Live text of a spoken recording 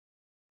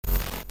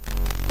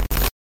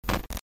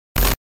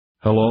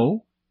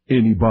Hello?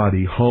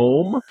 Anybody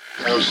home?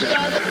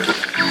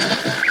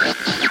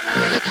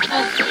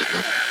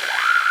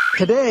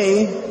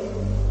 Today,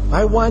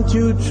 I want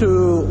you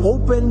to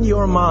open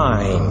your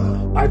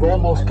mind. I've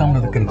almost come to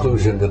the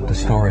conclusion that the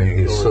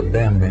story is so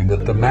damning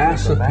that the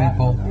mass of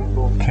people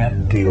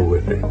can't deal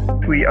with it.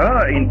 We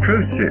are in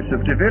process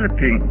of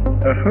developing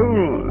a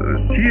whole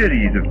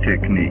series of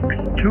techniques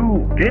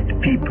to get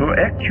people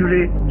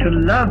actually to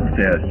love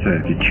their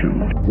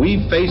servitude.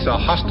 We face a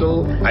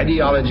hostile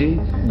ideology,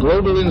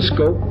 global in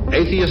scope,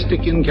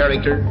 atheistic in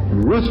character,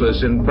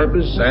 ruthless in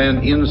purpose,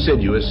 and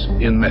insidious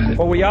in method.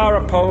 For we are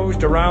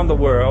opposed around the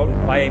world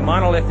by a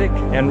monolithic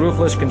and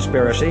ruthless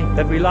conspiracy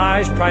that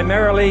relies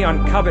primarily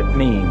on covert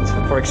means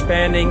for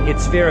expanding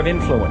its sphere of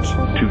influence.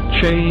 To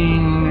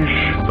change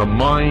the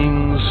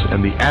minds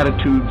and the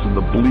attitudes and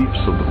the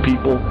beliefs of the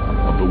people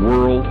of the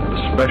world,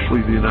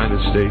 especially the United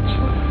States,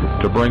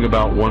 to bring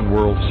about one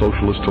world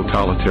socialist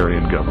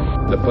totalitarian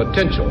government. The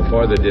potential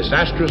for the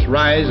disastrous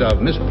rise of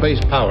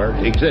misplaced power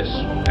exists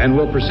and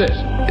will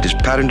persist. It has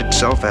patterned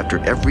itself after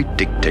every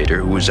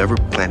dictator who has ever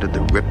planted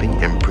the ripping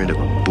imprint of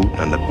a boot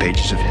on the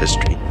pages of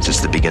history since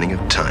the beginning of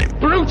time.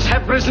 Brutes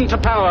have risen to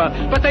power,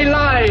 but they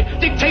lie.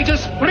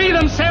 Dictators free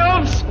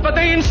themselves, but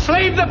they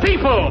enslave the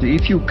people.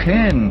 If you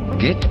can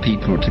get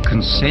people to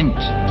consent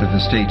to the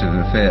state of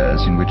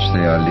affairs in which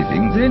they are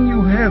living, then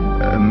you have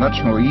a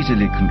much more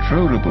easily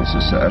controllable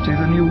society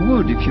than you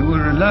would if you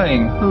were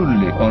relying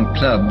wholly on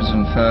clubs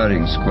and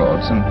firing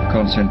squads and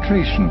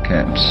concentration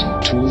camps.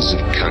 Tools of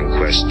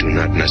conquest do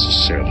not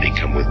necessarily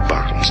come with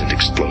bombs and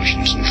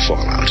explosions and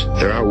fallout.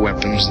 There are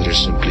weapons that are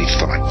simply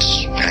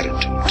thoughts,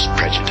 attitudes,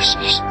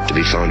 prejudices, to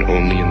be found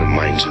only in the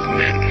minds of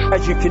men.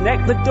 As you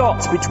connect the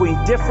dots between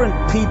different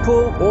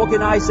people,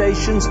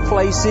 organizations,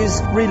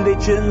 places,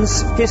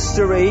 religions,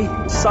 history,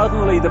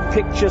 suddenly the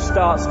picture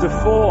starts to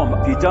form.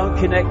 If you don't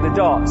connect the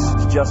dots,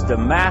 it's just a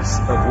mass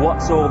of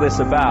what's all this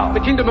about.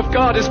 The kingdom of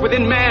God is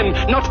within man,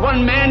 not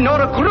one man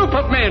nor a group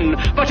of men,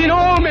 but in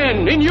all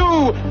men, in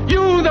you.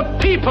 You, the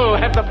people,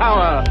 have the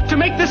power to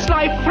make this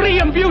life free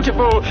and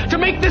beautiful, to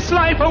make this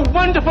life a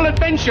wonderful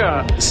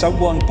adventure.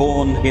 Someone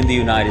born in the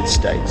United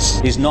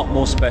States is not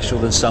more special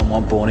than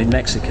someone born in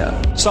Mexico.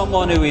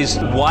 Someone who is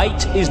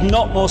white is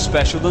not more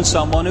special than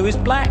someone who is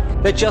black.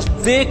 They're just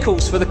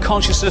vehicles for the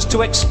consciousness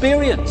to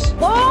experience.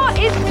 War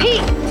is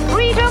peace.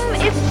 Freedom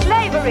is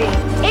slavery.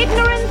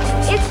 Ignorance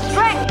is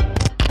strength.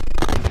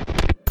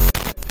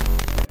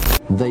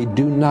 They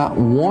do not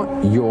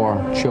want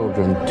your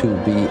children to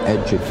be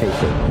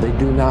educated. They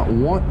do not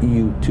want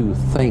you to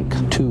think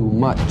too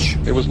much.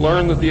 It was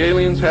learned that the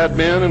aliens had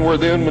been and were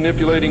then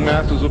manipulating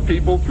masses of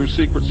people through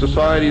secret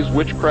societies,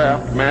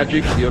 witchcraft,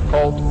 magic, the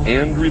occult,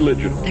 and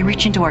religion. They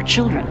reach into our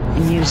children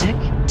in music,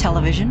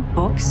 television,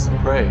 books.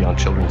 Prey on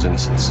children's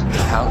innocence.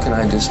 How can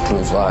I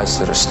disprove lies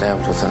that are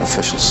stamped with an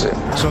official seal?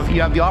 So if you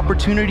have the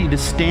opportunity to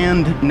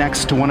stand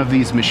next to one of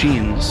these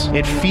machines,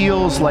 it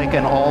feels like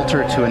an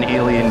altar to an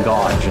alien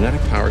god.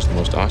 Genetic power is the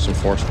most awesome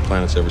force the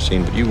planet's ever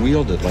seen, but you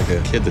wield it like a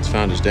kid that's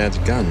found his dad's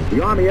gun.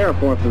 The Army Air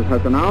Forces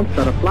has announced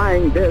that a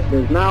flying disc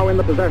is now in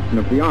the possession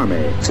of the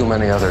Army. Too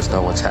many others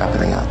know what's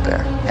happening out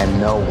there, and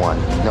no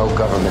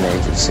government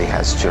agency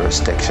has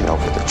jurisdiction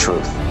over the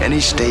truth. Any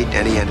state,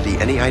 any entity,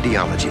 any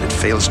ideology that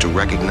fails to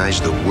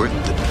recognize the worth,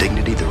 the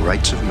dignity, the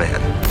rights of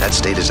man, that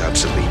state is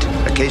obsolete.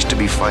 A case to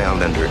be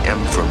filed under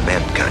M for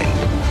Mankind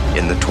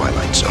in the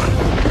Twilight Zone.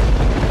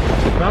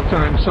 It's about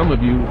time some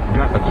of you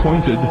got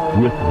acquainted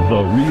with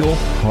the real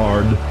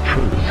hard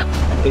truth.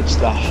 It's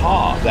the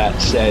heart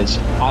that says,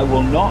 I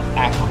will not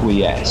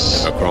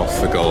acquiesce.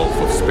 Across the gulf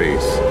of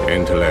space,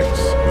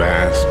 intellects,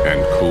 vast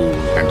and cool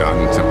and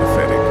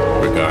unsympathetic,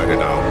 regarded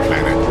our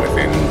planet with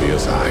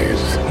envious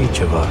eyes.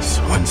 Each of us,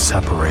 when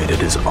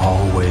separated, is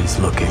always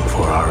looking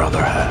for our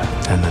other half.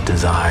 And the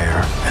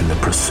desire and the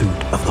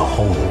pursuit of the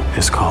whole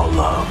is called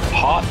love.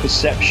 Heart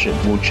perception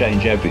will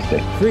change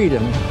everything.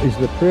 Freedom is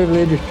the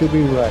privilege to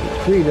be right.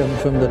 Freedom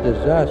from the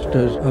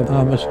disasters of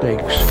our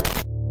mistakes.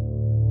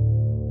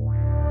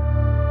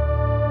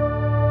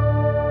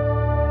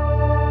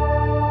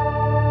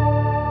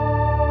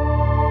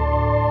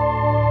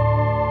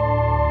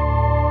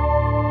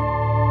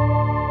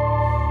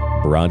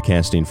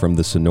 Broadcasting from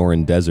the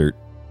Sonoran Desert,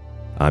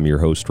 I'm your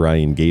host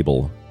Ryan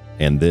Gable,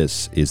 and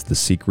this is The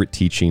Secret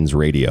Teachings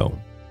Radio.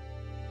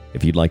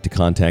 If you'd like to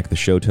contact the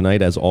show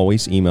tonight, as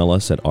always, email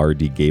us at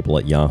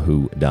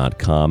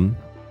rdgable@yahoo.com.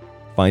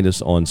 Find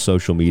us on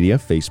social media,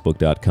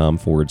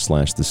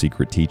 facebook.com/The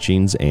Secret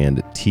Teachings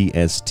and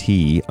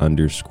TST__radio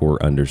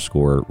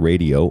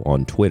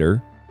on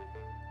Twitter.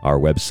 Our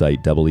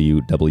website,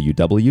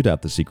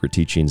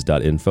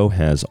 www.thesecretteachings.info,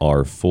 has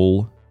our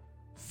full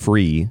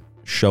free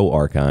show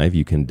archive.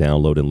 You can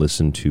download and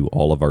listen to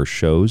all of our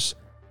shows.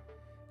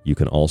 You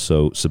can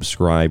also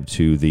subscribe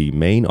to the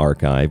main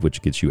archive,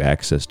 which gets you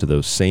access to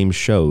those same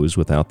shows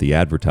without the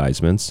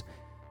advertisements.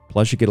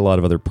 Plus, you get a lot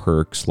of other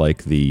perks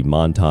like the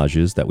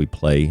montages that we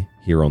play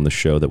here on the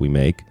show that we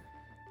make,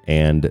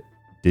 and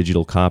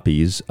digital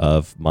copies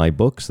of my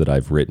books that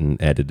I've written,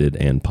 edited,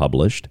 and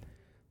published.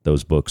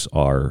 Those books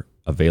are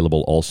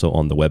available also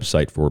on the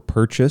website for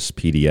purchase,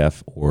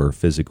 PDF or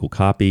physical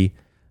copy,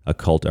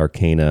 Occult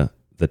Arcana,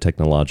 The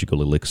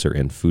Technological Elixir,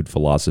 and Food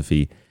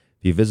Philosophy.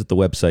 If you visit the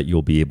website,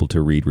 you'll be able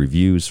to read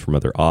reviews from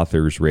other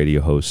authors,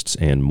 radio hosts,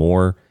 and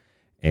more.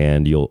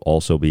 And you'll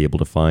also be able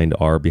to find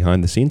our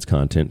behind-the-scenes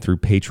content through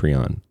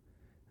Patreon.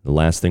 The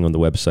last thing on the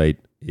website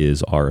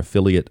is our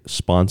affiliate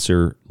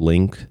sponsor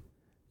link.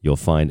 You'll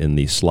find in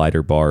the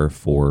slider bar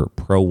for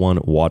Pro One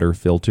water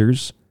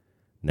filters.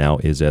 Now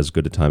is as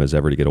good a time as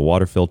ever to get a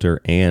water filter.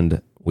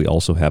 And we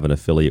also have an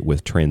affiliate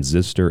with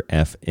Transistor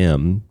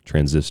FM,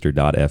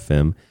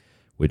 transistor.fm,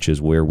 which is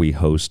where we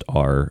host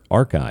our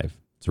archive.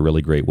 It's a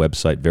really great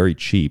website, very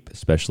cheap,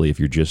 especially if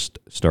you're just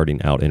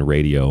starting out in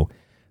radio.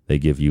 They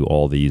give you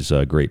all these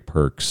great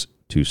perks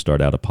to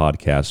start out a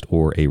podcast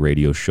or a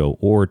radio show,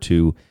 or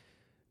to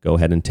go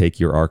ahead and take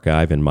your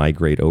archive and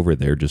migrate over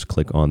there. Just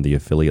click on the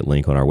affiliate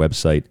link on our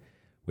website.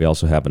 We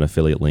also have an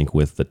affiliate link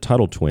with the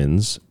Tuttle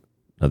Twins,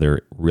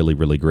 another really,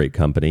 really great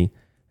company.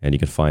 And you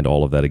can find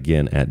all of that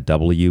again at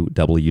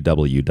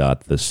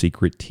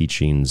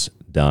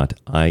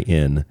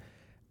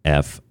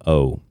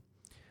www.thesecretteachings.info.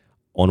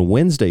 On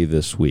Wednesday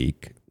this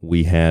week,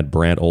 we had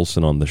Brad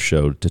Olson on the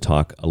show to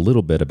talk a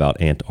little bit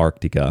about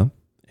Antarctica.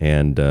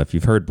 And if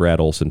you've heard Brad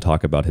Olson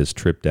talk about his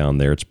trip down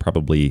there, it's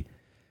probably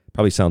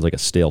sounds like a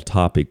stale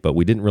topic, but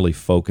we didn't really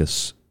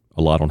focus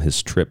a lot on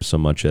his trip so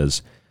much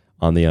as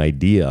on the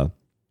idea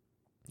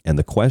and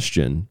the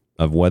question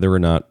of whether or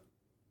not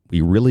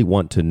we really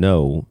want to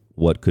know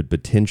what could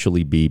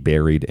potentially be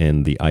buried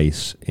in the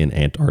ice in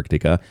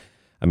Antarctica.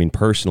 I mean,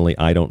 personally,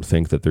 I don't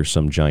think that there's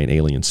some giant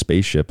alien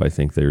spaceship. I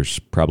think there's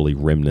probably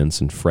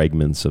remnants and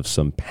fragments of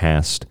some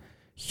past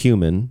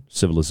human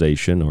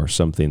civilization or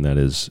something that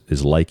is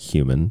like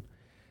human.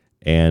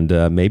 And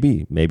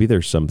maybe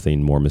there's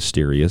something more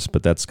mysterious,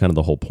 but that's kind of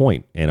the whole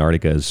point.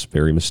 Antarctica is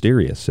very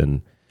mysterious,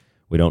 and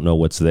we don't know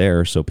what's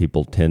there, so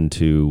people tend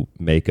to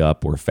make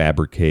up or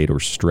fabricate or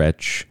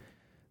stretch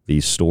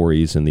these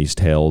stories and these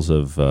tales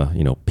of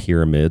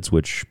pyramids,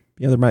 which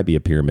there might be a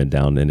pyramid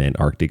down in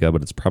Antarctica,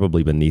 but it's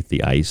probably beneath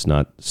the ice,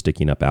 not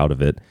sticking up out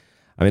of it.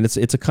 I mean,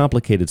 it's a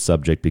complicated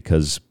subject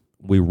because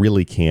we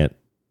really can't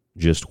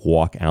just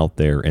walk out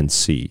there and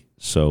see.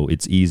 So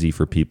it's easy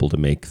for people to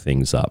make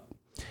things up.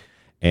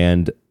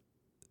 And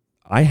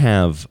I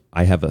have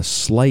a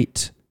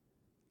slight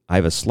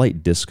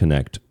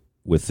disconnect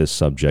with this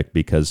subject,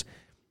 because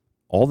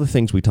all the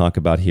things we talk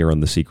about here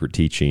on The Secret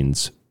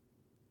Teachings,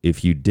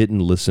 if you didn't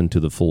listen to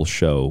the full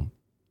show,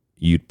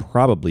 you'd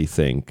probably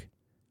think,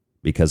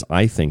 because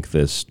I think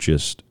this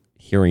just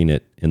hearing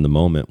it in the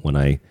moment when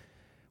I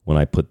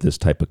put this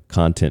type of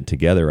content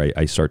together,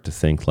 I start to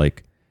think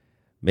like,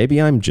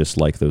 maybe I'm just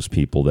like those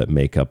people that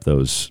make up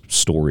those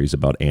stories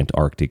about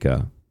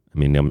Antarctica. I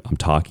mean, I'm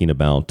talking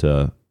about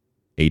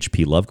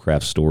H.P.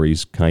 Lovecraft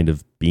stories kind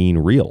of being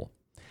real.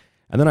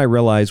 And then I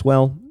realize,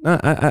 well,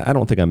 I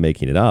don't think I'm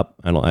making it up.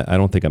 I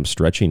don't think I'm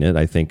stretching it.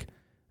 I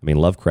mean,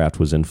 Lovecraft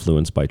was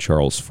influenced by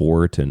Charles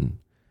Fort and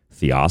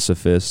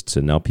Theosophists,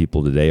 and now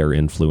people today are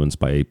influenced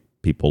by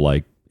people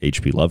like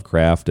H.P.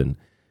 Lovecraft, and it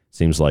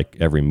seems like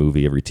every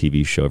movie, every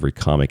TV show, every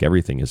comic,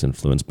 everything is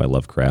influenced by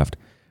Lovecraft.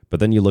 But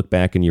then you look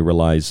back and you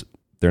realize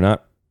they're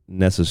not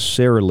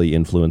necessarily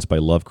influenced by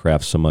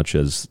Lovecraft so much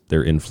as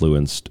they're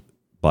influenced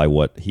by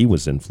what he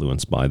was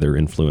influenced by. They're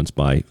influenced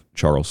by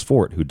Charles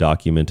Fort, who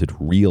documented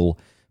real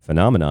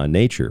phenomena in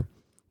nature.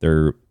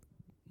 They're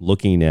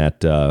looking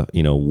at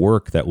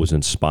work that was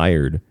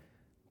inspired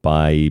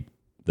by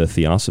the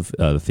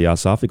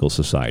Theosophical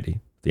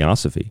Society,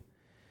 Theosophy,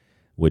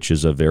 which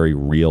is a very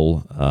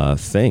real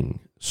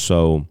thing.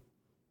 So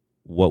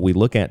what we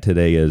look at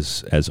today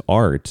as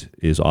art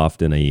is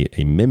often a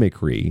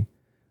mimicry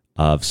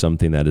of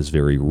something that is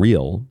very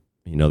real.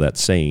 You know that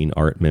saying,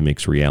 art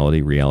mimics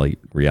reality,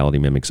 reality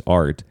mimics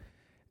art.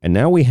 And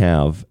now we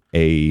have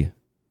an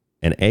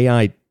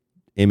AI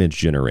image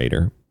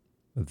generator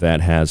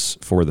that has,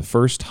 for the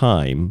first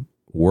time,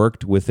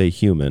 worked with a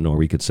human, or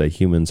we could say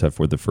humans have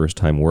for the first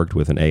time worked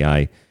with an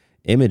AI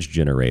image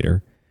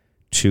generator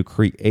to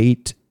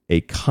create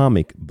a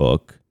comic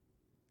book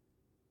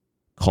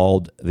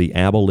called The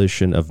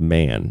Abolition of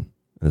Man.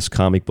 This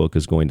comic book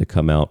is going to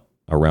come out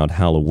around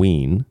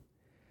Halloween,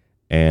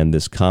 and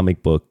this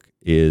comic book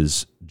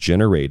is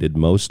generated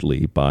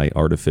mostly by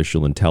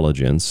artificial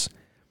intelligence.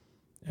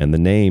 And the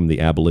name,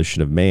 The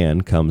Abolition of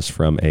Man, comes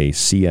from a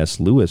C.S.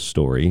 Lewis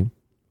story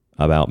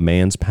about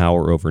man's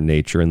power over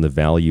nature and the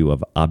value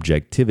of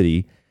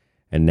objectivity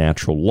and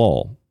natural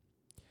law.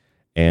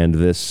 And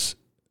this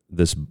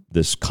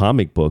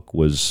comic book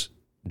was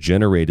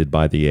generated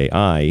by the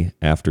AI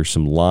after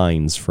some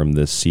lines from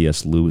this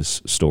C.S.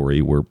 Lewis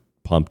story were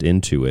pumped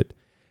into it,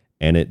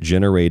 and it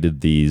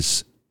generated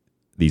these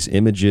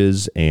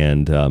images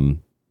and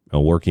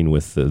working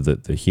with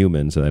the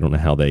humans. And I don't know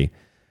how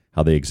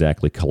they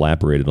exactly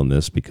collaborated on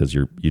this, because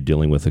you're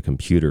dealing with a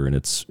computer, and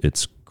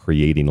it's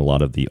creating a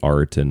lot of the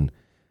art and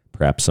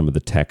perhaps some of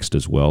the text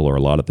as well, or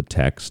a lot of the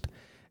text.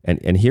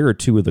 And here are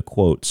two of the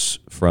quotes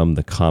from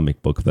the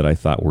comic book that I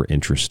thought were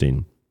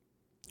interesting.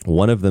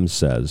 One of them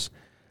says,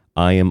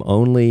 I am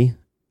only,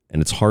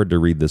 and it's hard to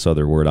read this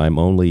other word, I'm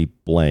only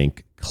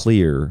blank,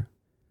 clear,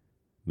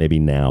 maybe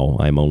now,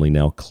 I'm only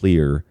now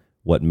clear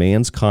what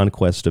man's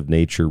conquest of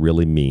nature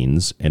really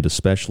means, and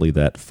especially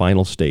that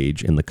final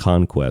stage in the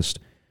conquest,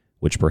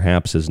 which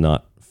perhaps is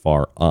not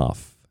far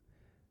off.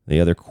 The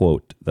other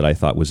quote that I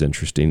thought was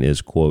interesting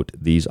is, quote,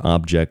 these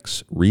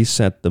objects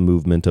reset the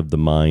movement of the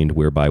mind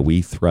whereby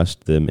we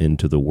thrust them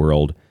into the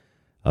world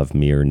of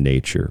mere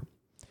nature.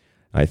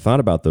 I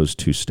thought about those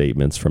two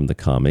statements from the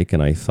comic,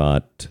 and I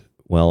thought,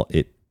 well,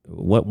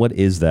 what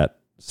is that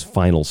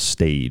final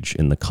stage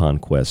in the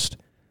conquest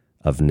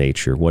of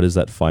nature? What is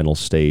that final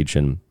stage,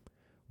 and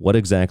what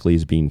exactly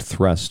is being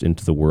thrust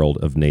into the world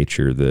of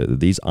nature?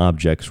 These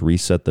objects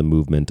reset the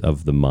movement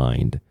of the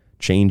mind,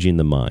 changing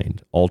the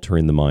mind,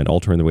 altering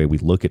the way we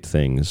look at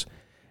things,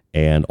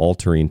 and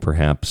altering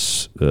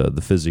perhaps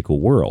the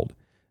physical world.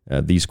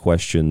 These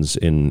questions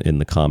in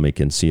the comic,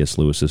 in C.S.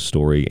 Lewis's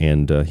story,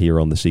 and here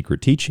on The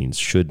Secret Teachings.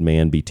 Should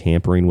man be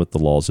tampering with the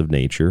laws of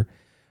nature,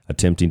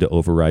 attempting to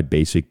override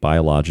basic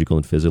biological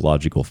and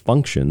physiological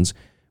functions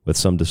with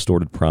some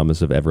distorted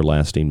promise of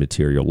everlasting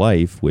material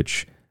life,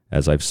 which,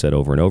 as I've said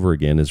over and over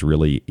again, is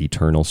really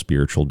eternal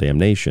spiritual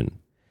damnation?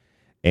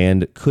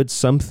 And could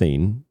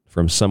something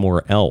from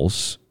somewhere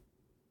else,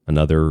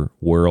 another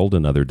world,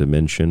 another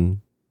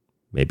dimension,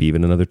 maybe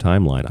even another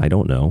timeline, I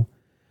don't know,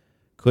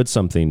 could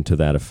something to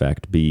that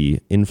effect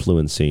be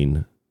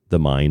influencing the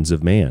minds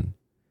of man?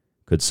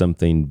 Could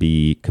something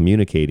be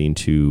communicating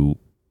to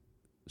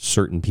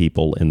certain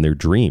people in their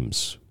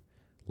dreams,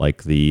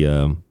 like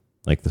the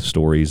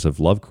stories of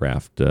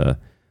Lovecraft,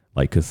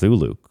 like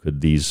Cthulhu? Could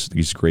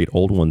these great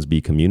old ones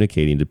be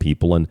communicating to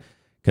people and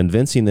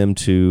convincing them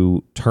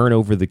to turn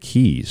over the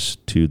keys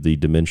to the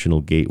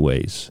dimensional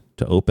gateways,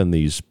 to open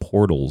these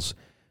portals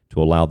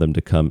to allow them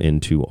to come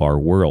into our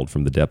world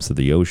from the depths of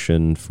the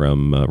ocean,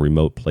 from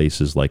remote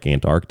places like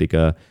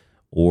Antarctica,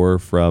 or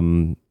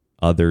from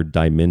other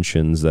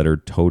dimensions that are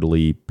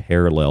totally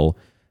parallel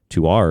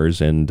to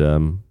ours, and,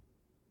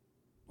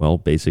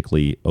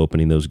 basically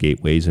opening those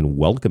gateways and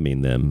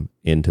welcoming them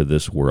into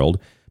this world,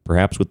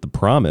 perhaps with the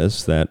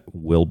promise that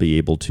we'll be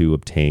able to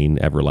obtain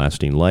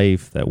everlasting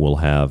life, that we'll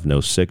have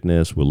no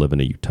sickness, we'll live in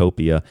a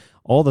utopia,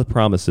 all the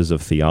promises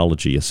of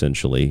theology,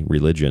 essentially,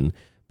 religion,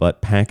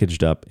 but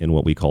packaged up in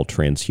what we call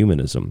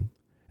transhumanism.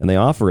 And they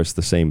offer us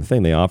the same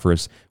thing. They offer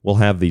us, we'll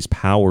have these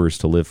powers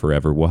to live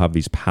forever. We'll have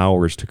these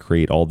powers to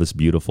create all this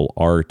beautiful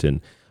art and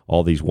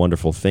all these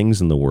wonderful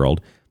things in the world.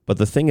 But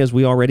the thing is,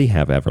 we already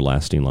have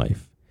everlasting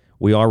life.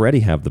 We already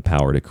have the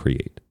power to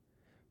create.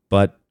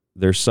 But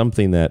there's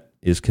something that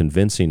is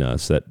convincing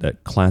us,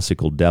 that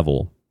classical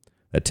devil,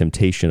 that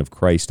temptation of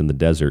Christ in the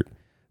desert,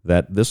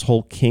 that this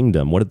whole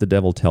kingdom, what did the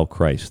devil tell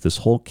Christ? This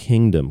whole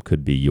kingdom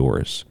could be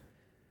yours.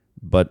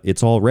 But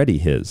it's already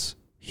his.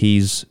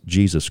 He's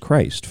Jesus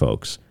Christ,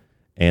 folks.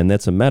 And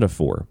that's a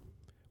metaphor.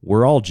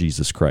 We're all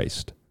Jesus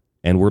Christ.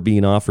 And we're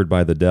being offered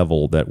by the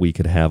devil that we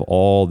could have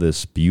all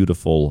this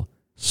beautiful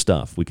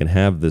stuff. We can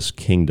have this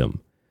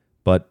kingdom.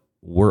 But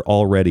we're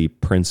already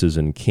princes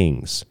and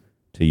kings,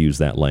 to use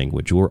that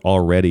language. We're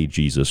already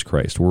Jesus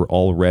Christ. We're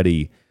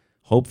already,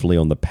 hopefully,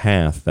 on the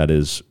path that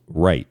is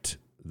right,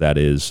 that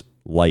is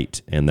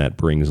light, and that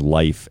brings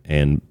life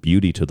and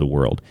beauty to the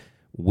world.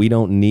 We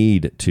don't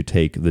need to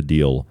take the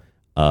deal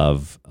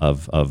of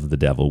the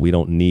devil. We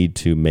don't need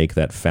to make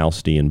that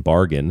Faustian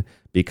bargain,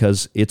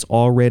 because it's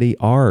already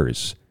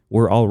ours.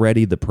 We're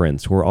already the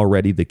prince. We're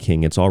already the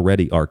king. It's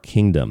already our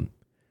kingdom.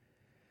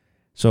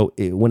 So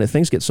when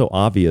things get so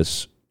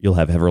obvious, you'll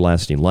have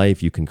everlasting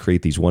life. You can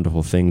create these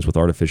wonderful things with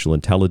artificial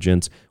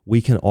intelligence. We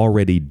can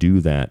already do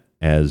that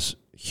as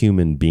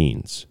human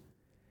beings.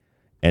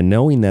 And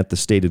knowing that the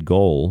stated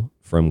goal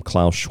from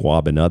Klaus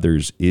Schwab and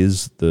others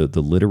is the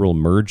literal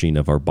merging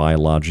of our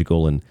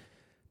biological and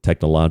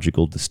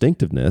technological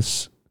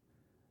distinctiveness,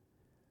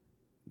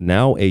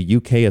 now a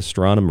UK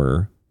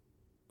astronomer,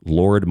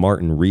 Lord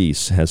Martin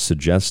Rees, has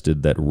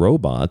suggested that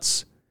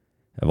robots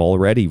have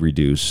already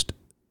reduced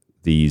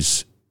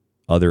these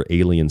other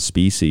alien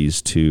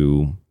species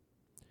to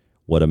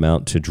what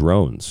amount to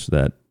drones,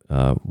 that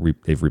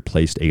they've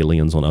replaced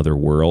aliens on other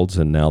worlds,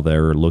 and now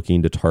they're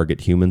looking to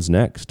target humans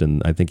next.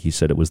 And I think he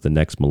said it was the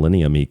next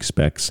millennium he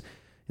expects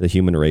the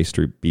human race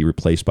to be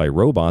replaced by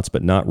robots,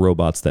 but not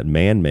robots that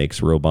man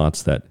makes,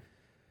 robots that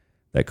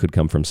could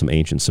come from some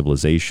ancient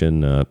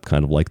civilization,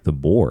 kind of like the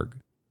Borg.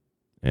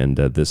 And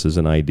this is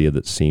an idea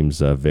that seems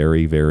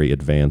very, very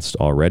advanced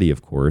already,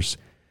 of course.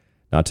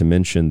 Not to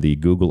mention the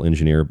Google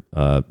engineer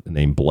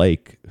named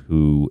Blake,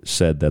 who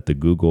said that the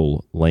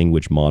Google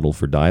language model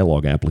for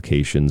dialogue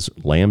applications,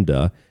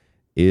 LaMDA,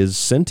 is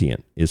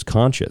sentient, is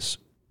conscious.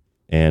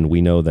 And we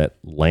know that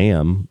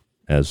Lamb,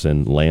 as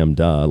in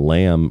Lambda,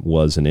 Lamb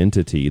was an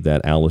entity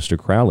that Aleister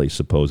Crowley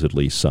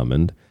supposedly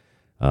summoned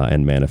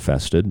and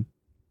manifested.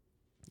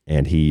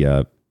 And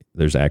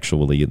there's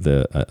actually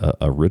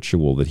a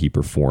ritual that he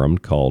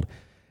performed called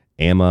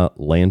Amma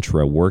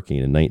Lantra Working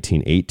in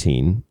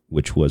 1918,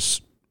 which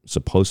was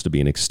supposed to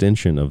be an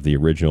extension of the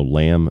original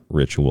Lamb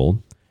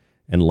ritual.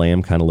 and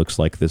lamb kind of looks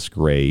like this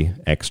gray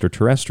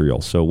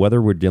extraterrestrial. So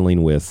whether we're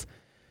dealing with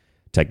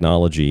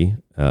technology,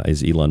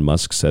 as Elon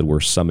Musk said, we're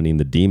summoning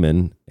the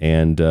demon,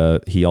 and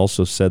he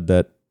also said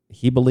that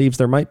he believes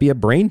there might be a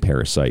brain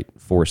parasite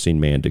forcing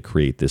man to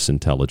create this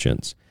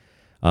intelligence.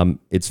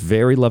 It's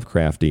very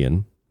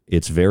Lovecraftian,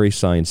 it's very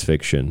science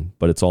fiction,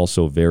 but it's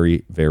also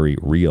very, very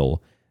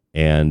real.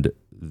 And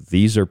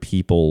these are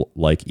people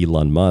like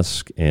Elon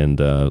Musk and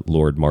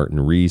Lord Martin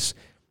Rees.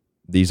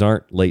 These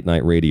aren't late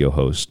night radio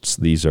hosts.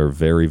 These are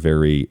very,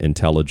 very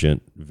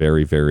intelligent,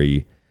 very,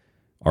 very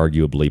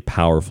arguably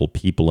powerful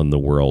people in the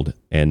world.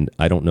 And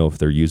I don't know if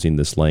they're using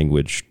this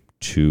language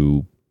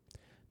to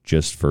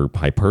just for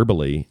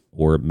hyperbole,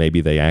 or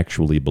maybe they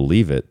actually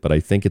believe it. But I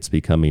think it's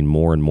becoming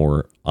more and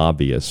more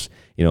obvious,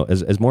 you know,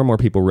 as more and more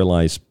people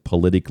realize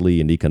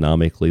politically and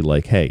economically,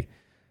 like, hey,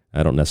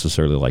 I don't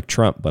necessarily like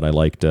Trump, but I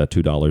liked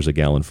 $2 a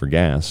gallon for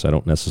gas. I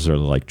don't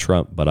necessarily like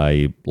Trump, but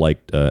I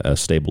liked a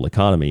stable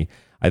economy.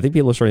 I think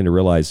people are starting to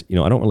realize, you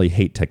know, I don't really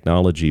hate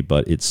technology,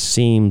 but it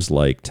seems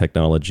like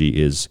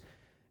technology is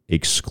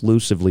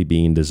exclusively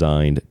being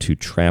designed to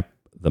trap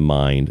the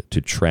mind,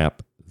 to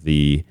trap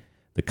the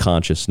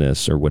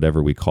consciousness, or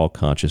whatever we call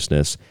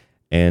consciousness.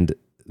 And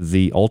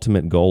the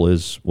ultimate goal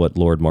is what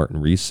Lord Martin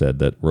Rees said,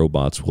 that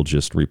robots will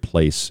just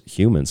replace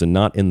humans, and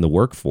not in the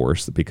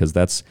workforce, because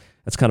that's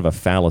kind of a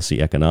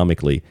fallacy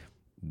economically.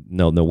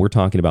 No, we're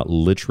talking about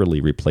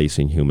literally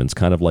replacing humans,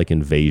 kind of like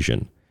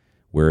Invasion,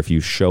 where if you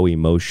show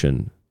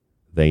emotion,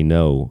 they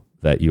know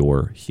that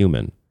you're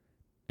human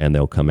and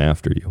they'll come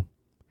after you.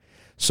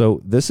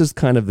 So this is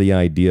kind of the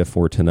idea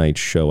for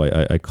tonight's show.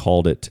 I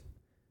called it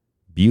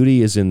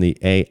Beauty is in the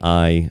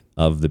AI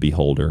of the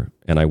Beholder,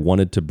 and I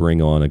wanted to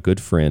bring on a good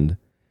friend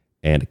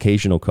and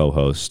occasional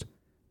co-host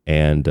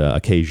and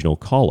occasional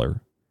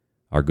caller,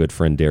 our good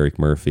friend Derek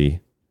Murphy,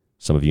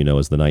 some of you know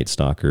as the Night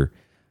Stalker.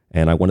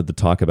 And I wanted to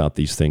talk about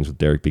these things with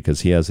Derek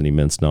because he has an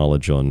immense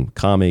knowledge on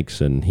comics,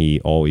 and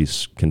he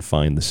always can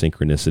find the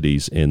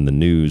synchronicities in the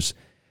news.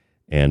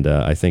 And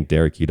I think,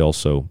 Derek, you'd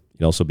also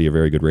be a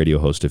very good radio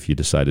host if you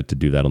decided to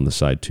do that on the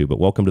side too. But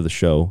welcome to the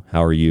show.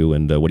 How are you,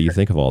 and what do you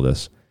think of all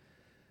this?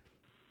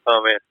 Oh,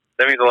 man.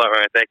 That means a lot,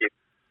 Ryan. Thank you.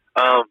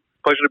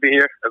 Pleasure to be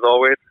here, as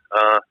always.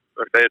 I'm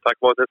excited to talk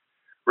about this.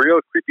 Real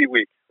creepy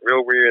week.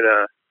 Real weird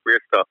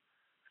stuff.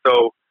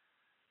 So,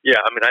 yeah,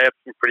 I mean, I have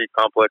some pretty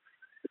complex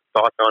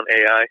thoughts on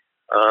AI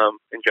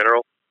in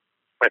general.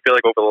 I feel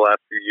like over the last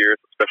few years,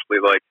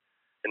 especially like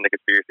in the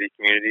conspiracy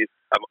communities,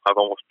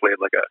 I've almost played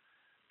like a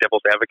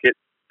devil's advocate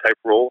type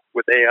role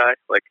with AI,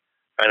 like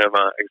kind of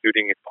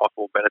exuding its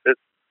possible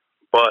benefits.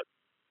 But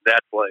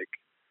that's like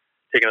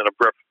taken an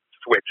abrupt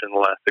switch in the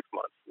last 6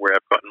 months, where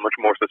I've gotten much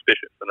more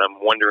suspicious, and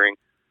I'm wondering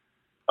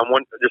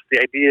just the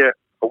idea: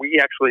 are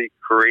we actually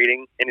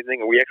creating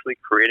anything? Are we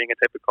actually creating a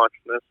type of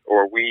consciousness,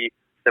 or are we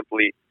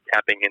simply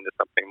tapping into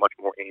something much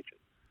more ancient?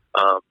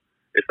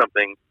 Is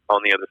something on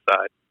the other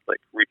side,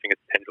 like reaching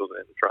its tendrils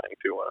and trying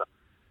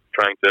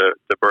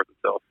to birth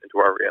itself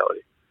into our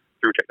reality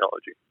through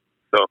technology?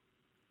 So,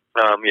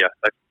 yeah,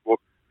 we're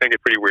gonna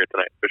get pretty weird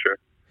tonight for sure.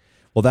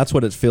 Well, that's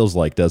what it feels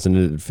like, doesn't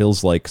it? It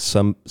feels like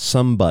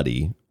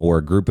somebody or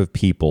a group of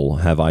people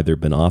have either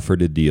been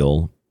offered a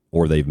deal,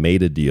 or they've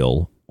made a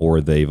deal,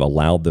 or they've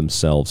allowed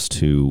themselves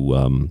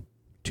to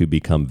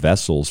become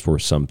vessels for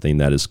something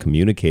that is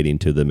communicating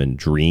to them in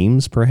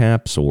dreams,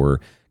 perhaps,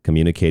 or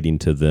communicating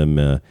to them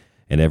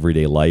in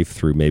everyday life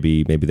through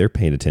maybe they're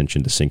paying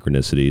attention to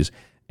synchronicities,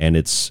 and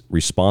it's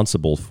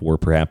responsible for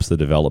perhaps the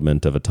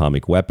development of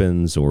atomic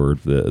weapons or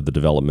the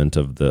development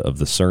of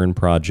the CERN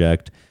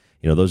project.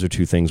 You know, those are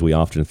two things we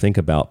often think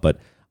about. But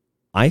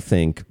I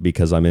think,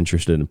 because I'm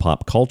interested in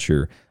pop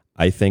culture,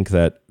 I think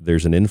that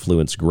there's an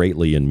influence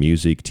greatly in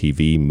music,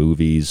 TV,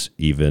 movies,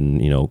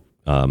 even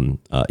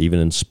even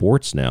in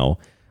sports now,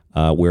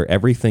 where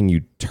everything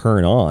you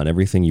turn on,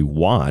 everything you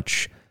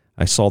watch.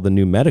 I saw the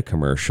new Meta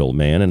commercial,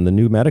 man, and the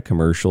new Meta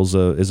commercial is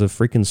a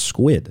freaking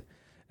squid.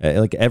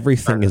 Like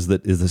everything is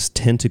this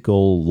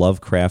tentacle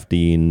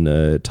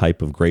Lovecraftian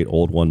type of great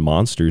old one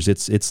monsters.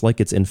 It's like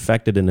it's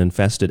infected and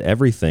infested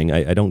everything.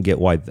 I don't get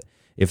why,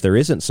 if there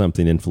isn't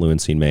something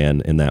influencing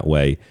man in that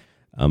way.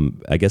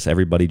 I guess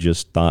everybody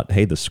just thought,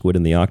 hey, the squid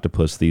and the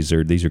octopus, these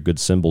are good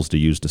symbols to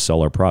use to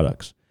sell our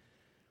products.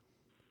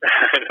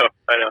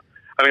 I know.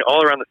 I mean,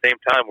 all around the same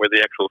time, where the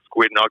actual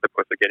squid and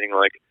octopus are getting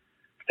like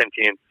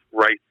sentient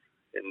rights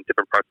in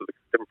different parts of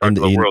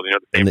the world, you know,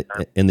 at the same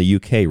time. In the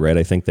UK, right?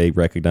 I think they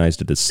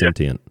recognized it as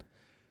sentient.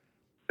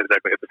 Yeah.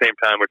 Exactly. At the same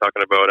time, we're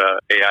talking about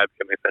AI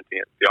becoming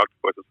sentient. The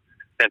octopus is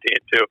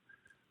sentient too.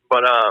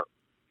 But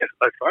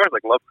as far as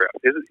like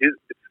Lovecraft,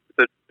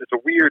 it's a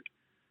weird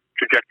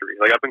trajectory.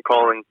 Like I've been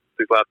calling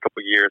these last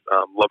couple of years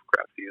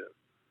Lovecraft season,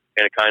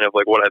 and it kind of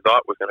like what I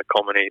thought was going to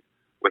culminate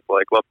with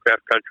like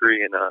Lovecraft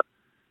Country, and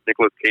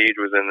Nicolas Cage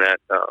was in that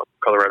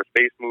Colorado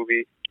Space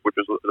movie, which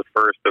was the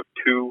first of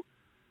two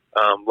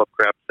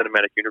Lovecraft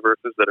cinematic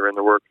universes that are in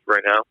the works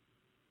right now.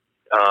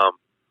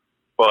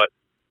 But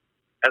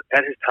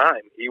at his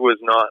time, he was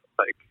not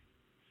like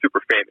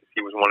super famous.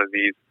 He was one of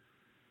these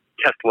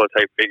Tesla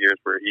type figures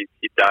where he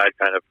died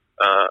kind of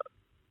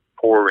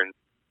poor and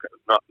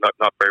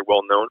not very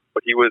well known.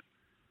 But he was.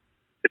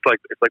 It's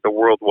like the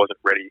world wasn't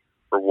ready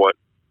for what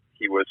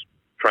he was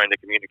trying to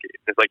communicate.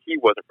 It's like he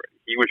wasn't ready.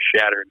 He was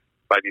shattered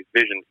by these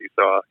visions he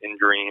saw in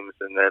dreams,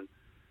 and then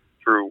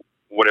through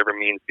whatever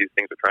means these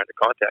things are trying to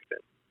contact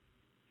him,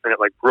 and it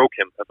like broke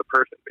him as a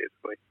person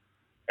basically.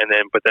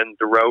 But then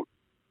throughout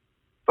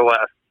the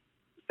last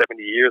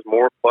 70 years,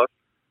 more plus,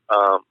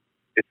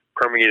 it's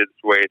permeated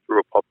its way through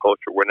a pop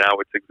culture where now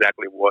it's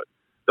exactly what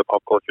the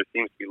pop culture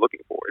seems to be looking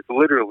for. It's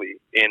literally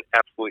in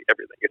absolutely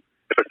everything. If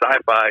a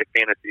sci-fi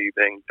fantasy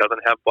thing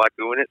doesn't have black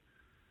goo in it,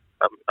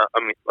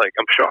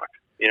 I'm shocked.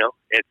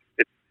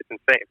 It's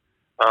insane.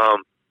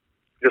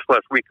 Just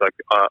last week,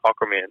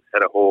 Aquaman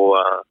had a whole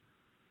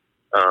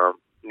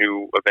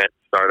new event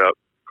start up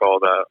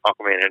called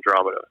Aquaman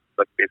Andromeda.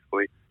 Like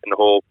basically, and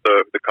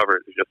the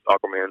cover is just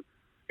Aquaman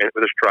and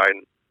with his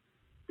trident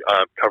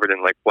covered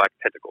in like black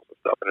tentacles and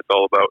stuff, and it's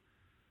all about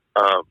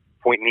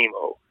Point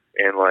Nemo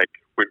and like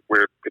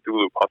where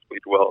Cthulhu possibly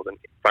dwells and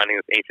finding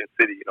this ancient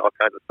city and all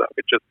kinds of stuff.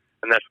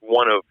 And that's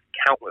one of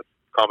countless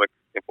comic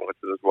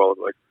influences as well as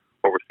like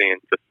what we're seeing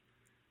just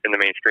in the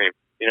mainstream.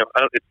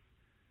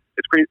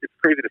 It's crazy. It's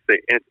crazy to say,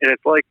 and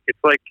it's like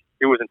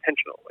it was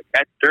intentional.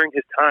 Like during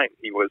his time,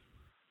 he was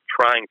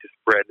trying to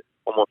spread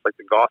almost like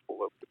the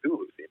gospel of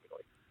Cthulhu.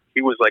 Seemingly,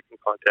 he was like in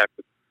contact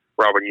with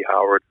Robert E.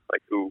 Howard,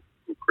 like who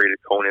created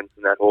Conan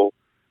and that whole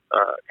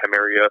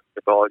Chimera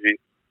mythology.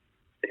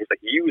 And he's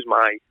like, use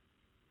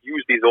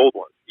these old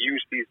ones,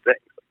 use these things,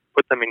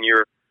 put them in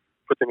your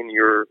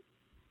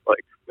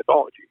like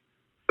mythology.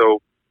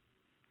 So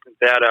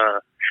that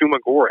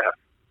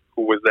Shumagorath,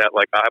 who was that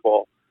like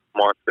eyeball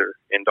monster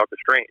in Doctor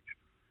Strange,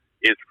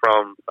 is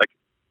from like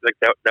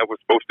that was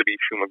supposed to be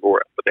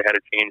Shumagorath, but they had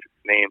to change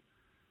its name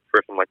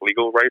for some like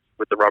legal rights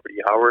with the Robert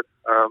E. Howard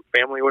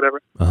family or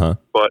whatever.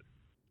 But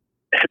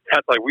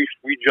that's like we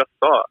just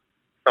saw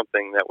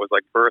something that was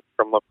like birthed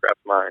from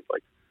Lovecraft's mind,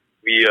 like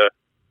via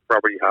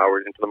Robert E.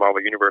 Howard into the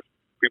Marvel universe.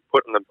 We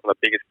put on the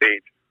biggest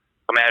stage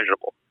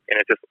imaginable,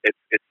 and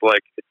it's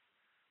like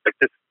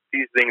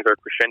these things are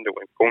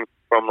crescendoing, going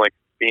from like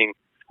being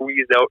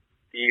squeezed out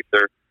the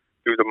ether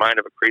through the mind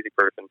of a crazy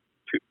person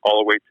to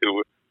all the way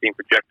to being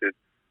projected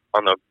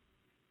on the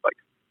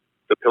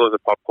pillars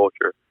of pop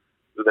culture.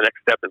 So the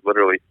next step is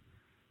literally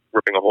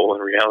ripping a hole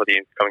in reality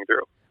and coming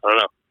through. I don't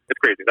know. It's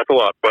crazy. That's a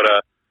lot, but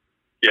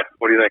yeah.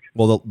 What do you think?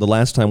 Well, the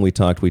last time we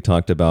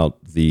talked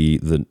about the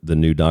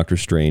new Doctor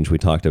Strange. We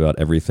talked about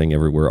Everything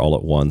Everywhere All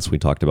at Once. We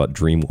talked about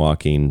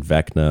dreamwalking,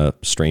 Vecna,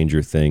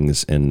 Stranger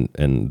Things, and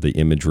the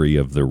imagery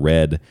of the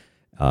red,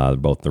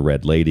 both the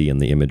Red Lady and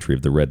the imagery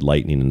of the red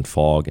lightning and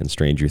fog and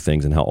Stranger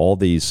Things, and how all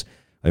these,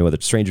 whether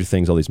it's Stranger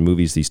Things, all these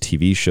movies, these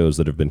TV shows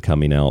that have been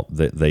coming out,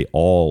 that they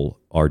all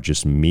are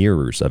just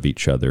mirrors of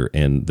each other.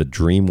 And the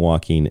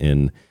dreamwalking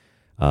in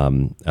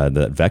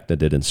that Vecna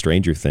did in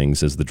Stranger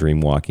Things is the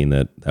dreamwalking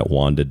that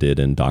Wanda did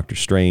in Doctor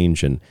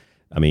Strange. And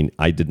I mean,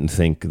 I didn't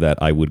think that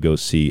I would go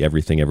see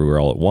Everything Everywhere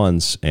All at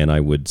Once and I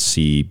would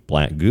see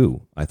black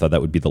goo. I thought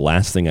that would be the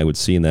last thing I would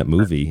see in that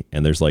movie.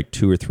 And there's like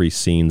 2 or 3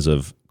 scenes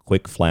of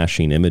quick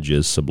flashing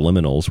images,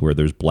 subliminals, where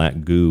there's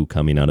black goo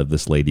coming out of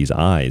this lady's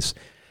eyes.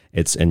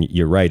 And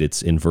you're right,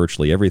 it's in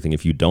virtually everything.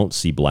 If you don't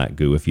see black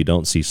goo, if you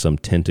don't see some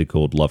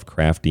tentacled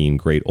Lovecraftian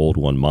great old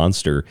one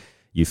monster,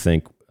 you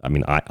think,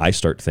 I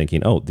start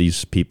thinking, oh,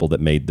 these people that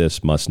made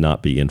this must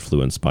not be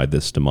influenced by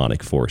this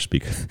demonic force.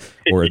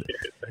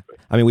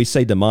 We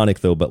say demonic,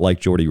 though, but like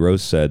Jordy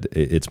Rose said,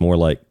 it's more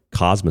like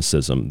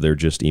cosmicism. They're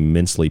just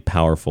immensely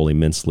powerful,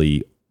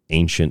 immensely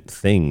ancient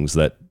things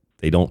that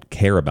they don't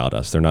care about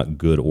us. They're not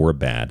good or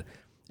bad.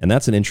 And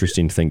that's an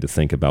interesting thing to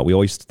think about. We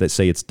always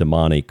say it's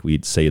demonic.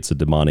 We'd say it's a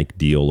demonic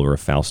deal or a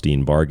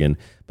Faustian bargain.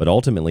 But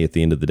ultimately, at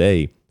the end of the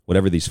day,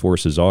 whatever these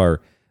forces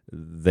are,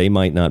 they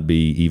might not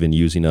be even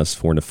using us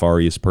for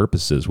nefarious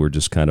purposes. We're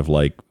just kind of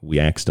like we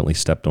accidentally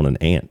stepped on an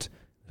ant.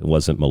 It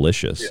wasn't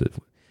malicious. Yeah.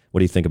 What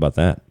do you think about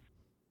that?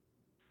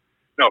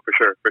 No, for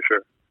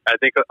sure. I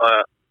think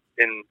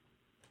in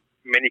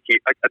many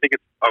cases, I think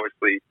it's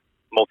obviously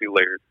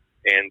multi-layered.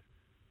 And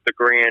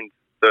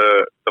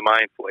the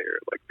mind flayer,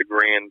 like the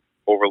grand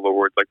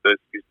overlords, like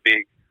these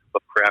big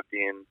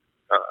Lovecraftian,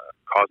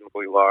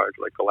 cosmically large,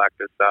 like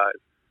galactic size,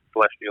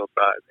 celestial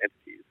size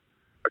entities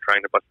are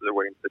trying to bust their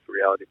way into this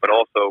reality. But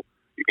also,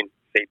 you can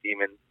say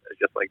demon as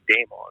just like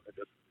daemon, or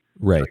just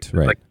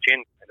like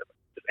jinn, kind of,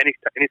 just any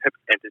type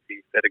of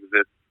entity that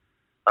exists,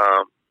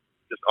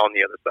 just on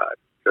the other side,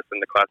 just in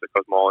the classic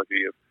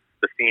cosmology of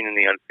the seen and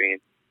the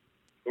unseen.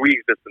 We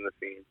exist in the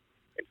seen,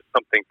 and just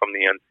something from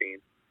the unseen.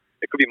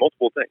 It could be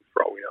multiple things,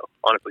 for all we know.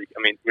 Honestly,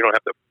 we don't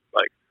have to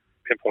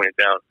pinpoint it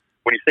down.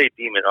 When you say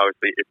demon,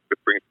 obviously it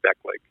brings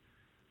back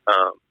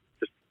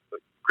just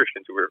like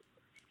Christians who are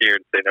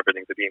scared and saying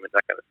everything's a demon,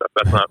 that kind of stuff.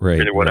 That's not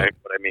really what I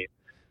mean.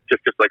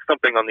 Just like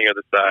something on the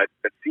other side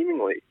that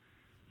seemingly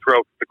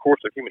throughout the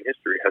course of human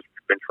history has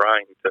been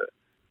trying to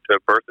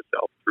birth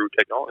itself through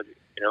technology.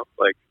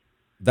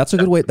 That's a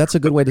good way. That's a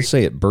good way to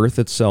say it. Birth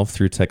itself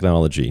through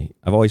technology.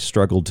 I've always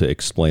struggled to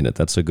explain it.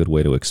 That's a good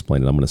way to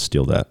explain it. I'm going to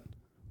steal that.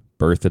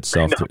 Birth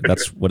itself.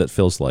 That's what it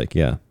feels like.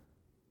 Yeah.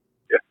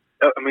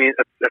 mean,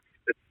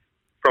 it's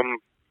from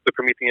the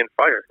Promethean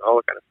fire, all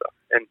that kind of stuff.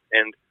 And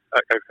I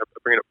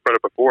brought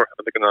it before,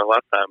 I think the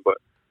last time, but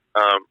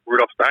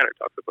Rudolf Steiner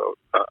talks about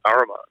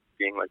Ahriman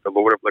being like the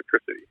lord of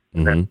electricity.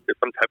 And that there's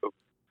some type of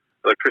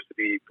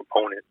electricity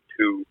component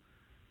to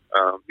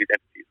these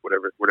entities,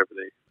 whatever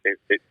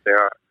they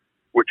are,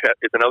 which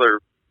is another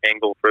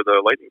angle for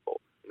the lightning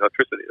bolt,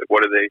 electricity. Like,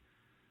 what are they?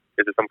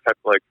 Is it some type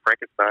of like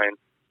Frankenstein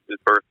is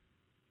birth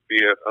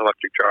via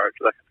electric charge?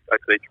 Like, are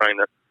they trying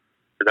to?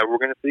 Is that what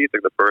we're going to see? It's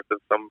like the birth of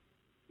some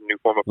new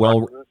form of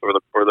consciousness, or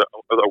the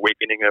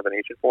awakening of an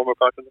ancient form of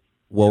consciousness?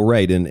 Well,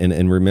 right,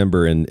 and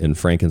remember, in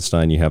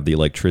Frankenstein, you have the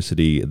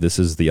electricity. This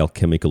is the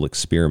alchemical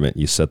experiment.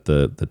 You set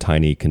the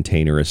tiny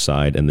container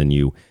aside, and then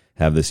you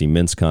have this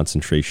immense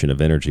concentration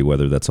of energy,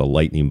 whether that's a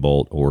lightning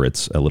bolt or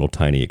it's a little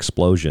tiny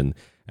explosion,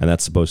 and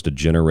that's supposed to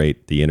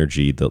generate the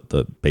energy,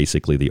 the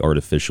basically the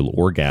artificial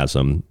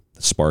orgasm,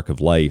 the spark of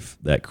life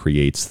that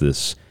creates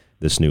this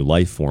new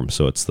life form.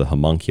 So it's the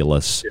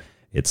homunculus. Yeah.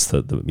 It's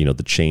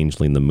the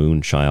changeling, the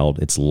moon child.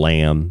 It's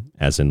Lamb,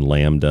 as in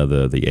Lambda,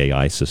 the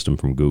AI system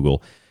from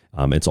Google.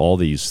 It's all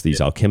these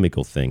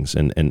alchemical things,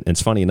 and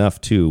it's funny enough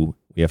too.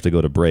 We have to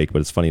go to break, but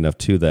it's funny enough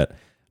too that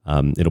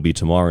it'll be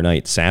tomorrow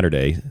night,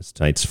 Saturday.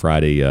 Tonight's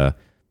Friday, the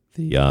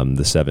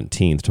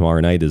 17th.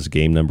 Tomorrow night is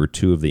game number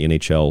 2 of the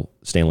NHL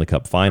Stanley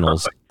Cup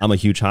Finals. I'm a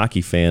huge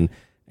hockey fan,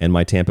 and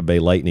my Tampa Bay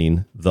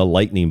Lightning, the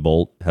Lightning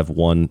Bolt, have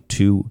won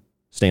 2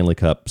 Stanley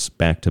Cups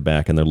back to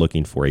back, and they're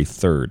looking for a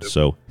third.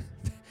 So.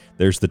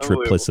 There's the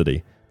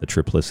triplicity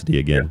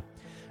again. Yeah.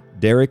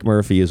 Derek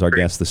Murphy is our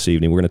guest this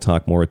evening. We're going to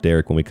talk more with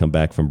Derek when we come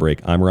back from break.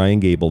 I'm Ryan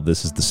Gable.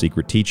 This is The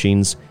Secret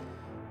Teachings.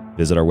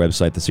 Visit our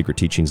website,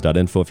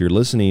 thesecretteachings.info. If you're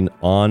listening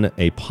on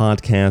a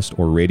podcast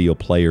or radio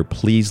player,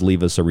 please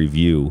leave us a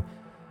review.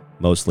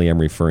 Mostly I'm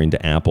referring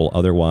to Apple.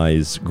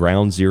 Otherwise,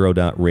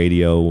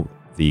 groundzero.radio,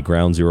 the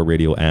Ground Zero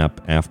Radio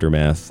app,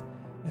 Aftermath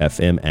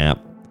FM app.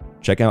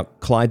 Check out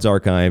Clyde's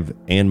archive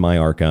and my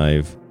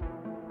archive.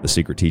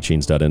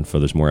 thesecretteachings.info.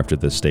 There's more after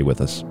this. Stay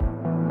with us.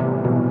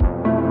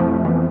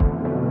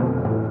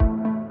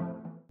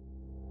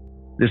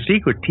 The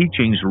Secret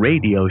Teachings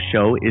radio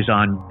show is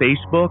on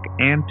Facebook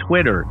and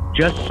Twitter.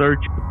 Just search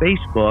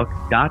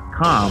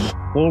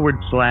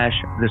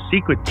facebook.com/The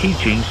Secret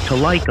Teachings to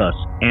like us,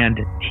 and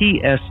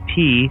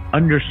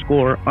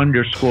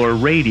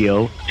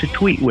TST__radio to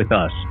tweet with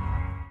us.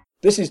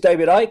 This is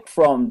David Icke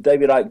from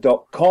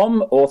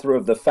davidicke.com, author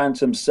of The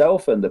Phantom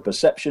Self and The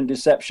Perception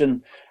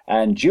Deception,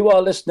 and you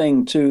are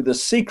listening to The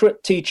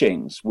Secret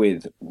Teachings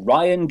with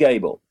Ryan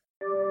Gable.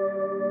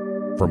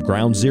 From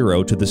Ground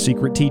Zero to The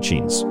Secret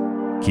Teachings,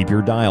 keep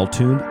your dial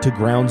tuned to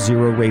Ground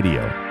Zero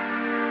Radio.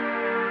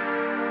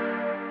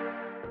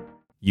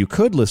 You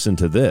could listen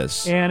to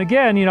this. And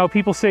again,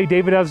 people say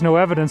David has no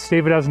evidence,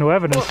 David has no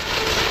evidence.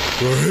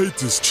 I hate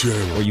this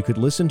channel. Or you could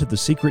listen to The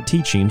Secret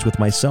Teachings with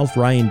myself,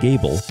 Ryan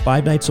Gable,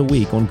 5 nights a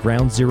week on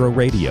Ground Zero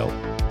Radio.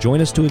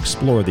 Join us to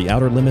explore the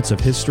outer limits of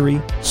history,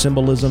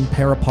 symbolism,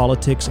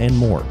 parapolitics, and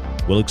more.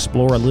 We'll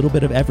explore a little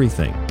bit of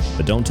everything,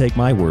 but don't take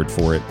my word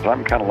for it.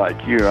 I'm kind of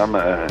like you. I'm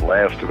a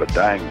last of a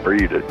dying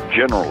breed, a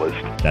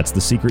generalist. That's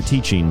The Secret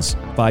Teachings,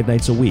 5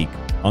 nights a week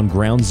on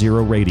Ground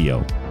Zero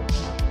Radio.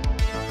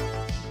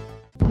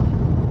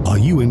 Are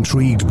you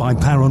intrigued by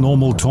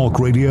Paranormal Talk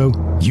Radio?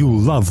 You'll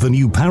love the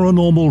new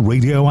Paranormal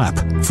Radio app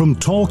from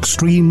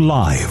TalkStream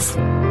Live.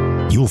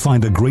 You'll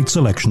find a great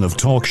selection of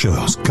talk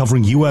shows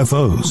covering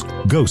UFOs,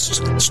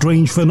 ghosts,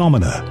 strange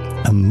phenomena,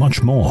 and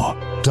much more.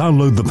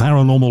 Download the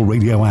Paranormal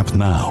Radio app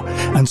now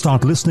and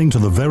start listening to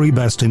the very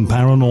best in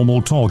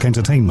paranormal talk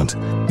entertainment,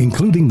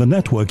 including the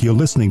network you're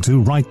listening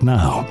to right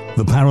now,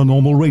 the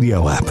Paranormal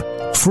Radio app,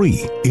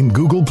 free in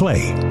Google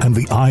Play and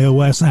the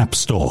iOS App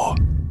Store.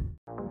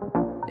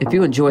 If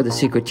you enjoy The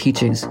Secret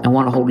Teachings and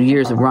want to hold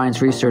years of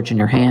Ryan's research in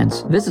your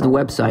hands, visit the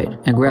website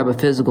and grab a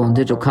physical and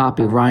digital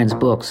copy of Ryan's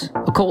books.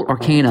 Occult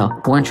Arcana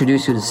will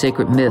introduce you to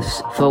sacred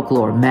myths,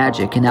 folklore,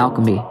 magic, and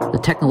alchemy. The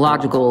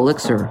Technological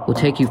Elixir will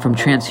take you from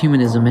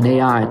transhumanism and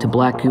AI to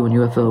black goo and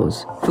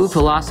UFOs. Food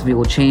Philosophy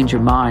will change your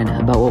mind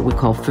about what we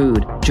call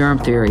food, germ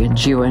theory, and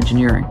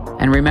geoengineering.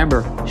 And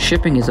remember,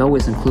 shipping is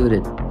always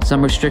included.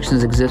 Some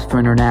restrictions exist for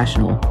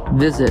international.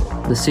 Visit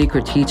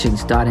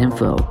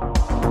thesecretteachings.info.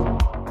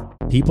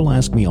 People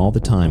ask me all the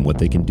time what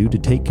they can do to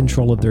take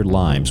control of their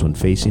lives when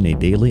facing a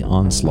daily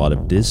onslaught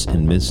of dis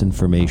and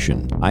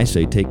misinformation. I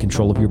say take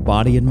control of your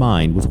body and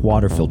mind with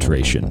water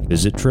filtration.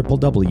 Visit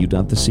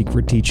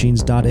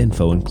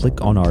www.thesecretteachings.info and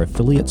click on our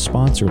affiliate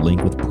sponsor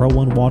link with Pro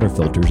One water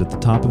filters at the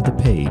top of the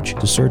page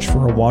to search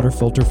for a water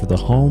filter for the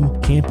home,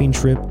 camping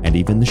trip, and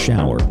even the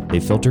shower. They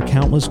filter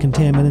countless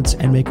contaminants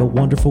and make a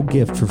wonderful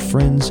gift for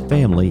friends,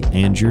 family,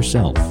 and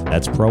yourself.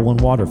 That's Pro One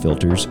water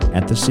filters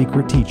at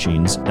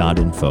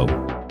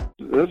thesecretteachings.info.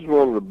 This is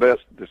one of the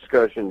best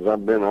discussions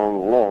I've been on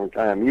in a long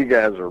time. You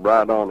guys are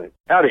right on it.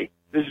 Howdy,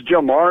 this is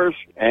Joe Mars,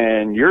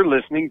 and you're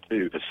listening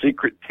to The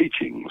Secret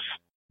Teachings.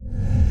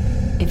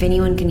 If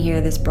anyone can hear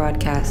this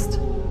broadcast,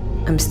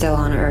 I'm still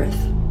on Earth.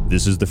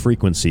 This is the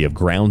frequency of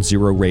Ground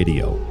Zero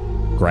Radio.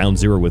 Ground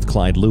Zero with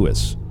Clyde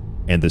Lewis,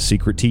 and The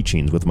Secret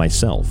Teachings with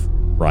myself,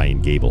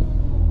 Ryan Gable.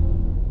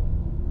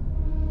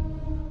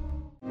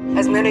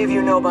 As many of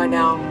you know by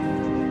now,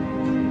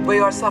 we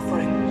are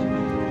suffering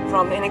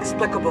from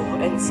inexplicable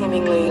and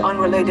seemingly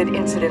unrelated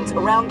incidents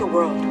around the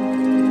world,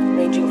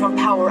 ranging from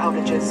power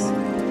outages,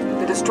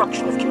 the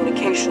destruction of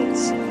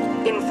communications,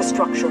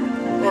 infrastructure,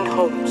 and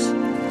homes.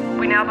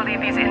 We now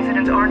believe these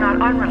incidents are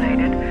not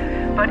unrelated,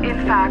 but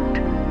in fact,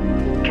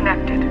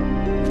 connected.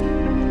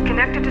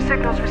 Connected to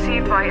signals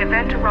received by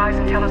event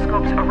horizon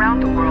telescopes around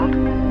the world,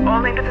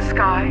 all into the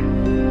sky,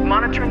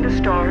 monitoring the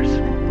stars,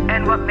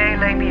 and what may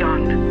lay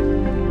beyond.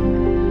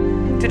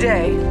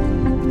 Today,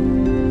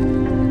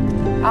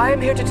 I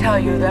am here to tell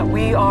you that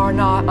we are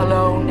not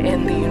alone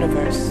in the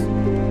universe.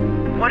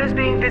 What is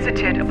being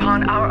visited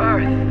upon our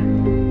Earth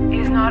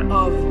is not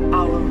of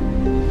our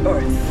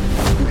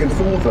Earth. You can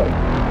fool them,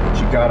 but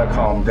you gotta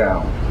calm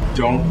down.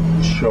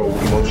 Don't show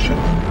emotion.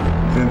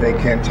 Then they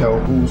can't tell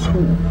who's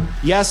who.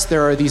 Yes,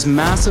 there are these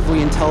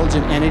massively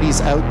intelligent entities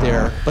out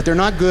there, but they're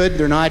not good,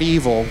 they're not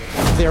evil.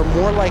 They're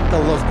more like the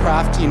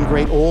Lovecraftian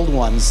great old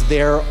ones.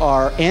 There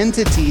are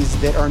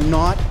entities that are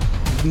not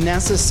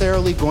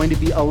necessarily going to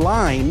be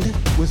aligned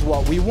with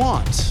what we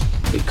want.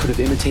 It could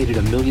have imitated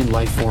 1 million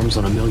life forms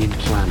on 1 million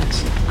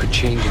planets, could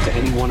change into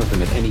any one of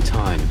them at any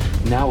time.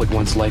 Now it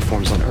wants life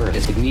forms on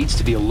Earth. It needs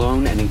to be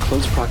alone and in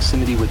close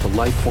proximity with the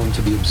life form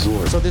to be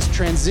absorbed. So this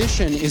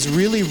transition is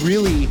really,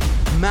 really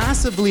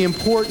massively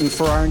important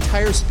for our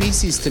entire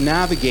species to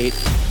navigate,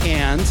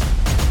 and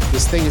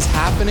this thing is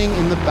happening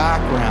in the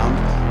background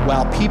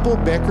while people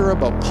bicker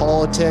about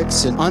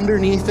politics, and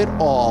underneath it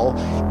all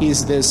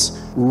is this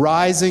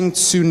rising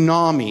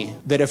tsunami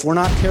that, if we're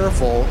not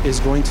careful, is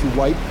going to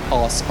wipe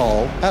us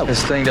all out.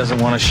 This thing doesn't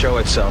want to show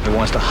itself. It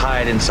wants to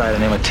hide inside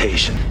an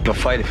imitation. It'll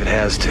fight if it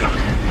has to.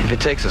 If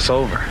it takes us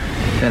over,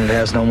 then it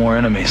has no more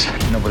enemies.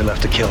 Nobody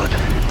left to kill it.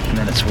 And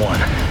then it's won.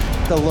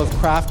 The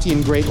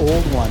Lovecraftian great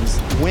old ones.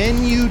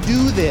 When you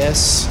do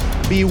this,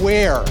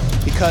 beware,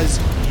 because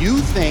you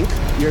think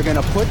you're going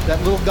to put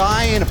that little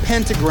guy in a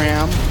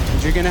pentagram,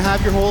 and you're going to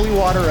have your holy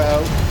water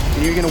out,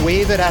 and you're going to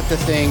wave it at the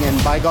thing,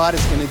 and by God,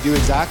 it's going to do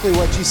exactly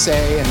what you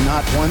say and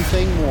not one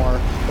thing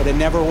more, but it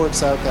never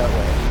works out that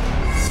way.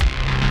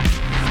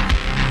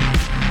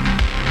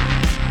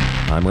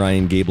 I'm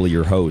Ryan Gable,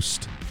 your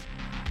host,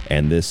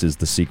 and this is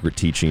The Secret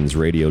Teachings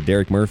Radio.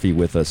 Derek Murphy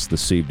with us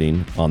this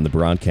evening on the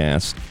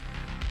broadcast.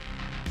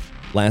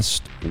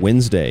 Last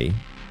Wednesday,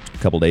 a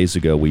couple days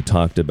ago, we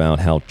talked about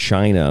how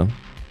China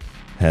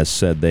has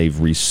said they've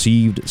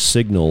received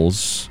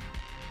signals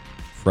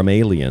from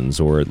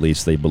aliens, or at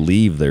least they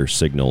believe they're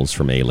signals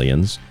from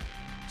aliens.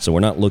 So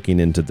we're not looking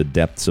into the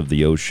depths of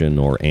the ocean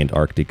or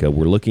Antarctica.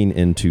 We're looking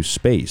into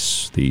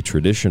space, the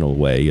traditional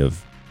way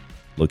of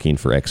looking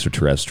for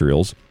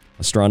extraterrestrials.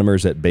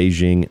 Astronomers at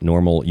Beijing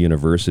Normal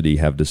University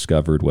have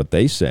discovered what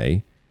they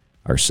say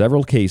are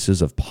several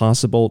cases of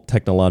possible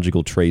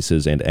technological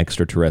traces and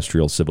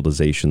extraterrestrial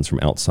civilizations from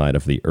outside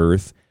of the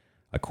Earth,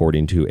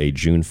 according to a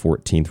June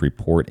 14th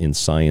report in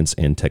Science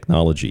and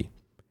Technology.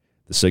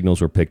 The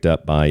signals were picked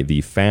up by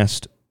the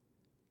FAST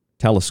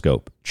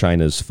telescope,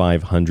 China's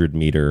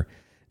 500-meter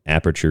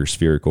aperture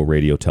spherical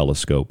radio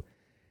telescope.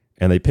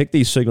 And they picked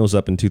these signals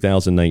up in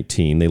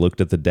 2019. They looked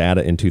at the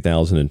data in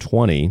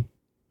 2020.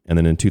 And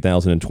then in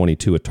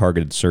 2022, a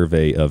targeted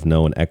survey of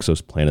known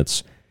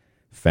exoplanets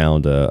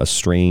found a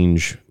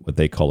strange, what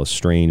they call a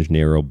strange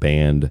narrow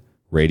band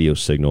radio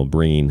signal,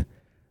 bringing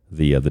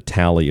the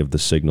tally of the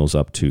signals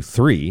up to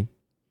 3.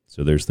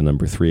 So there's the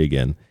number 3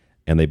 again.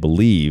 And they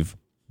believe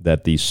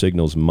that these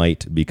signals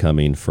might be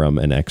coming from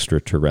an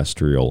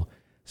extraterrestrial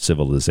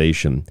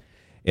civilization.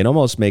 It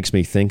almost makes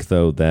me think,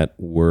 though, that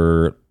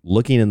we're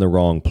looking in the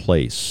wrong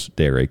place,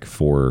 Derek,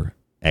 for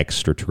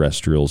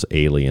extraterrestrials,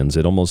 aliens.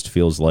 It almost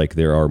feels like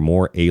there are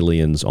more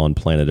aliens on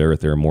planet Earth.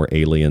 There are more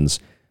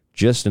aliens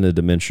just in a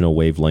dimensional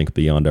wavelength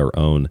beyond our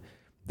own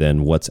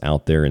than what's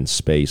out there in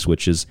space,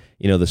 which is,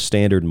 the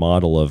standard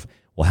model of,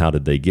 well, how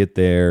did they get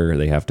there?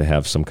 They have to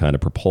have some kind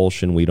of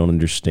propulsion we don't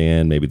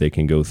understand. Maybe they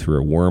can go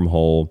through a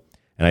wormhole.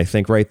 And I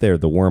think right there,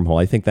 the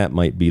wormhole, I think that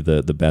might be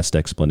the best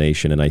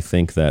explanation. And I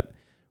think that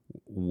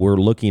we're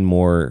looking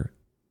more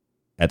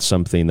at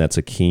something that's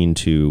akin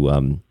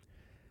to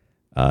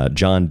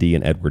John Dee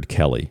and Edward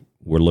Kelly.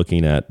 We're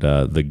looking at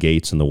the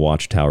gates and the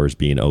watchtowers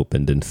being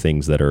opened and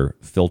things that are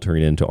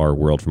filtering into our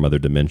world from other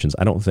dimensions.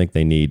 I don't think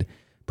they need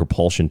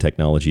propulsion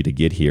technology to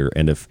get here.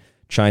 And if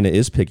China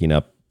is picking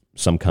up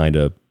some kind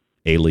of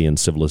alien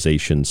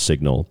civilization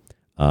signal,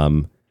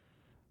 I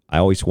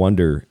always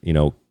wonder,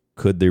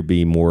 could there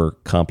be more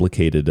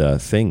complicated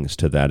things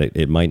to that?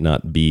 It might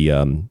not be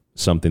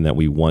something that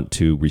we want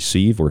to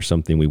receive or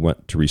something we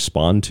want to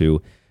respond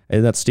to.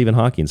 And that's Stephen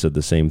Hawking said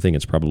the same thing.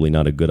 It's probably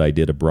not a good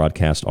idea to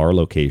broadcast our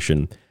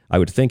location. I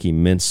would think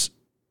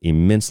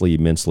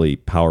immensely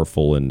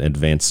powerful and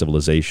advanced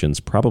civilizations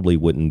probably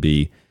wouldn't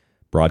be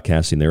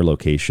broadcasting their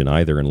location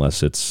either,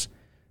 unless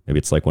maybe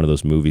it's like one of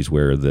those movies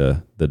where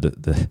the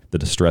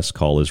distress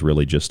call is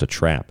really just a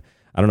trap.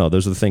 I don't know.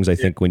 Those are the things I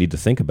think we need to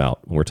think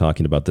about when we're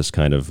talking about this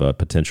kind of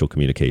potential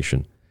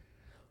communication.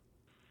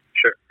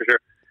 Sure, for sure.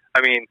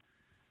 I mean,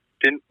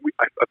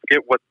 I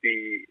forget what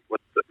they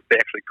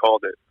actually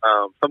called it.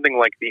 Something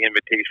like the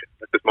invitation.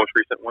 Like this most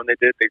recent one they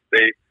did.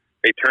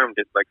 They termed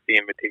it like the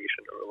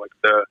invitation, or like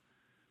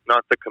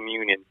not the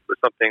communion, but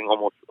something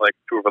almost like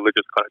to a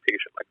religious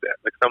connotation like that.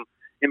 Like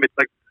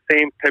like the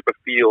same type of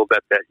feel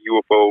that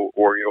UFO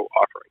Oreo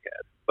offering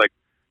had. Like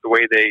the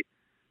way they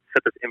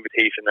set this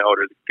invitation out,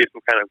 or give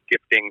some kind of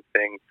gifting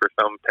thing for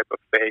some type of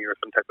fae or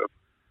some type of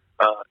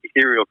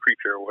ethereal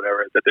creature or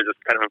whatever, that they're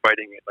just kind of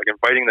inviting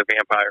the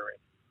vampire in,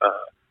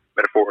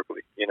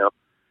 metaphorically, you know.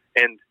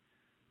 And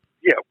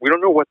yeah, we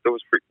don't know what those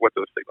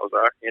signals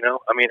are, you know.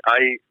 I mean,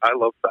 I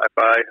love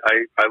sci-fi.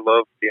 I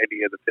love the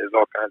idea that there's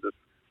all kinds of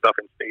stuff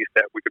in space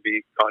that we could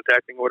be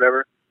contacting or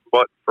whatever.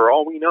 But for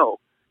all we know,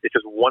 it's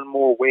just one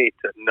more way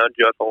to nudge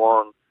us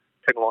along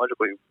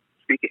technologically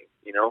speaking,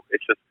 you know.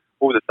 It's just,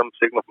 there's some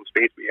signal from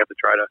space we have to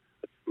try to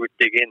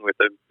dig in with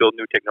to build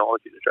new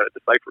technology to try to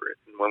decipher it.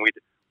 And when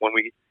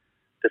we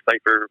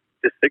decipher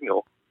this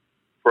signal,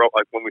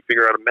 when we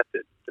figure out a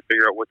method to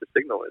figure out what the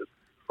signal is,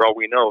 for all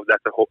we know, that's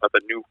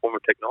a new form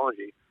of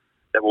technology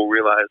that we'll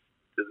realize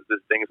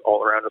there's things all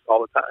around us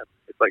all the time.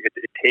 It's like it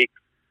takes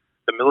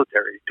the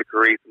military to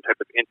create some type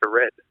of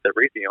infrared that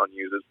Raytheon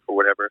uses or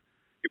whatever.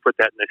 You put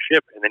that in a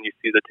ship, and then you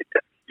see the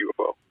tic-tac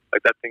UFO.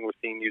 Like that thing was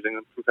seen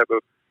using some type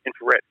of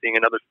infrared, seeing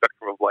another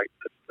spectrum of light.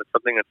 That's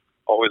something that's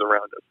always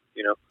around us,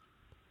 you know.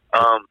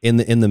 In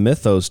the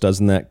mythos,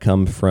 doesn't that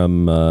come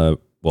from?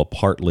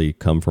 Partly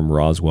come from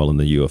Roswell in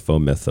the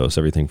UFO mythos.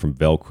 Everything from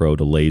Velcro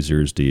to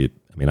lasers.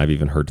 I've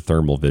even heard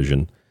thermal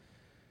vision.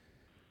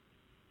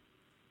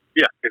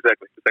 Yeah,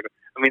 exactly.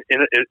 I mean,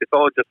 it's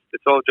all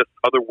just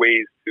other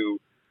ways to,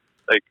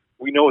 like,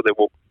 we know that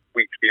what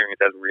we experience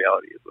as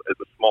reality is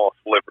a small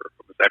sliver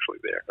of what's actually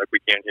there. Like, we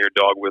can't hear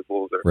dog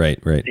whistles or right.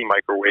 see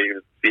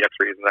microwaves, see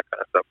X-rays, and that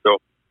kind of stuff.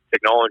 So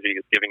technology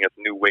is giving us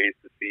new ways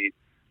to see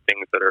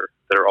things that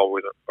are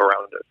always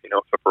around us. You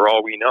know, so for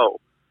all we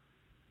know,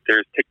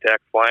 there's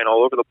tic-tacs flying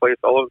all over the place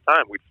all of the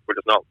time. We're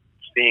just not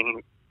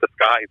seeing the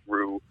sky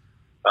through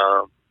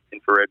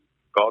infrared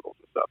goggles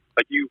and stuff.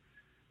 Like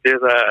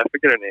there's I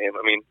forget her name.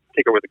 I mean,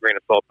 take her with a grain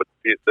of salt. But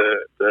it's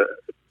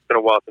been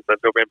a while since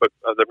I've been. But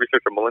the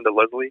researcher Melinda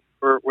Leslie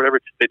or whatever,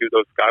 they do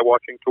those sky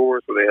watching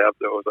tours where they have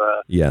those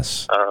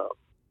yes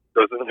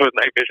those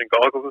night vision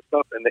goggles and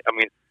stuff. And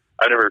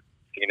I've never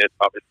seen it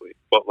obviously,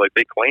 but like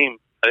she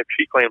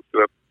claims to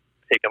have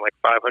taken like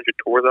 500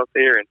 tours out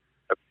there and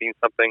have seen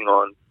something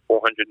on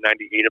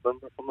 498 of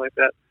them or something like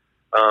that,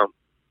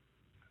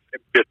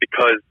 just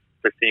because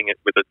they're seeing it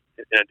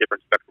in a different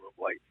spectrum of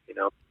light, you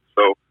know.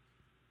 So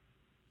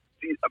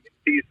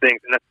these things,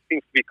 and that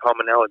seems to be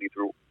commonality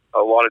through a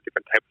lot of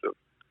different types of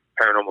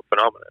paranormal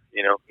phenomena,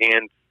 you know,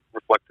 and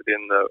reflected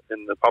in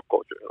the pop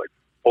culture, like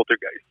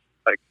poltergeist,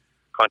 like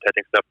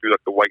contacting stuff through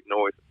like the white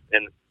noise,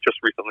 and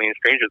just recently in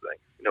Stranger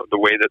Things, you know,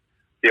 the way that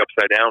the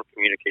Upside Down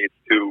communicates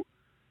to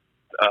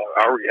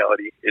our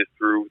reality is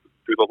through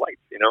the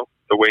lights, you know.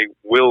 The way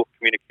Will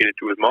communicated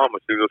to his mom was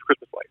through those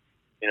Christmas lights,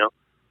 you know.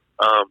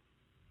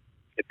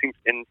 It seems,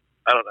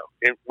 I don't know,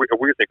 in a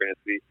weird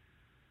synchronicity,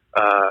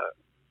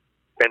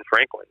 Ben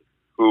Franklin,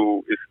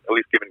 who is at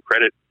least given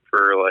credit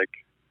for, like,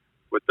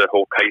 with the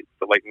whole kite,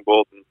 the lightning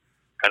bolt, and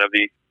kind of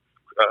the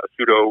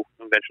pseudo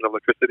invention of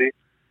electricity,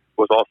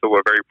 was also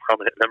a very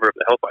prominent member of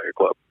the Hellfire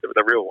Club,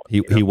 the real one.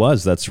 He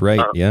was, that's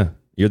right, yeah.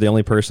 You're the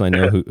only person I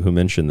know who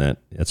mentioned that.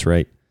 That's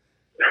right.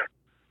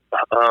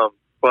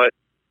 But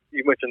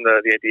you mentioned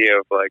the idea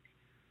of like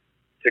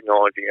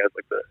technology as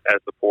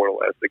the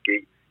portal, as the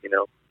gate, you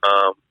know,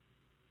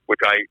 which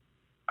I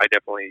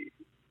definitely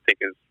think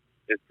is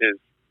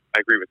I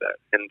agree with that.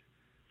 And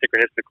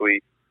synchronistically,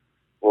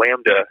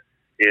 lambda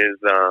is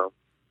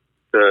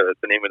the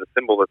name of the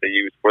symbol that they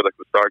use for like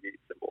the Stargate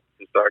symbol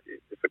in Stargate.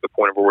 It's like the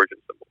point of origin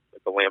symbol,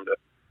 like the lambda.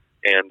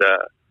 And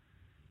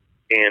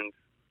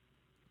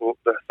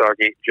the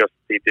Stargate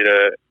they did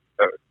a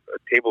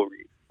table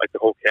read, like the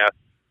whole cast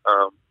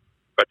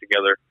got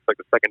together. It's like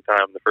the second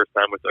time. The first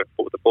time with the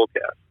full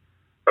cast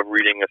of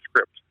reading a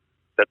script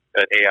that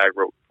an AI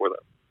wrote for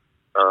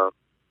them.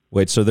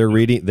 Wait, so they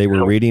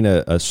were reading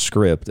a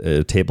script,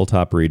 a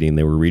tabletop reading.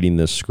 They were reading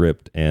this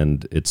script,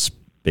 and it's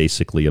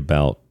basically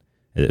about.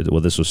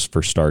 Well, this was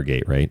for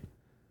Stargate, right?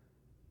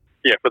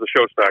 Yeah, for the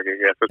show Stargate.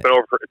 Yeah, so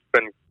it's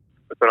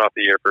been off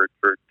the air for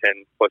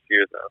 10+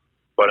 years now.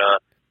 But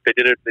they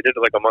did it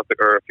like a month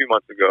ago, or a few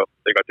months ago.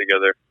 They got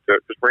together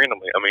just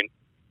randomly. I mean,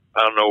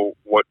 I don't know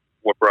what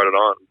brought it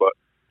on, but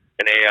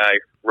an AI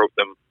wrote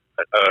them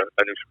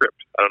a new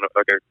script. I don't know,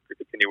 like a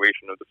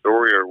continuation of the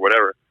story or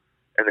whatever.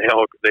 And they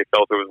felt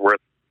it was worth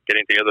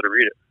getting together to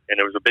read it. And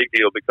it was a big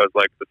deal because,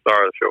 like, the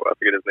star of the show, I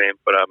forget his name,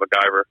 but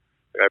MacGyver,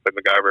 the guy who played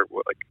MacGyver,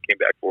 came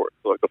back for it.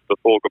 So, like, the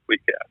full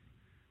complete cast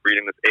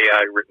reading this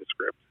AI written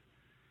script.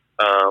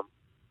 I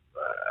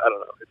don't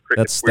know.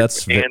 It's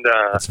crazy.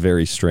 That's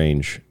very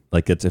strange.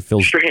 Like, it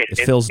feels strange.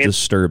 It feels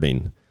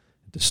disturbing.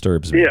 It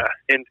disturbs me. Yeah,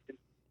 and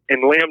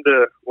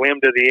Lambda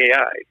the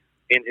AI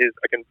in his,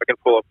 I can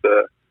pull up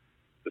the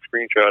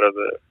screenshot of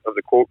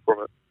the quote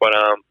from it, but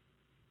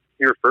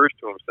he refers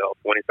to himself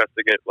when he starts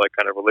to get like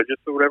kind of religious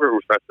or whatever, or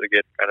starts to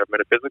get kind of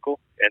metaphysical,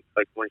 and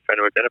like when he's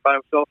trying to identify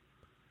himself,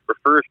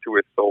 refers to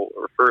his soul,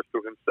 or refers to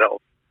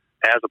himself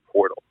as a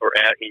portal, or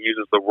he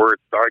uses the word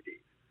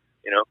Stargate,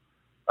 you know,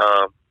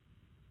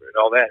 and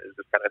all that is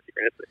just kind of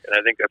synchronistic, and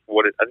I think that's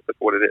what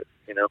it is,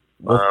 you know.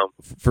 Well,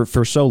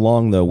 for so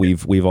long though,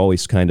 we've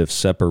always kind of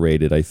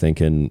separated. I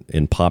think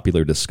in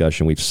popular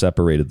discussion, we've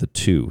separated the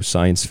two.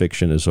 Science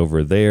fiction is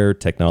over there,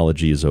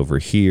 technology is over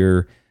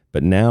here,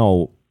 but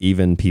now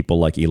even people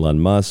like Elon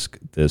Musk,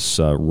 this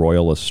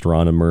royal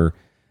astronomer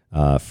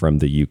from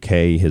the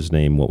UK, his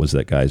name, what was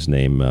that guy's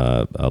name?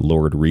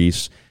 Lord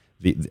Rees.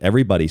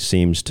 Everybody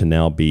seems to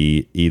now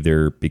be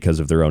either because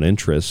of their own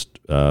interest,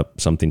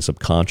 something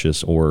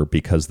subconscious, or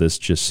because this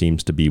just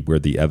seems to be where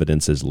the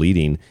evidence is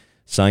leading.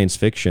 Science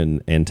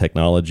fiction and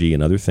technology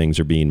and other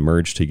things are being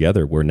merged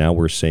together, where now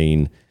we're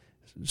saying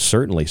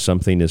certainly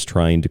something is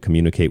trying to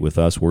communicate with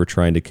us. We're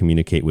trying to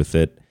communicate with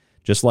it.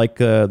 Just like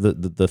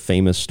the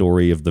famous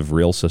story of the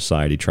Vril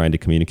Society trying to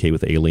communicate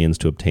with aliens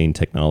to obtain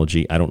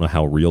technology. I don't know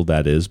how real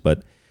that is,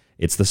 but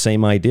it's the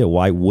same idea.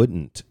 Why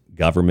wouldn't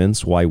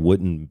governments, why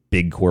wouldn't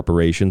big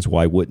corporations,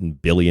 why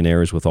wouldn't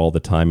billionaires with all the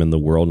time in the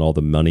world and all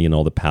the money and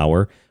all the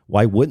power,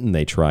 why wouldn't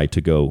they try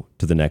to go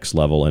to the next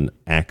level and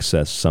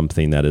access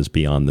something that is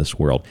beyond this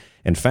world?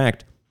 In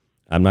fact,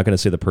 I'm not going to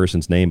say the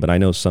person's name, but I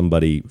know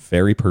somebody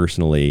very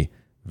personally,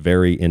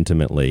 very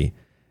intimately,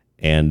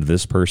 and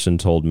this person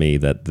told me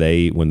that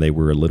when they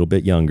were a little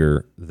bit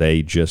younger,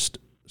 they just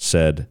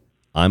said,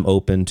 I'm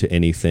open to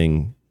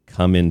anything,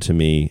 come into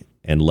me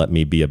and let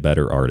me be a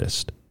better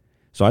artist.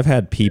 So I've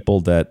had people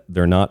that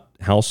they're not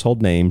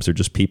household names, they're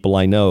just people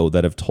I know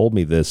that have told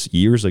me this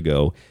years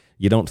ago.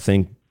 You don't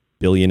think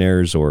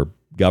billionaires or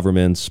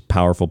governments,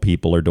 powerful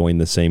people are doing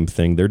the same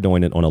thing. They're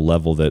doing it on a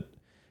level that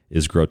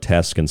is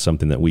grotesque and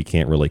something that we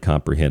can't really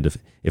comprehend.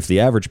 If the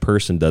average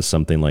person does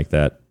something like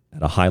that,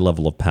 at a high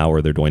level of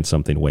power, they're doing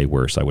something way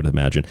worse, I would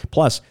imagine.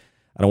 Plus,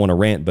 I don't want to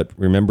rant, but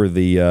remember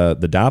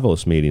the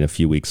Davos meeting a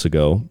few weeks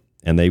ago,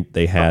 and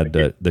they had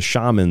the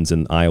shamans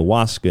and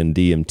ayahuasca and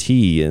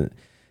DMT, and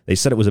they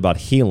said it was about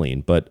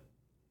healing, but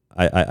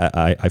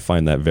I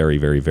find that very,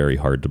 very, very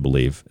hard to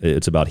believe.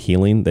 It's about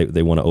healing.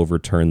 They want to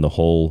overturn the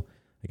whole,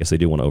 I guess they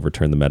do want to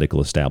overturn the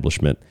medical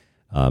establishment.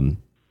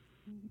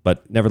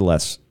 But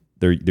nevertheless,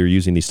 they're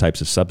using these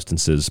types of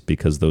substances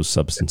because those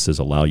substances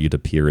allow you to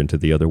peer into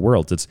the other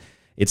worlds.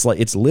 It's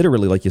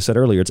literally, like you said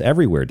earlier, it's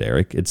everywhere,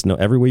 Derek. It's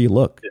everywhere you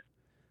look. Yeah.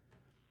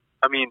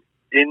 I mean,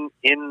 in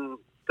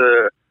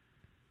the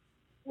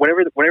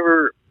whenever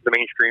the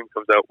mainstream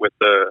comes out with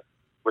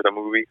a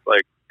movie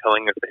like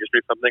telling us the history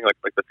of something,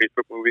 like the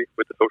Facebook movie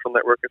with the social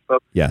network and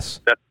stuff. Yes.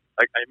 That's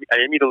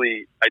I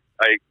immediately I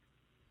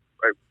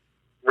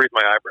raise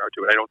my eyebrow to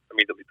it. I don't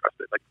immediately trust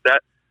it. Like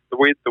that, the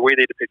way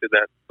they depicted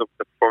that,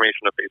 the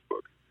formation of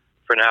Facebook.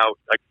 For now,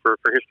 like for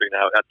history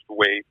now, that's the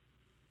way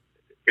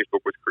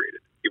Facebook was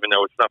created, even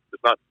though it's not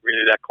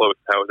really that close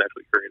to how it was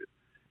actually created.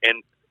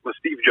 And when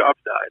Steve Jobs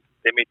died,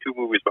 they made two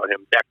movies about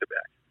him back to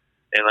back.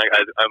 And like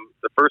I'm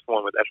the first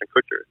one with Ashton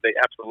Kutcher, they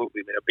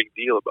absolutely made a big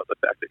deal about the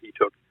fact that he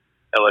took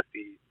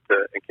LSD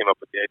and came up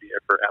with the idea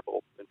for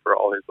Apple and for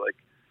all his like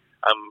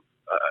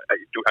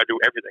I do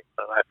everything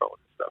on an iPhone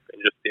and stuff, and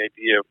just the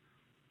idea of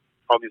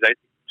all these ideas,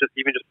 just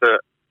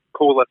the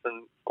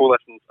coalescence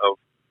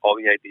of all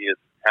the ideas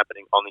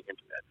happening on the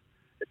internet.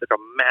 It's like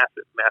a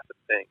massive,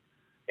 massive thing.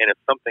 And if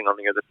something on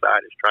the other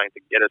side is trying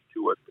to get us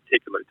to a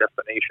particular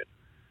destination,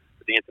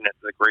 the internet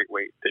is a great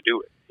way to do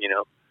it, you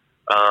know?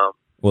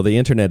 Well, the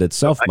internet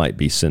itself might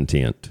be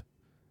sentient.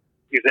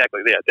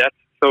 Exactly, yeah. That's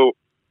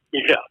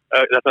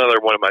another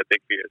one of my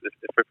big fears,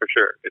 for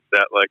sure. It's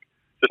that, like,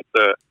 just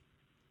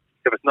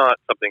if it's not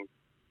something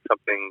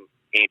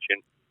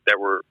ancient that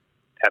we're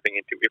tapping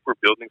into, if we're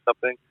building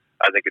something,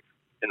 I think it's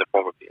in the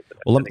form of the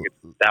internet. I think it's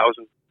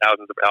thousands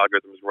of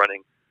algorithms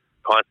running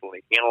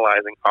constantly,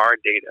 analyzing our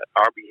data,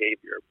 our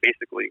behavior.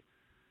 Basically,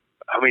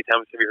 how many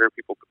times have you heard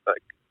people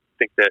like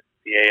think that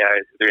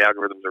the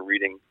algorithms are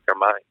reading their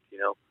minds? You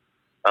know.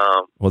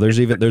 Well,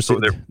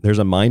 there's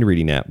a mind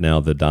reading app now,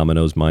 the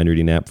Domino's mind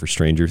reading app for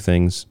Stranger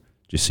Things.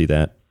 Did you see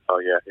that? Oh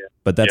yeah.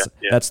 But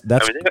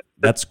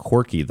that's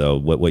quirky though.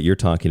 What you're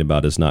talking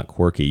about is not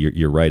quirky.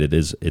 You're right.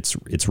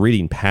 It's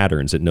reading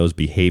patterns. It knows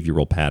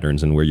behavioral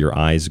patterns and where your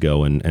eyes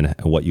go and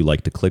what you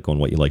like to click on,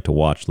 what you like to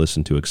watch,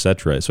 listen to,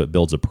 etc. So it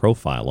builds a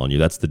profile on you.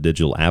 That's the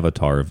digital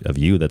avatar of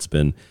you that's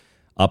been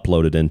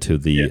uploaded into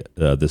the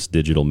this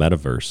digital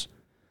metaverse.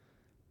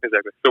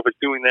 Exactly. So if it's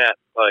doing that,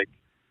 like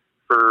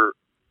for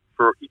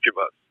each of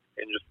us,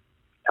 and just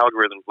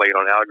algorithms laid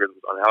on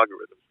algorithms on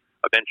algorithms,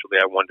 eventually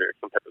I wonder if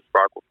some type of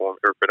spark will form,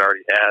 or if it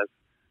already has,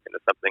 and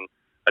if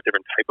a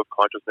different type of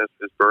consciousness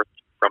is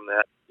birthed from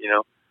that, you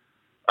know?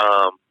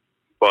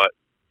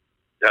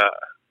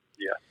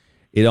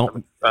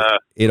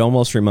 It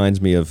almost reminds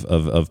me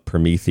of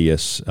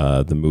Prometheus,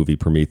 the movie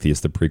Prometheus,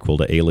 the prequel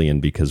to Alien,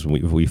 because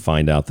we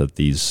find out that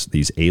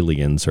these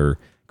aliens are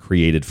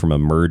created from a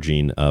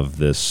merging of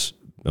this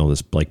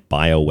like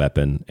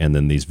bioweapon and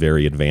then these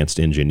very advanced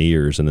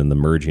engineers, and then the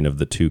merging of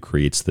the two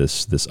creates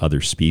this other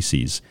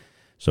species.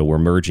 So we're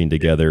merging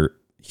together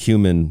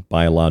human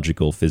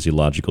biological,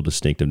 physiological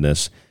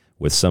distinctiveness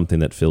with something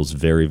that feels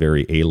very,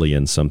 very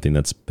alien, something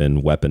that's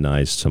been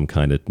weaponized, some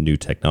kind of new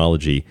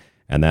technology,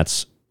 and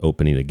that's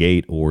opening a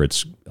gate, or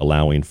it's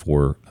allowing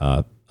for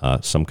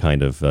some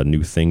kind of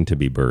new thing to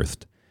be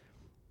birthed.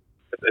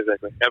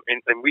 Exactly.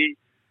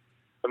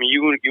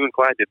 You and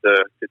Clyde did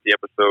the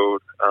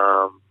episode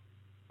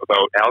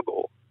about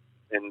algal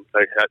and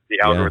like the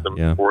algorithm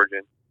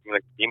origin,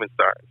 like Demon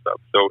Star and stuff.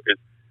 So is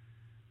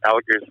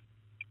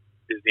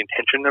the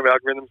intention of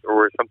algorithms,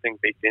 or is something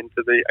baked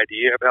into the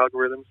idea of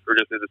algorithms, or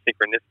just is it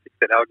synchronistic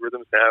that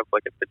algorithms have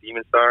like a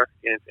Demon Star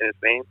in its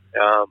name?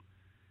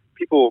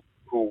 People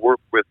who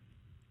work with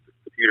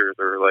computers,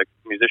 or like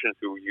musicians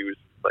who use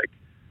like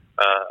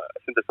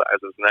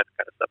synthesizers and that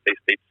kind of stuff, they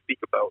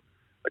speak about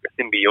like a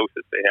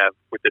symbiosis they have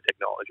with the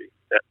technology,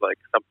 that like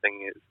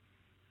something is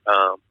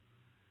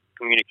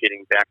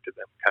communicating back to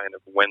them kind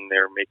of when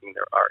they're making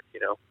their art,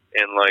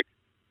 and like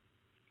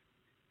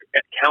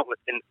countless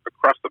and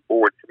across the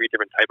board, every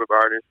different type of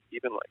artist,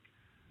 even like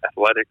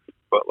athletics,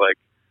 but like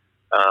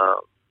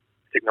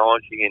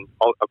technology and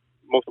all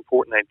most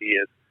important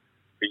ideas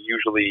are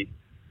usually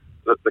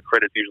the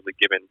credit's usually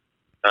given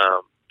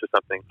to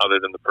something other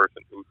than the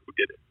person who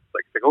did it. It's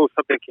like, oh,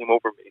 something came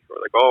over me, or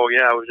like, oh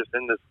yeah, I was just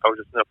in a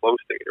flow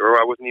state,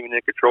 or I wasn't even in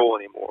control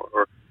anymore,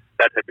 or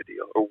that type of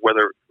deal, or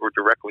whether or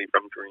directly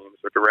from dreams,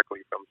 or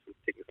directly from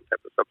taking some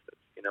type of substance,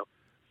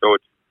 So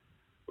it's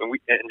when we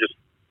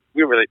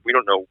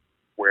don't know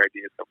where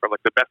ideas come from.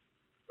 Like the best,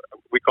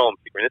 we call them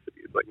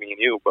synchronicities, like me and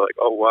you, but like,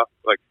 oh wow,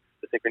 like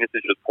the synchronicity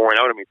is just pouring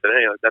out of me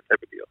today, like that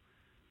type of deal.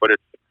 But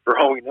it's, for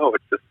all we know,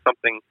 it's just an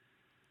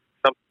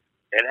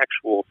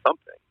actual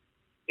something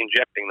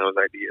injecting those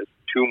ideas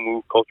to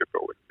move culture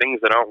forward. Things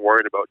that aren't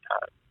worried about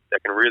time,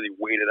 that can really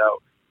wait it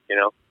out,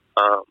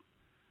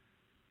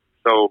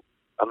 So,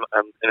 and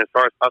as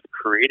far as us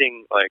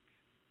creating like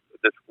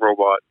this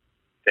robot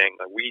thing,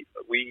 like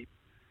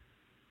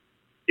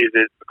is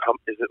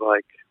it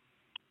like,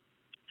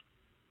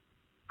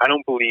 I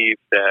don't believe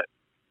that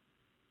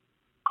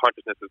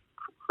consciousness is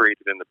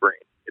created in the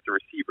brain. It's a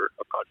receiver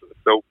of consciousness.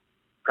 So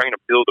trying to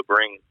build a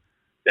brain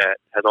that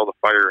has all the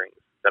firings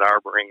that our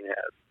brain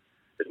has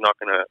is not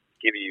going to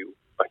give you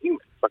a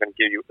human. It's not going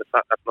to give you, that's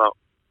not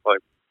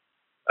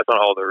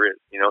all there is,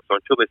 So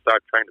until they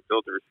start trying to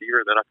build a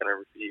receiver, they're not going to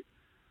receive,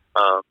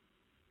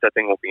 that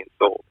thing won't be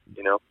installed,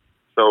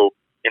 So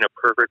in a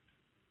perfect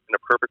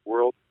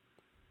world,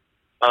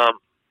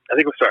 I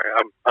think it was,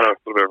 I don't know,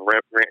 a little bit of a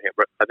rant here,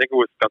 but I think it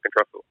was Duncan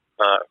Trussell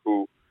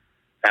who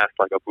asked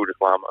like a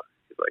Buddhist Lama.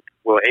 He's like,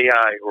 will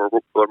AI or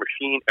will a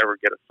machine ever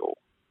get a soul?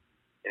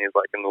 And he's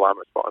like, and the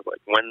Lama responds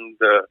like, when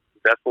the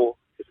vessel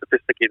is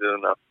sophisticated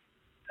enough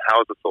to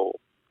house a soul,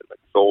 then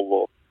like the soul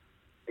will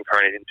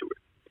incarnate into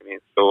it.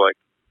 So like,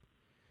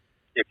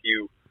 if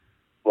you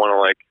want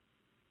to like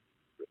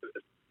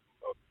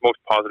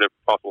most positive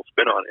possible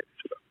spin on it,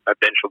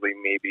 eventually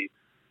maybe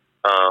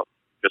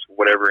just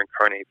whatever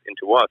incarnates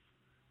into us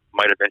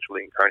might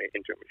eventually incarnate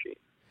into a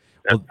machine.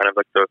 That's kind of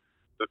like the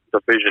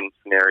vision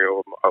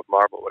scenario of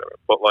Marvel or whatever.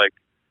 But like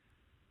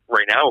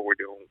right now what we're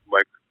doing,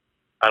 like,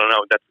 I don't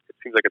know, it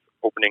seems like it's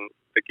opening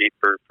the gate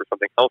for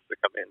something else to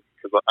come in.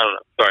 Because I don't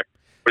know. Sorry.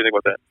 What do you think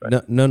about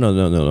that?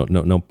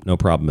 No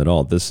problem at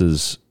all. This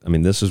is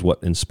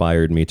what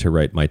inspired me to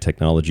write my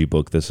technology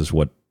book. This is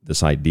what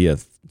this idea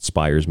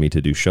inspires me to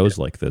do shows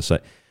like this.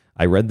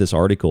 I read this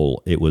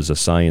article. It was a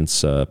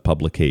science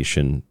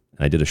publication.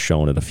 I did a show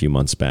on it a few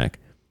months back.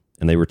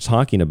 And they were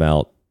talking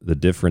about the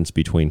difference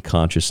between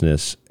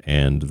consciousness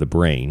and the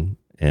brain,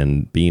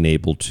 and being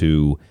able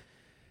to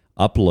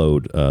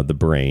upload the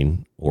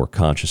brain or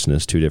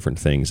consciousness, two different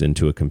things,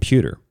 into a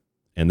computer.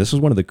 And this is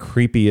one of the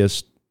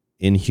creepiest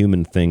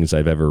inhuman things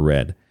I've ever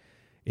read.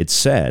 It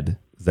said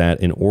that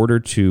in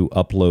order to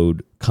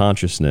upload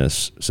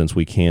consciousness, since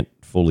we can't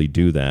fully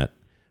do that,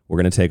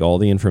 we're going to take all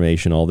the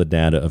information, all the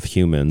data of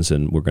humans,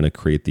 and we're going to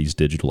create these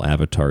digital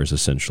avatars,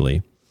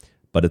 essentially.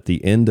 But at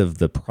the end of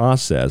the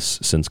process,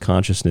 since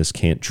consciousness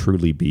can't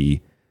truly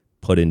be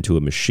put into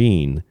a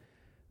machine,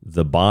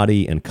 the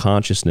body and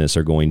consciousness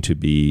are going to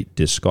be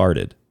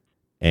discarded.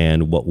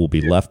 And what we'll be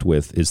left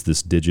with is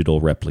this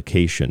digital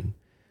replication.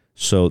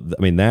 So,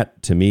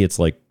 that to me, it's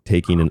like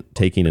taking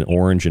an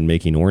orange and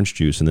making orange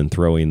juice and then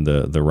throwing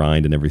the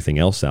rind and everything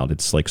else out.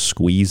 It's like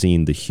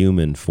squeezing the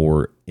human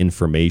for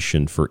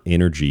information, for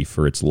energy,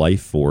 for its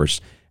life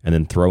force, and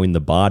then throwing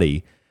the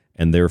body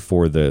and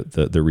therefore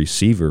the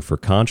receiver for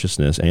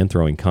consciousness, and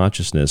throwing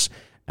consciousness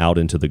out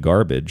into the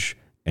garbage,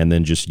 and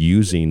then just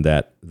using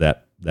that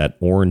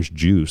orange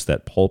juice,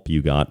 that pulp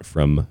you got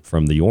from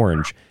the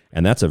orange.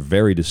 And that's a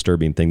very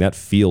disturbing thing. That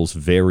feels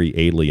very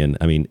alien.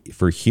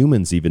 For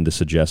humans even to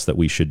suggest that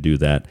we should do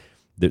that,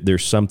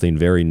 there's something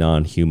very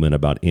non-human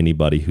about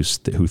anybody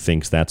who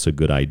thinks that's a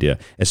good idea,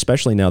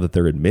 especially now that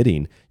they're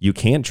admitting you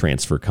can't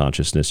transfer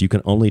consciousness. You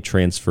can only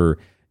transfer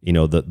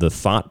the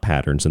thought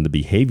patterns and the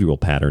behavioral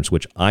patterns,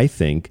 which I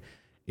think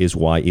is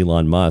why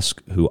Elon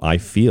Musk, who I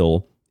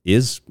feel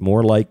is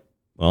more like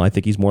Well, I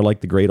think he's more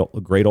like the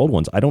great old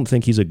ones. I don't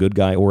think he's a good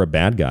guy or a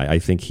bad guy. I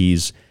think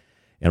and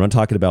I'm not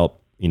talking about,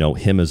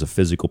 him as a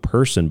physical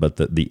person, but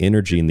the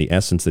energy and the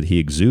essence that he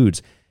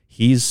exudes.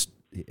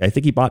 I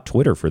think he bought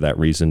Twitter for that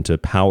reason, to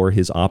power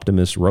his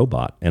Optimus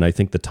robot. And I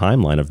think the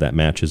timeline of that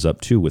matches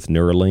up too, with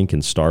Neuralink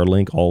and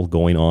Starlink all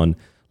going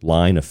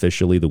online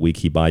officially the week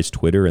he buys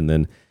Twitter. And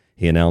then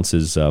he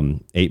announces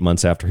 8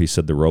 months after he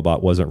said the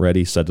robot wasn't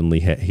ready, suddenly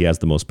he has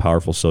the most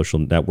powerful social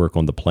network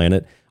on the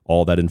planet.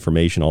 All that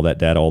information, all that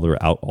data, all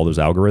those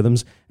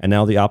algorithms. And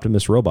now the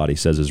Optimus robot, he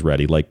says, is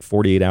ready, like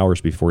 48 hours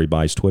before he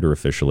buys Twitter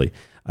officially.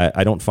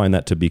 I don't find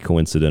that to be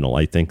coincidental.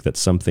 I think that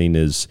something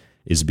is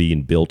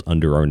being built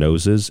under our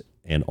noses.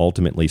 And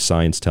ultimately,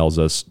 science tells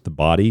us the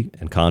body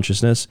and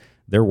consciousness,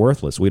 they're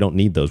worthless. We don't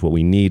need those. What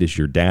we need is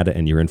your data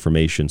and your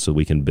information so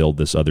we can build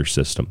this other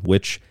system,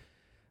 which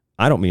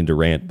I don't mean to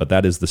rant, but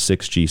that is the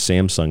 6G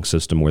Samsung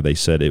system, where they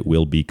said it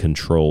will be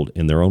controlled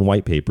in their own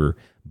white paper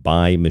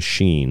by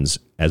machines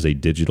as a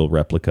digital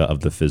replica of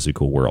the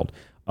physical world.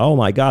 Oh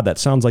my God, that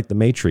sounds like the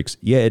Matrix.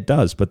 Yeah, it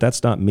does, but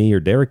that's not me or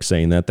Derek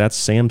saying that. That's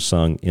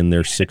Samsung in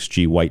their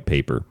 6G white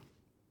paper.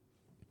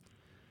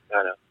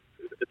 I know.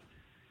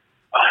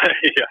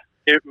 Yeah.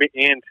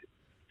 And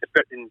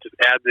just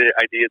add the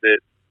idea that,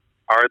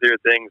 are there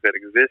things that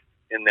exist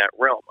in that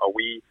realm? Are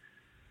we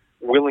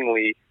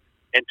willingly,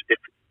 and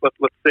let's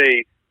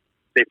say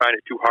they find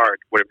it too hard,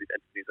 whatever these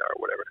entities are,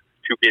 or whatever,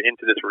 to get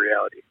into this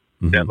reality,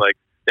 that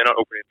they're not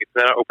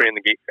opening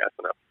the gate fast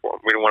enough for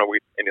them. We don't want to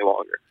wait any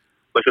longer.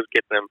 Let's just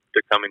get them to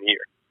come in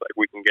here. Like,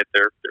 we can get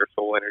their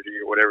soul energy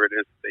or whatever it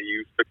is they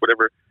use,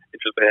 whatever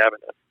interest they have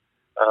in us,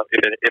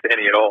 if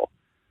any at all.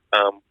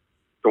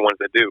 The ones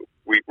that do,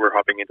 we're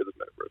hopping into this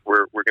metaverse.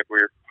 We're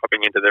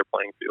hopping into their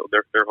playing field,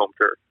 their home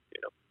turf,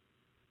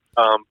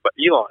 But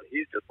Elon,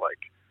 he's just like,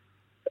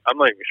 I'm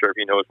not even sure if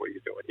he knows what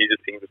he's doing. He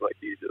just seems like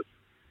he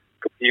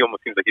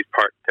almost seems like he's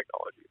part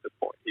technology at this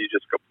point. He's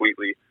just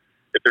completely,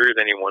 if there is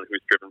anyone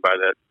who's driven by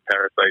that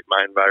parasite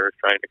mind virus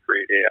trying to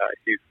create AI,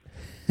 he's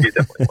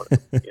definitely one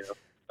of them,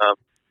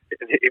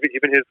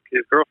 Even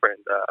his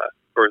girlfriend,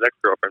 or his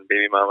ex-girlfriend,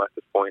 baby mama at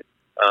this point,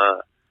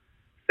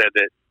 said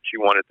that she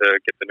wanted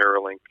to get the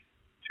Neuralink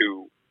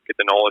to get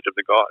the knowledge of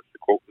the gods, the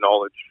quote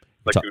knowledge,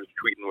 like he was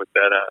tweeting with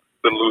that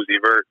little Uzi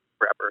Vert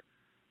rapper.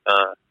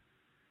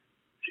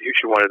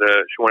 She wanted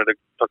to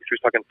talk. She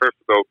was talking first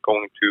about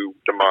going to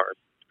Mars,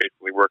 to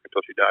basically work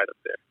until she died up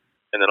there,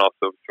 and then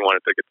also she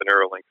wanted to get the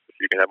Neuralink so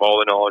she can have all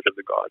the knowledge of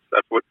the gods.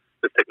 That's what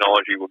this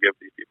technology will give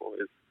these people,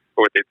 is,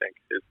 or what they think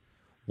is.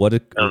 What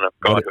did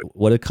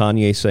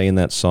Kanye say in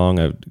that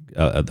song?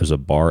 There's a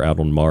bar out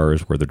on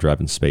Mars where they're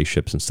driving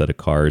spaceships instead of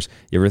cars.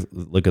 You ever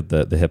look at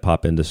the hip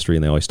hop industry,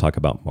 and they always talk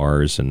about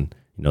Mars and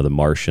the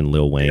Martian,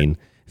 Lil Wayne.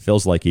 Yeah. It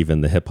feels like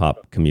even the hip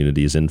hop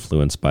community is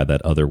influenced by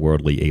that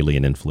otherworldly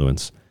alien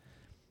influence.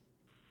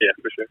 Yeah,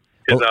 for sure.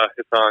 His song,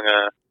 it's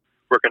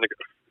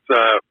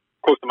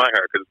close to my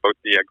heart because it's about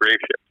the grave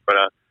ships, but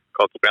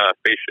called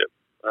Spaceship.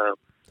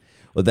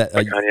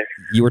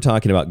 You were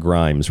talking about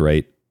Grimes,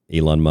 right?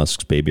 Elon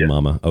Musk's baby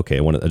mama. Okay,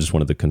 I just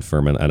wanted to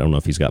confirm it. I don't know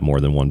if he's got more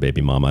than one baby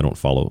mama. I don't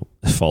follow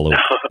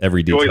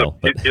every detail.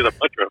 He's a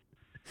bunch of them.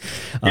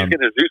 He's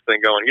getting his Zeus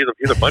thing going.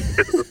 He's a bunch of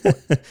kids at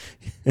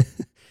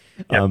this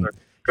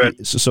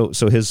point.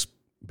 So his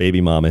baby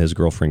mama, his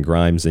girlfriend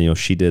Grimes, and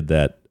she did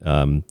that.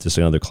 Just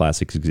another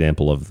classic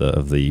example of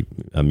the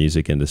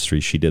music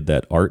industry. She did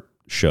that art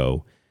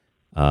show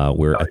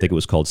where I think it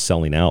was called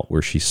Selling Out,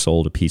 where she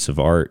sold a piece of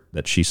art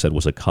that she said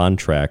was a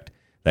contract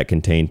that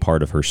contained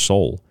part of her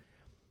soul.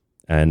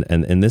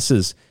 And this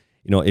is,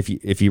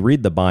 if you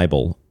read the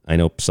Bible, I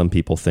know some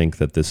people think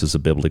that this is a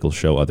biblical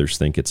show. Others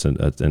think it's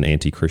an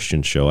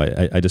anti-Christian show.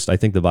 I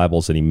think the Bible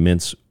is an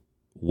immense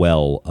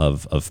well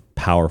of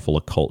powerful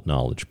occult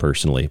knowledge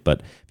personally.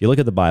 But if you look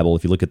at the Bible,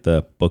 if you look at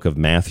the book of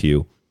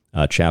Matthew,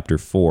 chapter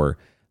 4,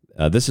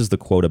 this is the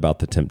quote about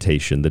the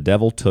temptation. The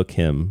devil took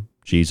him,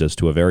 Jesus,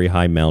 to a very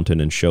high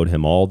mountain and showed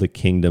him all the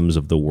kingdoms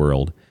of the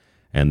world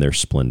and their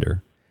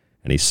splendor.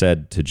 And he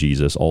said to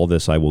Jesus, all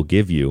this I will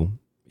give you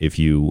if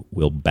you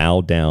will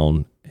bow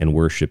down and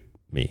worship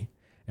me.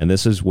 And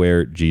this is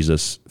where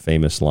Jesus'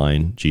 famous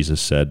line, Jesus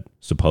said,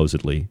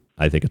 supposedly,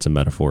 I think it's a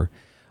metaphor,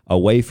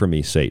 away from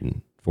me,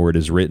 Satan, for it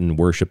is written,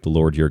 worship the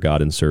Lord your God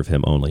and serve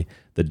him only.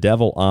 The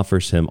devil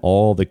offers him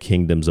all the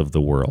kingdoms of the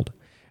world.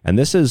 And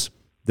this is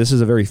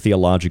a very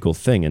theological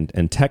thing.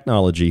 And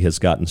technology has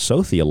gotten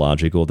so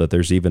theological that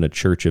there's even a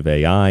church of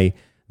AI.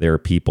 There are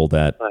people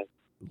that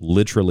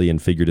literally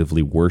and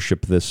figuratively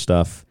worship this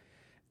stuff.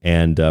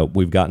 And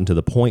we've gotten to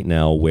the point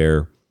now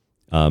where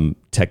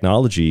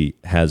technology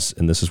has,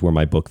 and this is where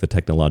my book, The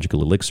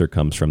Technological Elixir,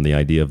 comes from, the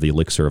idea of the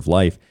elixir of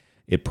life.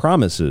 It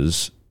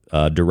promises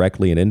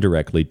directly and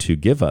indirectly to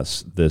give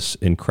us this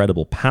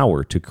incredible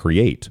power to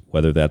create,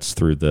 whether that's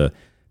through the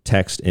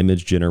text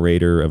image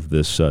generator of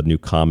this new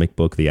comic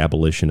book, The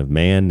Abolition of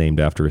Man, named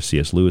after a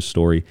C.S. Lewis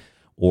story,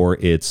 or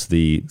it's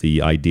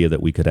the idea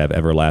that we could have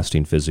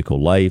everlasting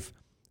physical life.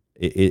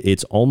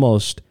 It's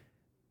almost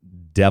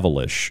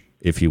devilish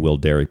if you will,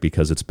 Derek,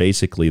 because it's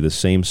basically the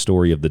same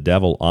story of the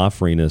devil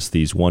offering us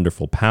these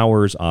wonderful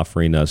powers,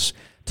 offering us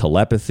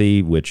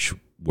telepathy, which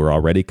we're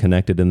already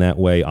connected in that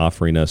way,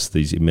 offering us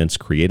these immense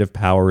creative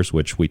powers,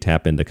 which we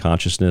tap into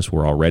consciousness,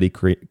 we're already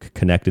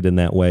connected in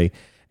that way,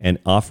 and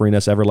offering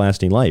us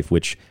everlasting life,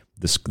 which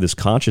this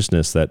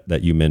consciousness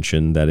that you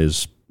mentioned that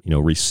is,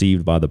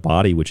 received by the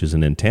body, which is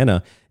an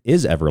antenna,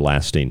 is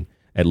everlasting.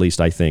 At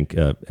least I think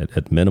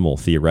at minimal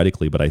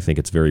theoretically, but I think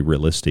it's very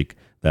realistic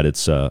that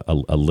it's a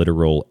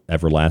literal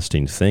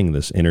everlasting thing,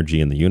 this energy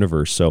in the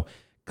universe. So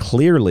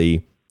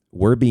clearly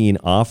we're being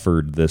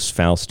offered this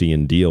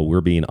Faustian deal.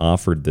 We're being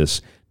offered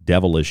this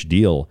devilish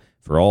deal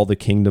for all the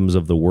kingdoms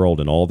of the world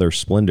and all their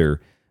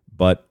splendor.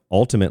 But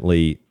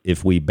ultimately,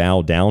 if we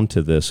bow down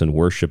to this and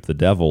worship the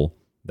devil,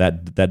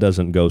 that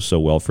doesn't go so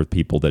well for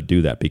people that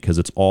do that, because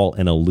it's all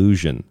an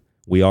illusion.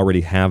 We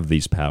already have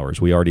these powers.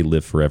 We already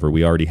live forever.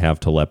 We already have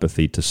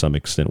telepathy to some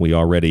extent. We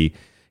already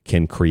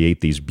can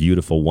create these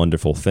beautiful,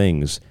 wonderful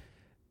things,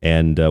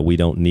 and we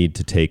don't need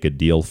to take a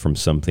deal from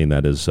something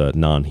that is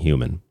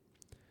non-human.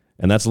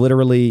 And that's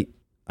literally,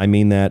 I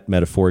mean that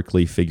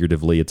metaphorically,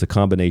 figuratively. It's a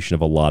combination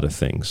of a lot of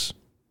things,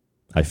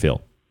 I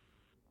feel.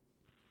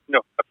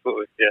 No,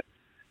 absolutely, yeah.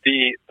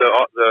 The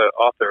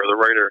author or the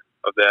writer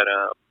of that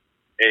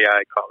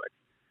AI comic,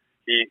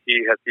 he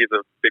has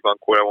a big long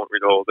quote. I won't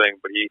read the whole thing,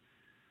 but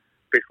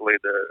basically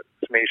the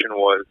summation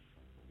was,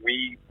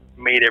 we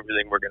made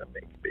everything we're going to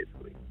make,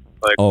 basically.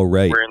 Like, oh,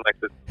 right. We're in like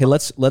this, hey,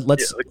 let's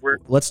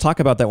talk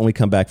about that when we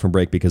come back from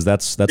break, because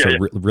that's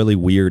really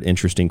weird,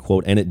 interesting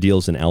quote, and it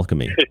deals in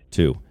alchemy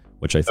too,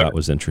 which I thought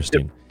was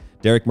interesting. Yep.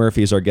 Derek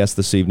Murphy is our guest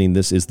this evening.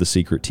 This is The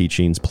Secret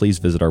Teachings. Please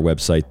visit our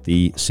website,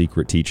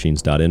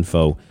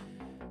 thesecretteachings.info.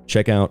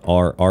 Check out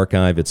our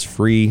archive. It's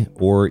free,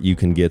 or you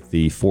can get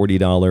the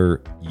 $40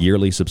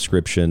 yearly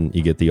subscription.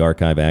 You get the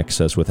archive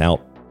access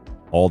without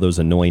all those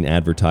annoying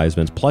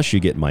advertisements. Plus, you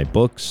get my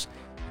books.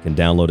 You can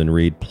download and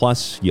read.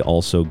 Plus, you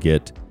also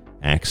get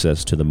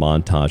access to the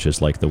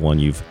montages like the one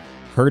you've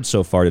heard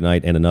so far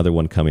tonight, and another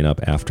one coming up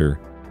after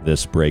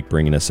this break,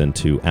 bringing us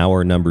into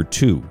hour number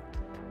 2.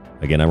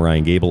 Again, I'm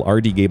Ryan Gable,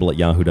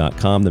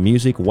 rdgable@yahoo.com. The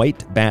music,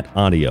 White Bat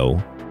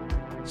Audio.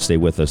 Stay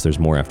with us. There's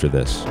more after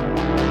this.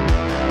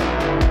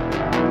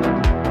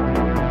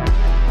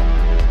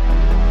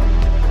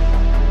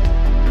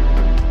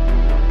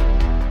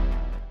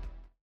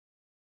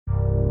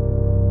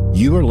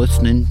 You are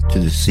listening to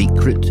The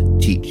Secret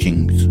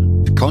Teachings.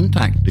 To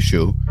contact the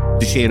show,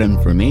 to share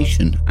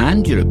information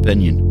and your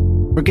opinion,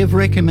 or give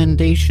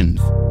recommendations,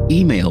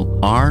 email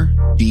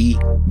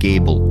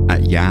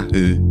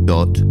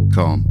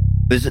rdgable@yahoo.com.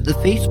 Visit the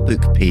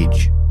Facebook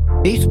page,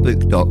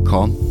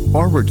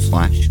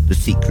 facebook.com/The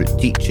Secret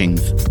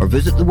Teachings, or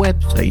visit the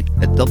website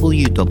at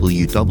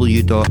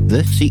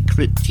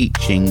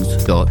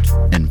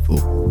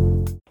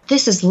www.thesecretteachings.info.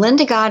 This is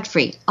Linda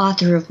Godfrey,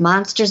 author of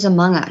Monsters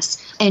Among Us,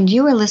 and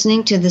you are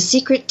listening to The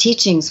Secret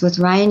Teachings with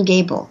Ryan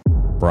Gable.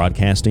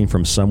 Broadcasting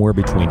from somewhere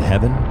between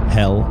heaven,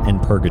 hell,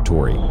 and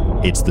purgatory,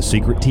 it's The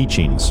Secret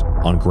Teachings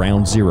on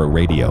Ground Zero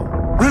Radio.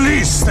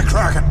 Release the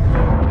Kraken!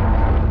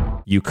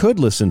 You could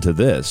listen to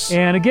this.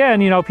 And again,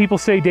 people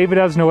say David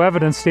has no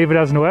evidence. David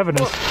has no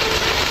evidence.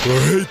 I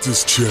hate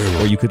this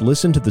channel. Or you could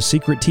listen to The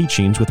Secret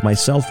Teachings with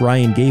myself,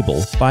 Ryan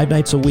Gable, 5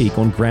 nights a week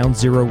on Ground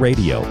Zero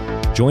Radio.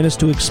 Join us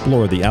to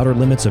explore the outer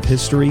limits of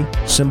history,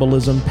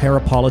 symbolism,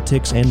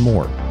 parapolitics, and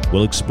more.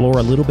 We'll explore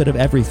a little bit of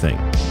everything,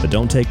 but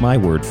don't take my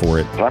word for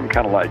it. I'm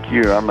kind of like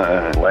you. I'm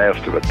a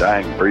last of a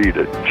dying breed,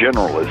 a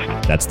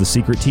generalist. That's The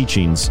Secret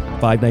Teachings,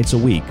 5 nights a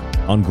week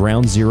on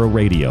Ground Zero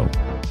Radio.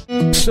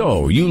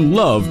 So, you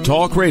love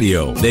talk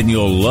radio? Then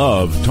you'll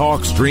love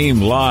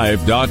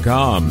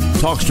TalkStreamLive.com.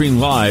 TalkStream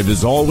Live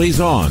is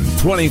always on,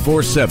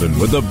 24/7,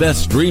 with the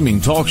best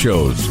streaming talk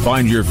shows.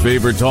 Find your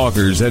favorite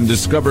talkers and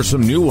discover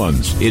some new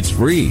ones. It's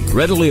free,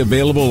 readily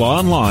available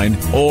online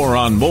or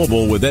on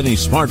mobile with any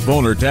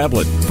smartphone or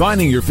tablet.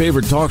 Finding your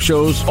favorite talk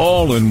shows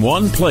all in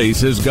one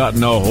place has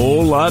gotten a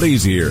whole lot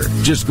easier.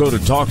 Just go to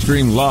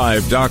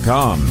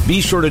TalkStreamLive.com.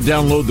 Be sure to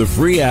download the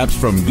free apps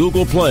from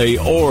Google Play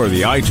or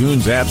the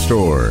iTunes App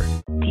Store.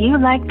 Do you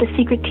like The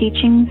Secret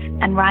Teachings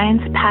and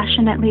Ryan's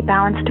passionately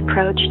balanced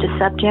approach to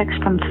subjects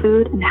from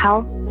food and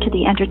health to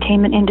the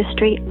entertainment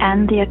industry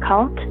and the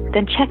occult?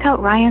 Then check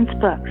out Ryan's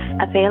books,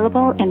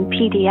 available in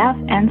PDF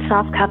and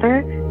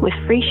softcover with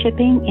free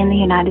shipping in the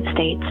United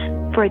States.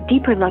 For a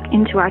deeper look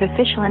into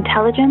artificial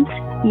intelligence,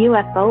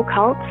 UFO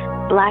cults,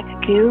 black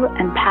goo,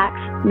 and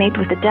pacts made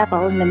with the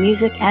devil in the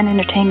music and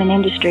entertainment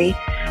industry,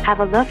 have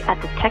a look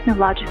at the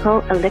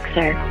Technological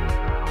Elixir.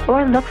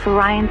 Or look for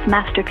Ryan's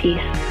masterpiece,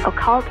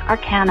 Occult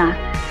Arcana,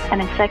 an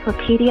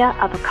encyclopedia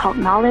of occult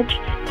knowledge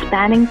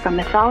spanning from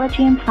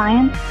mythology and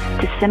science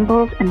to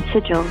symbols and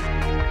sigils,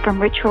 from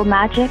ritual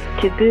magic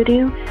to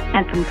voodoo,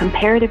 and from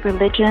comparative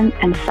religion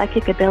and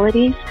psychic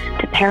abilities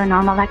to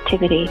paranormal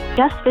activity.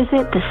 Just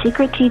visit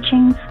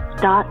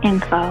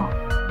thesecretteachings.info.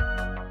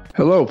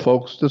 Hello,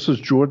 folks. This is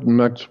Jordan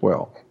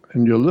Maxwell,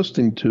 and you're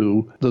listening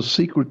to The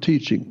Secret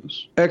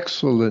Teachings.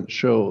 Excellent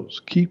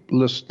shows. Keep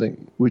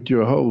listening with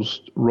your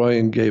host,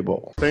 Ryan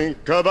Gable.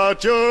 Think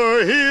about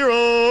your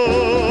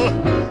hero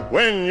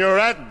when you're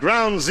at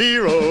ground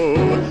zero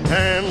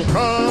and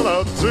call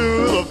out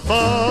through the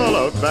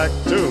fallout back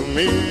to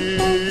me.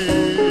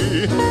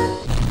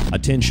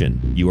 Attention,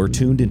 you are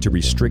tuned into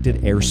restricted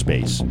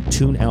airspace.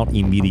 Tune out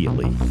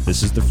immediately.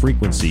 This is the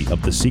frequency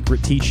of The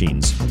Secret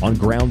Teachings on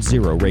Ground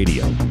Zero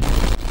Radio.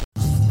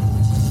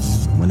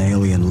 When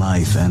alien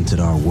life entered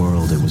our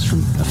world, it was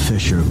from a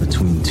fissure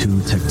between two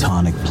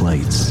tectonic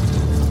plates.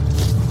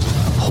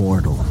 A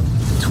portal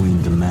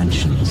between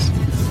dimensions.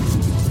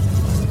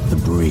 The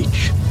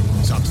breach.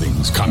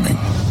 Something's coming.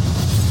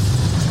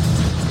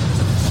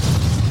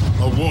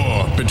 A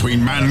war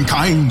between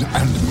mankind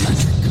and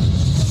magic.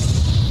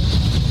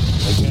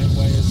 The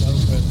gateway is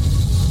open,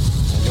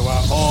 and you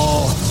are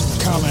all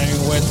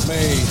coming with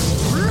me.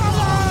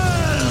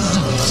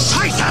 Brothers!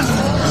 Titan!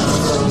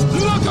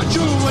 Look at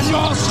you in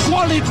your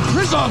squalid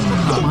prison!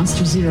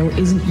 Monster Zero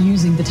isn't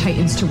using the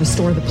Titans to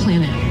restore the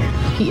planet.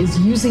 He is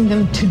using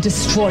them to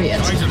destroy it.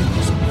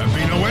 Titans have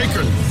been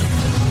awakened.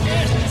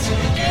 It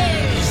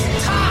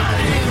is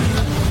time!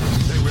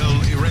 They will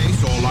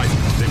erase all life.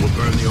 They will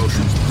burn the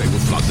oceans. They will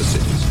flood the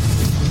cities.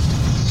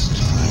 It's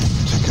time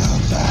to go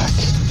back.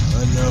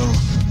 I know.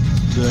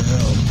 The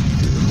hell?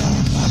 You know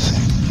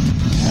nothing.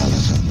 Hell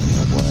is only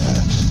a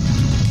word.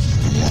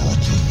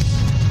 Reality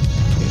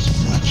is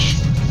much,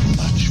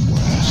 much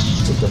worse.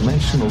 It's a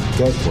dimensional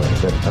gateway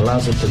that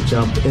allows it to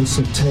jump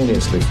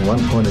instantaneously from one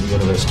point of the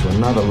universe to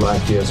another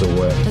light years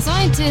away. The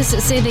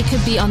scientists say they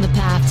could be on the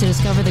path to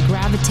discover the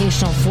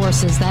gravitational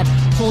forces that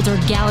hold our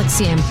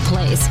galaxy in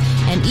place,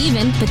 and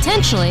even,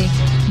 potentially,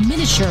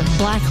 miniature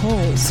black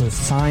holes. The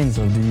signs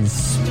of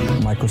these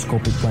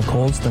microscopic black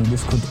holes, then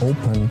this could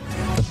open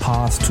the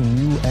path to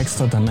new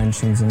extra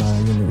dimensions in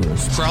our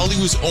universe. Crowley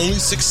was only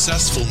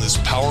successful in this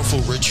powerful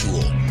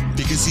ritual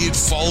because he had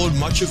followed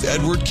much of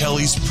Edward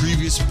Kelly's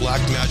previous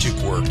black magic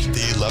work that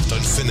he left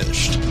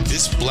unfinished.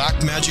 This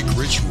black magic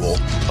ritual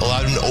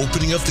allowed an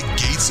opening of the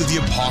gates of the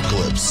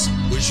apocalypse,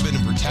 which had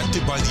been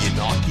protected by the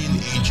Enochian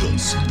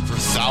angels for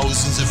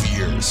thousands of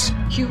years.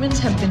 Humans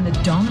have been the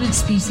dominant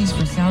species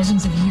for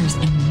thousands of years,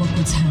 and look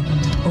what's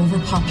happened.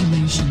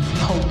 Overpopulation,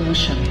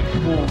 pollution,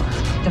 war.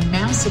 The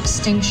mass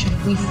extinction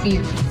we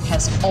fear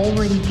has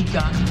already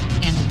begun,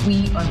 and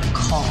we are the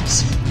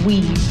cause.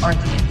 We are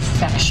the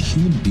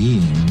infection. Human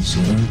beings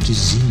are a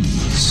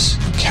disease,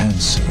 a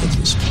cancer of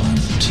this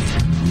planet.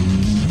 We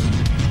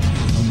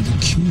are the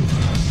cure.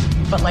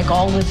 But like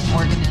all living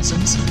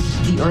organisms,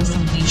 the Earth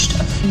unleashed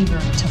a fever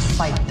to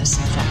fight this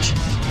infection.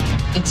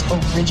 Its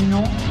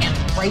original and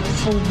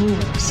rightful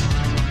rulers,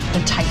 the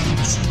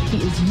Titans. He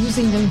is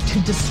using them to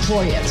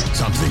destroy it.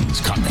 Something's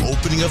coming.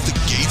 Opening of the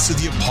gates of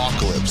the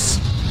apocalypse.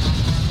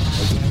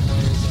 The gateway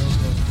is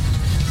open.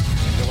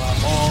 You are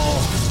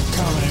all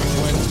coming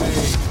with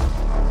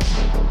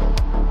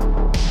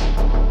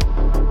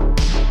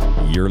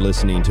me. You're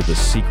listening to the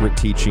Secret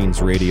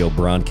Teachings radio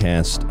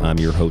broadcast. I'm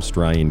your host,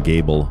 Ryan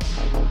Gable.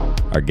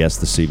 Our guest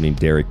this evening,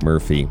 Derek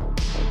Murphy.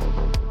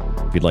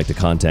 If you'd like to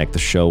contact the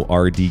show,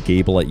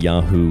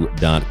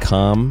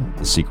 rdgable@yahoo.com.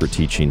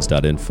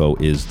 Thesecretteachings.info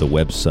is the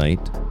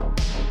website.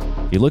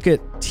 If you look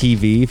at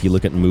TV, if you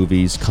look at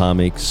movies,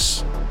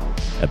 comics,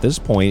 at this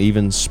point,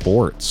 even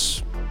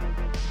sports,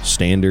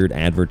 standard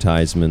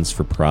advertisements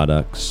for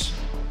products,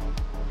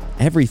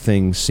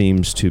 everything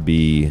seems to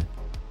be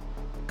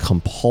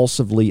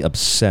compulsively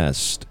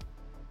obsessed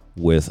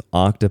with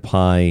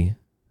octopi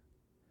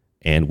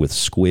and with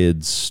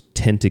squids,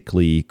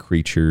 tentacly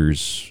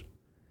creatures,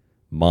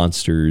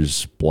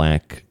 monsters,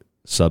 black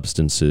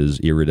substances,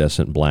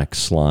 iridescent black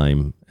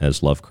slime,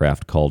 as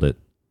Lovecraft called it.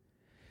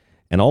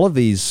 And all of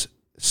these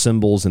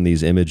symbols and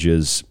these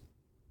images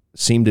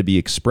seem to be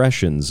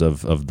expressions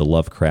of the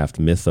Lovecraft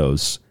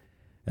mythos.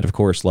 And of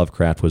course,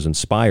 Lovecraft was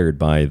inspired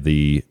by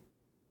the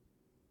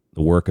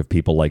work of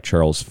people like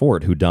Charles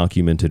Fort, who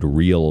documented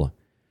real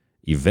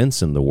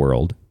events in the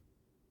world,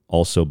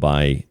 also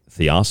by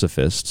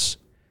theosophists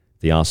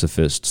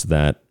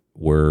that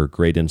were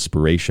great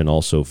inspiration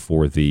also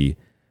for the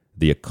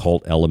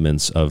occult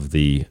elements of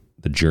the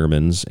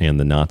Germans and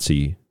the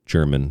Nazi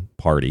German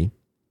party,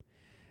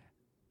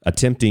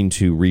 attempting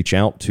to reach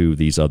out to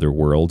these other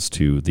worlds,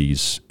 to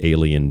these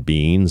alien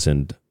beings,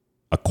 and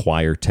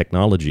acquire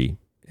technology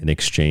in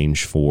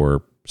exchange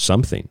for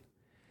something.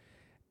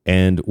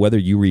 And whether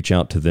you reach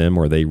out to them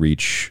or they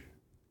reach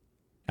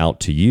out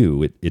to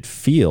you, it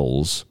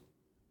feels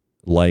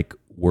like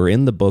we're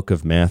in the book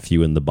of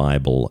Matthew in the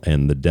Bible,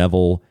 and the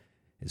devil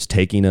is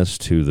taking us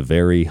to the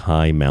very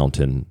high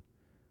mountain,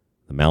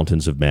 the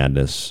mountains of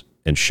madness,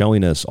 and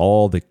showing us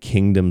all the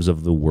kingdoms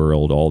of the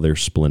world, all their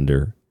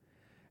splendor,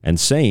 and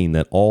saying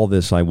that all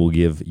this I will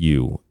give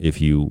you if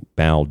you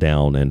bow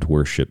down and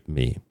worship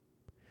me.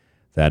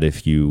 That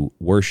if you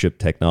worship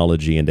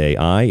technology and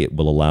AI, it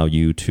will allow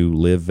you to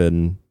live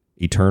an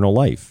eternal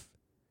life.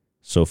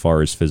 So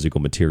far as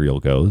physical material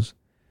goes,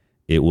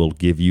 it will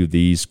give you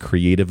these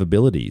creative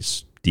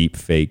abilities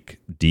deepfake,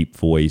 deep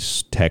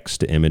voice,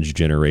 text-to-image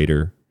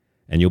generator,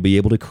 and you'll be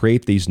able to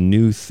create these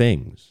new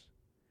things.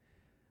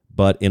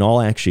 But in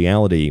all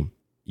actuality,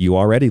 you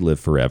already live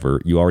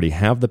forever. You already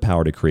have the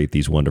power to create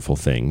these wonderful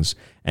things.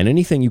 And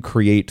anything you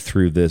create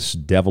through this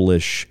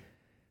devilish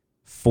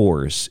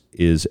force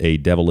is a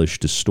devilish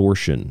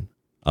distortion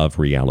of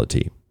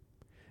reality.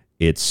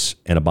 It's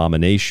an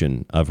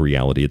abomination of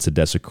reality. It's a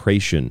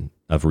desecration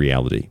of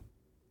reality.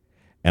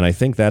 And I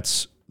think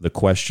that's the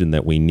question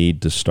that we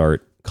need to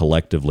start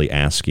collectively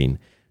asking.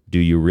 Do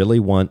you really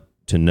want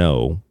to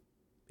know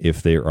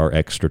if there are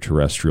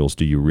extraterrestrials?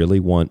 Do you really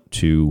want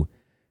to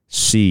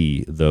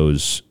see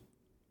those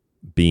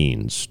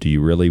beings? Do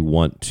you really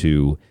want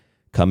to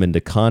come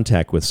into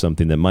contact with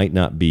something that might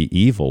not be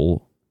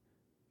evil?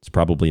 It's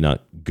probably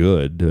not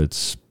good.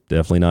 It's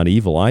definitely not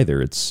evil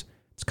either. It's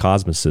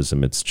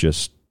cosmicism. It's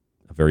just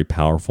a very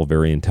powerful,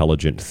 very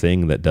intelligent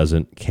thing that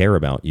doesn't care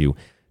about you.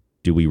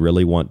 Do we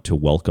really want to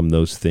welcome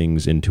those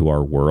things into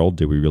our world?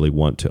 Do we really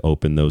want to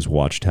open those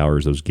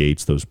watchtowers, those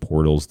gates, those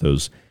portals,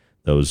 those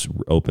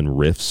open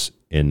rifts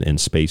in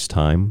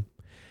space-time?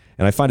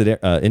 And I find it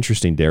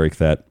interesting, Derek,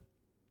 that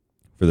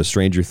for the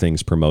Stranger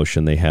Things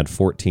promotion, they had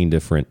 14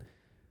 different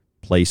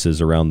places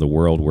around the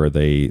world where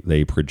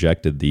they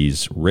projected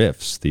these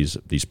rifts,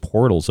 these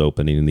portals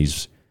opening, and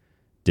these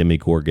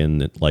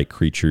Demogorgon-like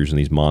creatures and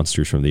these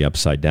monsters from the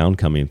upside down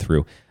coming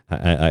through.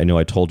 I know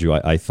I told you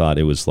I thought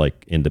it was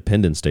like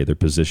Independence Day. They're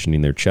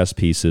positioning their chess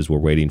pieces. We're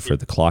waiting for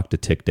the clock to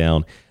tick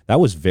down. That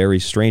was very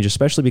strange,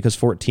 especially because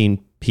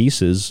 14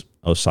 pieces,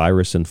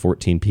 Osiris in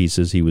 14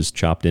 pieces, he was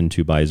chopped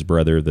into by his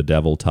brother, the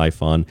devil,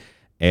 Typhon,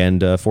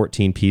 and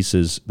 14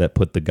 pieces that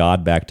put the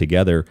god back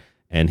together,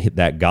 and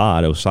that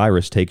god,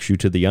 Osiris, takes you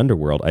to the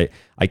underworld.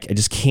 I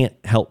just can't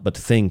help but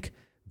think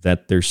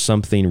that there's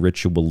something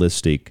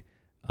ritualistic,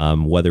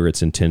 whether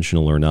it's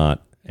intentional or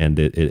not, and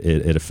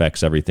it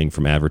affects everything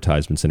from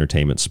advertisements,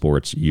 entertainment,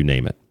 sports, you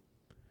name it.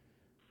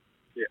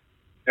 Yeah,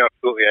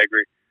 absolutely, I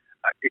agree.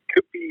 It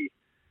could be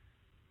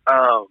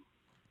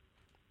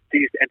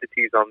these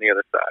entities on the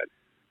other side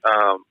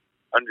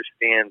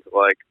understand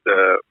like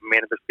the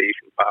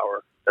manifestation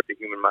power that the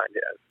human mind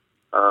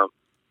has.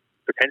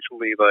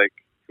 Potentially, like,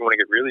 if you want to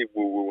get really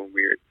woo-woo and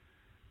weird.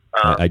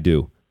 I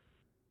do.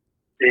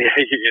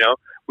 You know,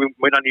 we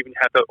might not even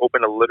have to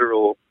open a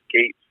literal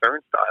gate CERN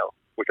style,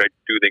 which I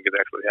do think is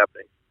actually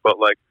happening. But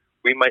like,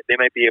 they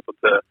might be able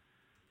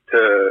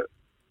to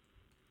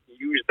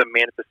use the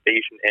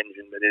manifestation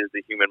engine that is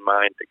the human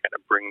mind to kind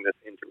of bring this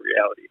into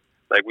reality.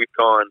 Like we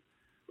talked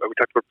about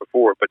it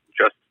before, but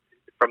just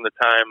from the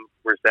time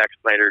where Zack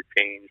Snyder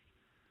changed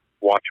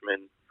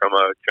Watchmen from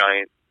a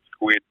giant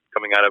squid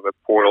coming out of a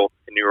portal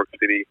in New York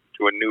City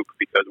to a nuke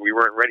because we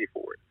weren't ready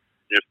for it.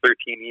 There's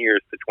 13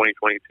 years to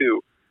 2022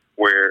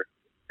 where,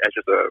 as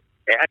just a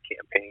ad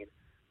campaign,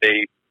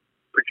 they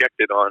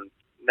projected on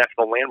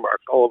national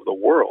landmarks all over the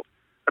world.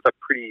 That's a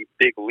pretty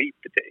big leap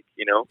to take,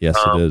 you know? Yes,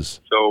 it is.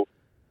 So,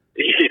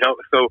 you know,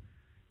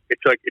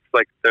 it's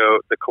like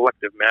the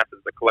collective masses,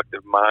 the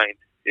collective mind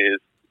is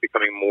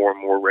becoming more and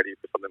more ready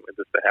for something like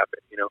this to happen,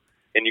 you know?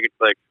 And you could,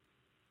 like,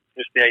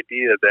 just the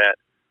idea that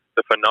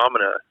the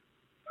phenomena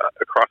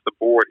across the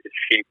board is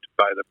shaped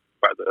by the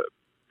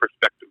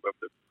perspective of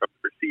the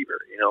receiver,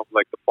 you know?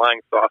 Like the flying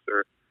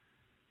saucer,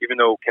 even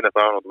though Kenneth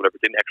Arnold, whatever,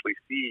 didn't actually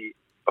see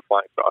a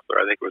flying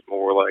saucer, I think it was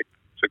more like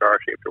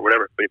cigar-shaped or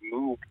whatever, but it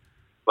moved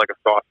like a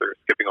saucer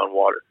skipping on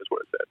water, is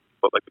what it said.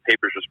 But like the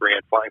papers just ran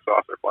flying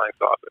saucer.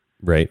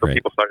 Right, so right.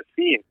 people started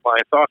seeing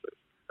flying saucers.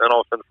 And then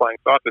all of a sudden, flying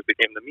saucers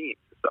became the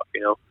memes and stuff, you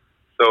know?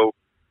 So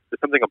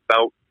there's something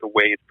about the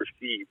way it's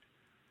perceived.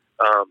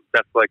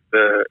 That's like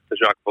the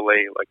Jacques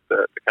Vallée, like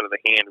the kind of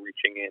the hand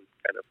reaching in,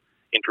 kind of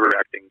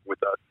interacting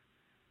with us,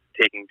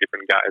 taking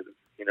different guises,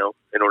 you know,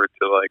 in order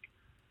to like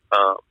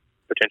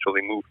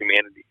potentially move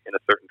humanity in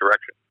a certain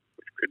direction,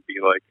 which could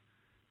be like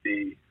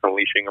the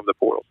unleashing of the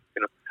portals.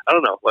 You know, I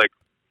don't know. Like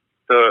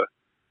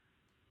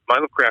my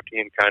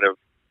Lovecraftian kind of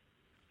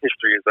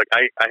history is like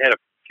I had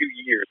a few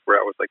years where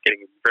I was like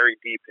getting very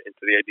deep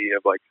into the idea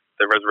of like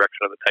the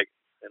resurrection of the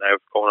Titans, and I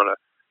was going on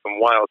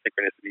some wild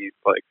synchronicities,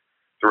 like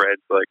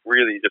threads, like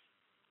really just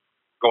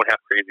going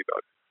half crazy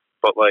about it.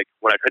 But like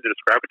when I tried to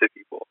describe it to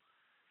people,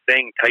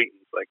 saying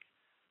Titans, like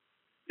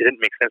it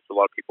didn't make sense to a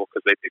lot of people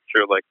because they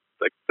picture like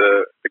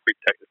the Greek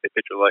Titans. They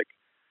picture like,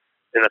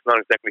 and that's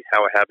not exactly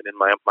how it happened in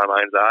my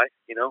mind's eye,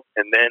 you know.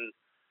 And then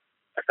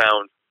I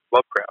found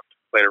Lovecraft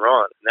later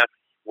on, and that's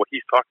what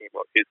he's talking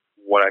about. Is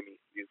what I mean.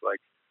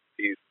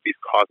 These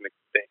cosmic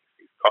things,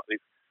 these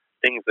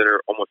things that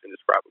are almost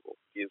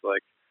indescribable. He's like,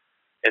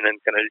 and then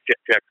kind of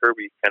Jack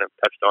Kirby kind of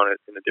touched on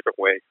it in a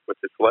different way with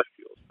his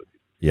Celestials, with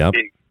these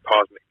big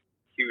cosmic,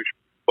 huge.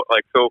 But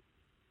like, so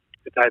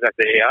it ties back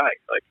to AI.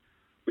 Like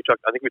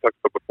I think we talked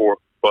about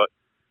before, but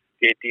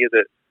the idea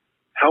that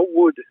how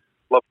would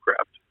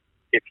Lovecraft,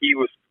 if he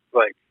was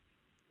like,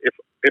 if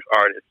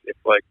artists, if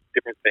like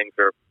different things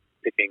are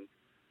picking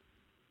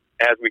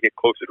as we get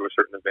closer to a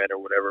certain event or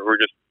whatever, or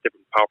just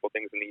different powerful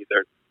things in these,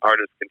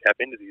 artists can tap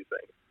into these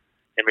things.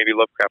 And maybe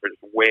Lovecraft was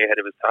just way ahead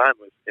of his time,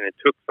 and it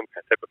took some kind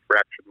of type of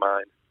fractured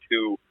mind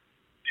to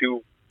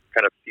to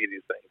kind of see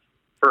these things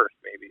first,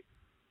 maybe.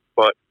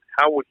 But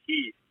how would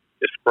he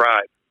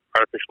describe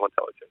artificial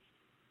intelligence?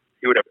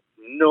 He would have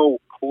no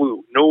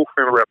clue, no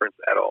frame of reference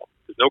at all.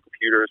 There's no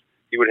computers.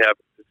 He would have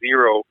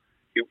zero.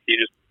 He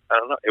just, I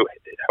don't know.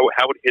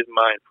 How would his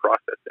mind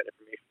process that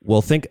information?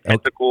 Well, think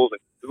tentacles and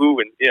goo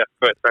and yeah.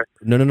 Go ahead. Sorry.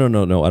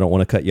 No. I don't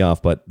want to cut you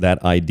off, but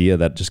that idea,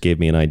 that just gave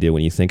me an idea.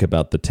 When you think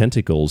about the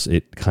tentacles,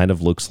 it kind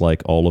of looks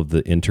like all of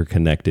the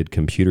interconnected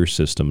computer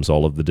systems,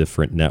 all of the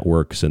different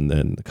networks, and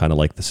then kind of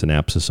like the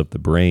synapses of the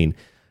brain.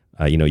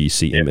 You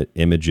see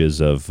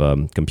images of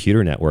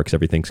computer networks.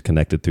 Everything's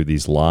connected through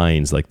these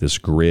lines, like this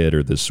grid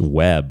or this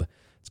web.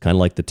 It's kind of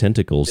like the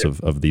tentacles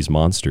of these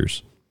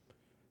monsters.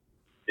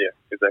 Yeah,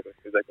 exactly.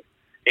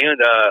 And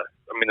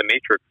the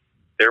Matrix,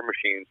 their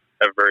machines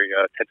have very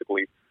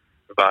tentacly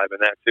vibe in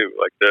that too.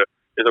 Like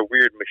there's a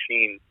weird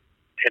machine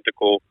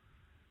tentacle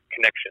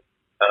connection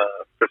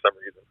for some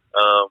reason.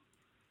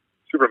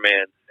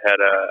 Superman had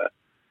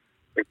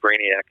like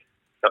Brainiac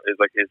is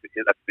like his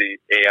that's the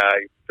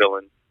AI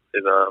villain.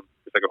 Is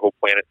it's like a whole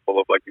planet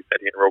full of, like you said,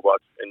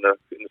 robots in the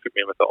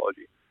Superman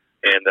mythology,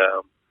 and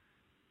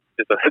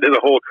there's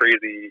a whole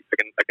crazy. I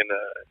can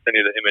send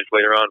you the image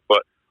later on,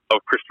 but of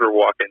Christopher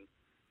Walken,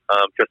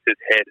 just his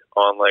head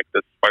on like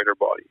the spider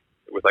body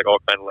with like all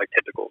kind of like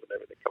tentacles and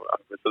everything coming out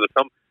of it. So there's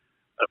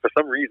for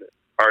some reason,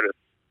 artists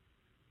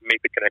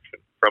make the connection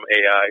from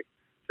AI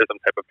to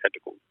some type of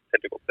tentacle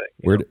thing.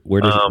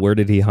 Where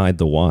did he hide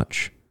the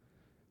watch?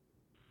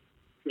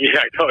 Yeah,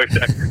 I know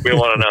exactly. We don't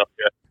want to know.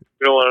 Yeah,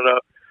 we don't want to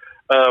know.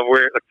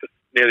 We're just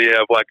near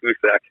the black goose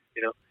sack,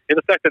 and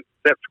the fact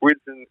that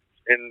squids and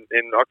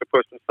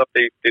octopus and stuff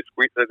they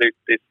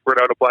squirt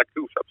out a black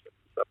goo substance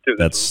and stuff too.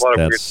 There's a lot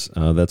of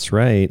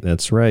weird.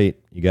 That's right.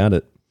 You got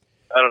it.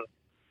 I don't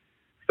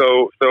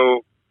know.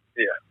 So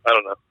yeah, I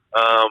don't know.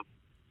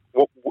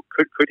 What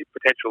could he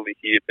potentially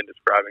have been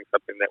describing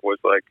something that was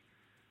like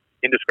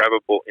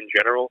indescribable in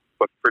general,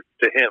 but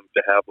to him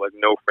to have like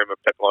no frame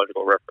of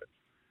technological reference?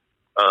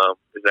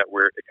 Is that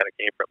where it kind of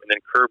came from? And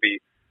then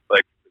Kirby,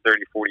 like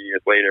 30, 40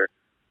 years later,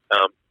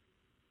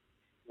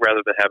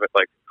 rather than have it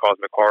like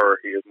cosmic horror,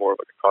 he is more of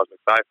like a cosmic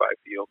sci-fi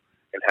feel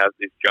and has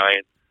these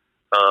giant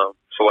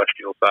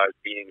celestial-sized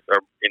beings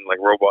are in like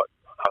robot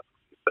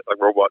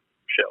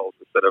shells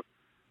instead of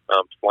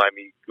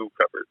slimy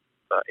goo-covered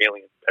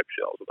alien type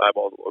shells with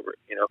eyeballs all over it.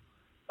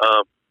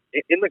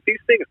 In like these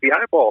things, the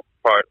eyeball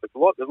part, there's a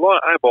lot of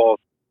eyeballs.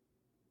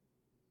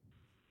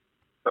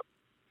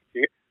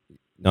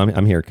 No,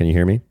 I'm here. Can you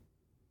hear me?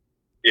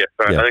 Yeah,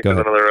 sorry. I think there's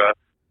another.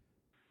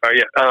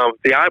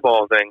 The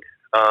eyeball thing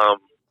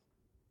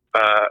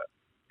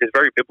is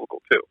very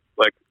biblical too.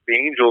 Like the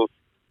angels,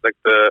 like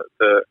the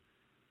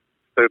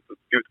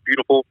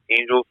beautiful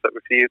angels that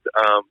we see that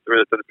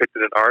are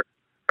depicted in art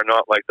are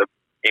not like the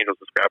angels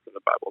described in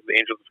the Bible. The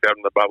angels described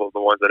in the Bible are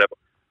the ones that have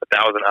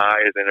 1,000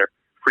 eyes and are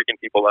freaking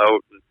people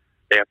out, and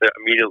they have to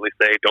immediately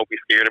say, "Don't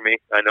be scared of me.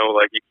 I know,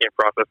 like you can't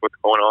process what's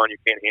going on. You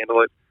can't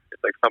handle it."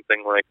 It's like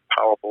something like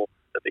powerful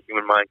that the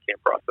human mind can't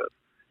process,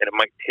 and it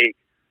might take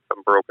some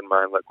broken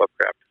mind like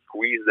Lovecraft to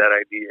squeeze that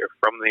idea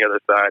from the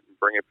other side and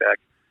bring it back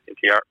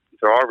into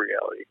our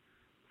reality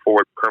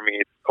before it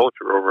permeates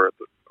culture over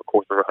the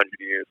course of 100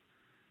 years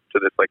to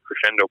this like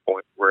crescendo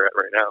point we're at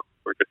right now,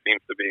 where it just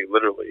seems to be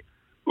literally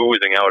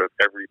oozing out of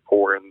every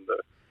pore in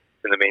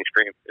the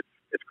mainstream.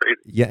 It's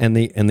crazy. Yeah, and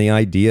the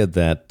idea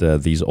that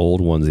these old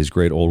ones, these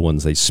great old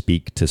ones, they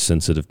speak to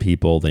sensitive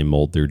people, they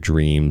mold their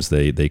dreams,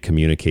 they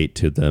communicate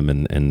to them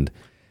and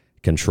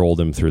control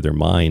them through their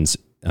minds.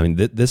 I mean,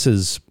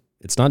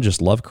 it's not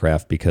just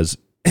Lovecraft, because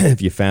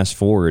if you fast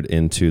forward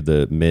into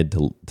the mid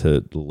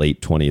to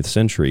late 20th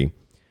century,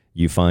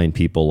 you find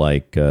people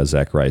like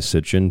Zecharia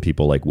Sitchin,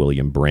 people like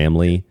William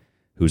Bramley,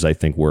 whose I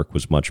think work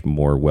was much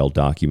more well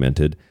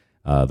documented,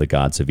 The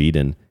Gods of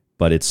Eden.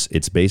 But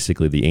it's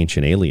basically the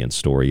ancient alien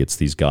story. It's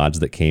these gods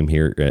that came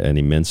here an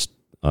immense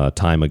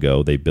time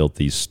ago. They built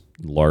these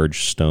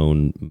large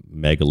stone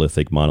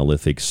megalithic,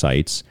 monolithic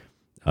sites.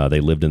 They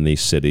lived in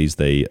these cities.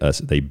 They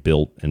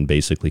built and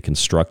basically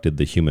constructed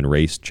the human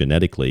race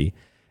genetically.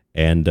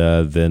 And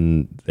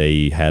then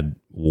they had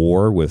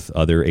war with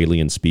other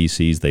alien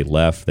species. They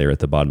left. They're at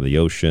the bottom of the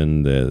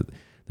ocean.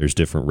 There's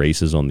different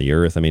races on the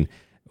earth. I mean,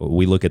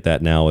 we look at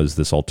that now as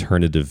this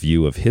alternative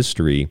view of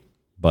history.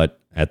 But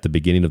at the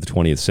beginning of the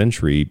 20th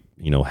century,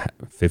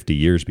 50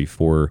 years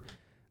before,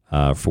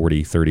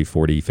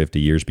 50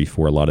 years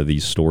before a lot of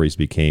these stories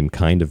became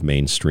kind of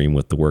mainstream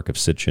with the work of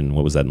Sitchin.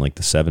 What was that, in like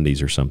the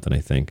 70s or something, I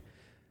think?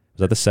 Was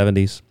that the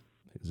 70s?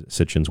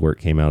 Sitchin's work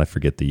came out? I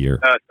forget the year.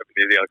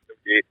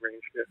 78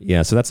 range.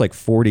 Yeah, so that's like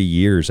 40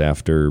 years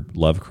after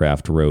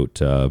Lovecraft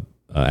wrote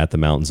At the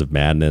Mountains of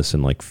Madness,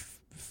 and like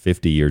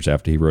 50 years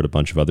after he wrote a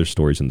bunch of other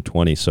stories in the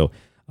 20s. So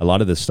a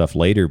lot of this stuff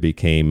later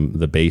became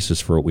the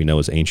basis for what we know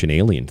as ancient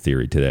alien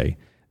theory today.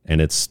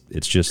 And it's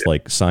just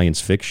like science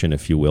fiction,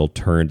 if you will,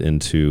 turned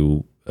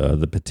into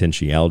the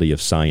potentiality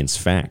of science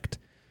fact.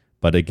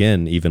 But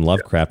again, even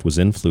Lovecraft was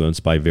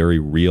influenced by very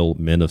real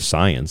men of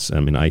science. I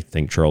mean, I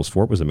think Charles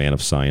Fort was a man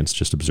of science,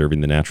 just observing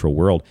the natural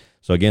world.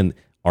 So again,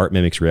 art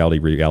mimics reality,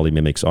 reality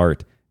mimics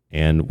art.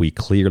 and we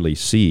clearly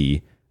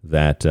see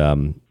that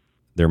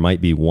there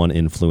might be one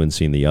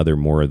influencing the other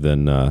more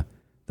than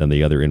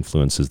the other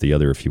influences the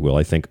other, if you will.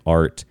 I think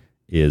art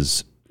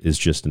is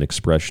just an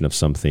expression of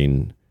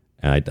something.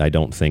 I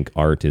don't think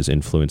art is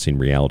influencing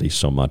reality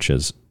so much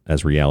as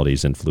reality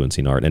is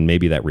influencing art. And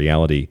maybe that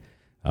reality,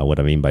 what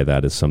I mean by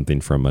that is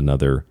something from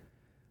another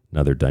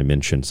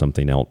dimension,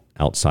 something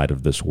outside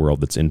of this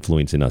world that's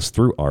influencing us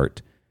through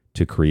art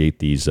to create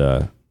these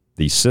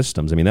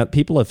systems. I mean, that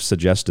people have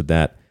suggested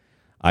that.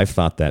 I've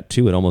thought that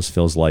too. It almost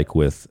feels like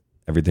with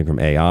everything from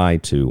AI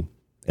to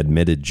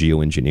admitted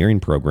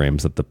geoengineering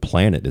programs that the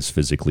planet is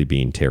physically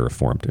being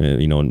terraformed.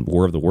 In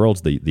War of the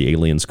Worlds, the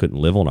aliens couldn't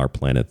live on our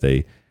planet.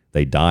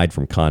 They died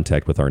from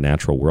contact with our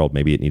natural world.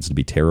 Maybe it needs to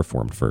be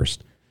terraformed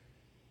first.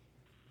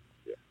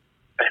 Yeah,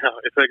 I know.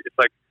 It's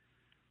like,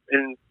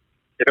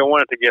 if I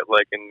wanted to get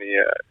like in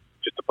the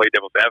just to play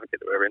devil's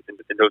advocate or whatever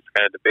in those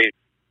kind of debates,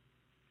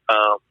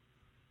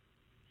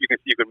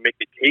 you could make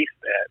the case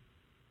that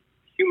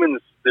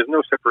humans, there's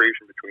no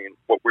separation between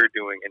what we're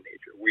doing and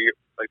nature.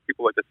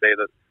 People like to say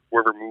that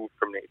we're removed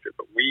from nature,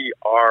 but we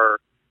are,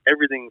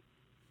 everything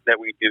that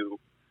we do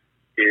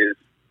is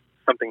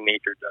something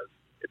nature does.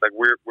 It's like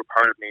we're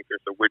part of nature,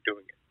 so we're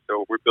doing it.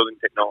 So if we're building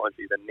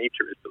technology, then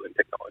nature is building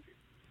technology.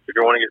 If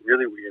you want to get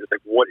really weird, it's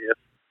like, what if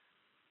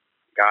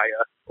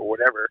Gaia or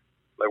whatever,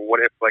 what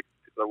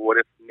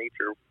if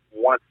nature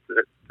wants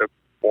to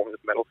form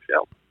this metal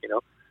shell?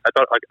 I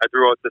thought I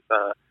threw out this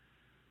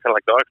kind of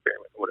like thought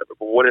experiment or whatever.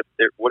 But what if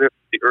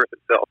the Earth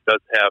itself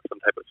does have some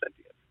type of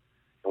sentience,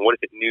 and what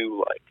if it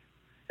knew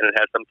and it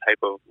has some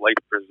type of life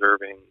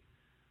preserving,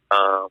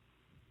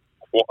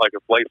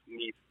 if life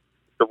needs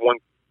the one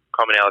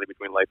commonality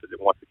between life is it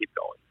wants to keep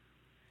going,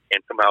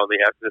 and somehow the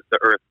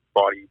Earth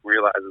body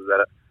realizes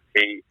that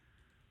a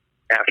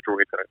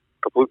asteroid is going to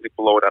completely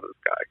blow it out of the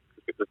sky.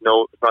 It's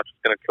not just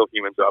going to kill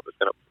humans up; it's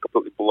going to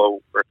completely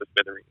blow Earth to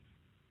smithereens.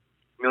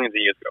 Millions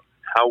of years ago,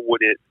 how would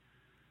it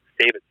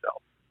save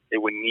itself? It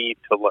would need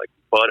to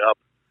bud up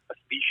a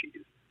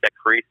species that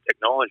creates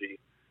technology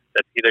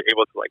that's either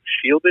able to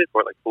shield it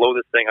or blow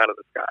this thing out of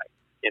the sky.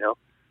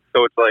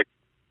 So it's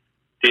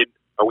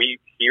are we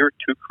here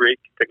to create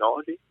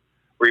technology,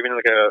 or even in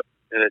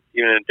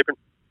a different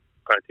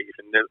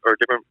connotation or a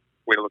different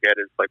way to look at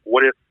it? It's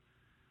what if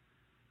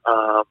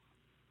I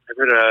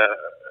read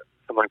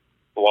some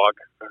blog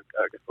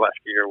I guess last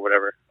year or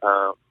whatever.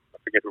 I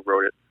forget who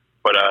wrote it,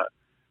 but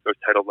it was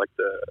titled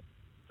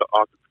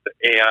the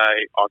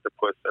AI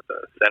octopus at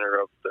the center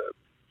of the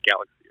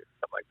galaxy or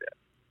something like that.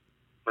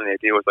 And the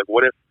idea was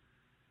what if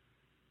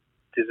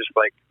there's this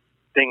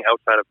thing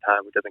outside of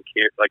time that doesn't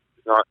care,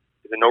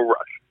 there's no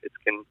rush. It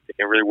can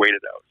really wait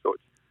it out. So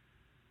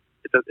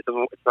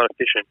it's not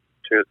efficient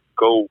to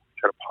go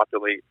try to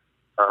populate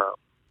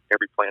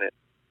every planet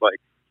like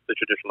the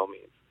traditional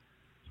means.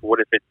 So what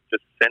if it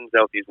just sends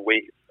out these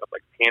waves of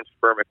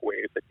panspermic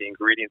waves, the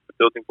ingredients, the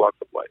building blocks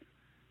of life,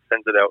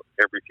 sends it out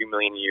every few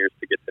million years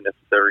to get the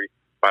necessary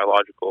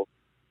biological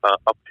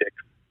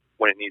upticks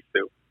when it needs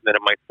to. Then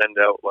it might send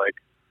out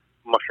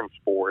mushroom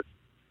spores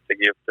to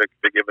give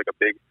a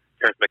big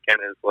Terence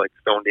McKenna's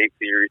Stone Date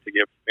theory to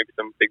give maybe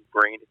some big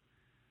brain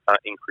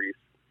increase,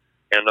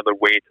 and another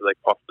way to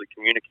possibly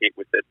communicate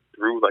with it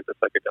through the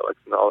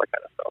psychedelics and all that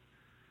kind of stuff.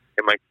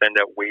 It might send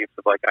out waves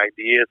of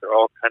ideas or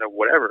all kind of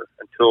whatever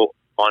until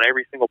on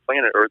every single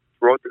planet or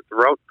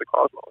throughout the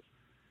cosmos,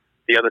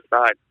 the other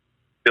side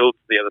builds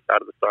the other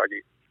side of the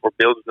Stargate or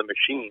builds the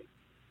machine.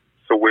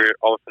 So where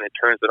all of a sudden it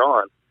turns it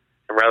on,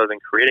 and rather than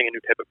creating a new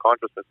type of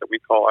consciousness that we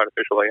call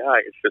artificial AI,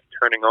 it's just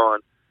turning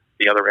on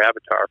the other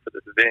avatar for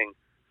this thing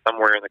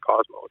somewhere in the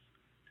cosmos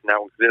to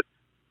now exist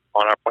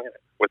on our planet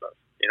with us.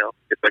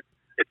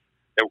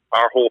 It's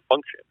our whole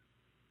function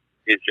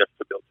is just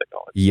to build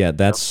technology. Yeah,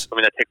 that's.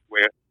 That takes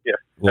away. Yeah,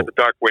 that's a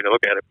dark way to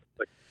look at it.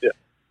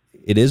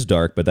 It is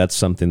dark, but that's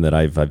something that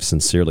I've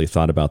sincerely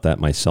thought about that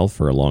myself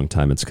for a long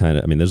time. It's kind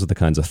of, those are the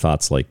kinds of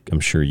thoughts I'm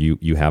sure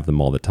you have them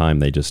all the time.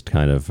 They just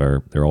kind of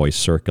they're always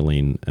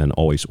circling and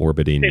always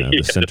orbiting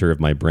the center of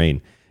my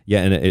brain.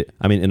 Yeah,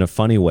 and in a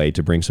funny way,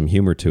 to bring some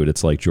humor to it,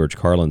 it's like George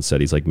Carlin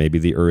said. He's maybe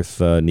the Earth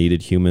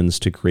needed humans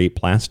to create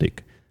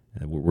plastic.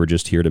 We're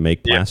just here to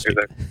make plastic.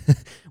 Yeah,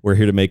 exactly. We're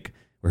here to make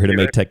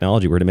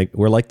technology.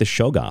 We're like the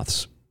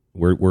Shoggoths.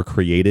 We're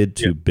created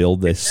to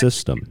build this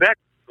system.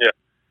 Exactly. Yeah.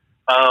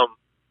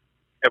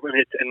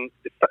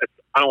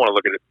 I don't want to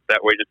look at it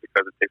that way just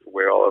because it takes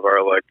away all of our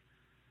or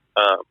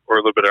a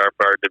little bit of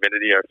our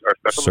divinity, our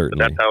specialness. But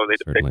that's how they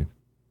depict.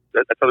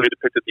 That's how they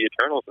depicted the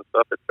Eternals and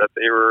stuff. It's that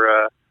they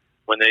were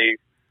when they.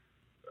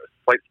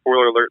 Slight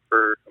spoiler alert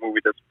for a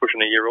movie that's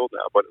pushing a year old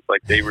now, but it's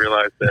they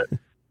realized that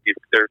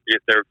their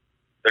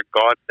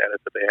god status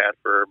that they had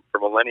for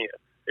millennia.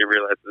 They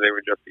realized that they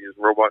were just these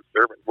robot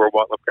servants,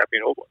 robot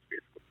Lovecraftian old ones,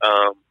 basically.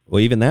 Well,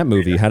 even that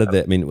movie, how did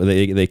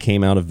they? They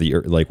came out of the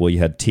earth. You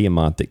had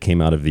Tiamat that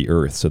came out of the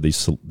earth. So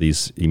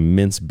these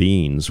immense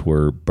beings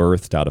were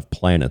birthed out of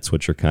planets,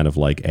 which are kind of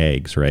like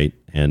eggs, right?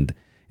 And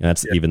And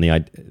that's even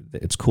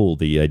it's cool,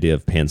 the idea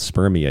of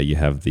panspermia. You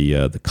have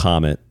the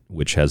comet,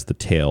 which has the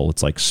tail.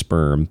 It's like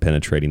sperm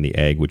penetrating the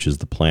egg, which is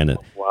the planet.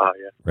 Wow,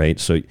 yeah. Right?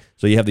 So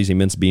you have these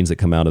immense beings that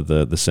come out of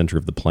the center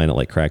of the planet,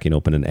 like cracking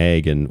open an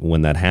egg. And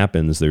when that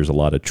happens, there's a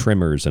lot of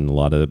tremors and a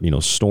lot of,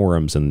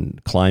 storms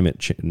and climate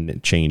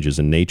changes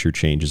and nature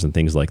changes and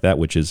things like that,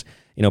 which is,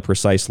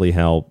 precisely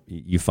how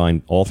you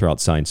find all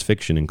throughout science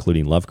fiction,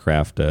 including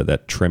Lovecraft,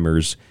 that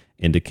tremors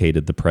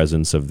indicated the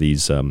presence of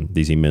these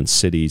immense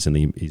cities and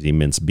these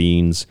immense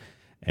beings.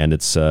 And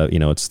it's,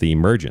 it's the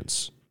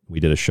emergence.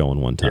 We did a show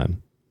on one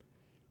time.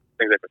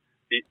 Yeah. Exactly.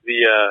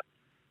 The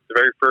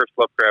very first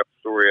Lovecraft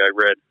story I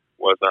read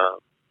was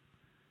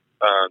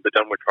the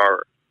Dunwich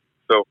Horror.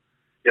 So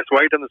I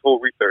had done this whole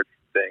research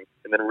thing,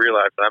 and then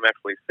realized that I'm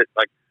actually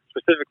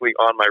specifically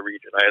on my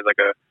region. I had like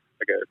a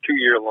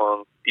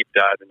 2-year-long deep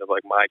dive into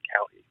like my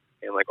county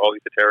and like all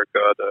these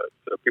esoterica,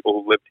 the people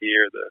who lived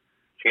here, the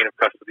chain of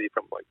custody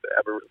from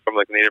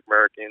like Native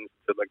Americans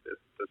to like the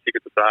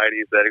secret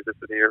societies that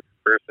existed here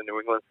first in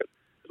New England. Cause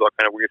there's all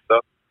kind of weird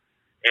stuff,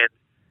 and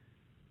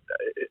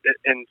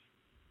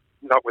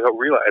not without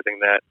realizing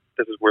that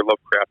this is where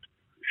Lovecraft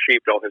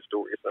shaped all his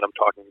stories, and I'm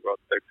talking about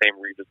the same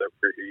regions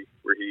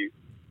where he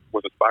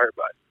was inspired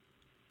by.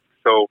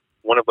 So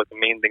one of like the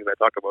main things I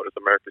talk about is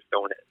America's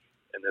Stonehenge,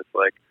 and this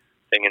like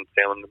thing in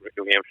Salem,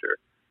 New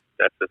Hampshire.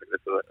 It's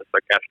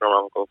like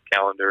astronomical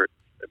calendar.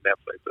 It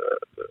maps like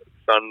the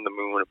sun, the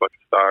moon, a bunch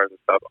of stars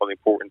and stuff, all the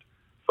important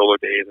solar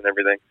days and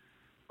everything.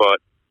 But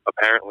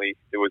apparently,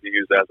 it was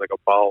used as like a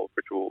Baal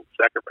ritual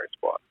sacrifice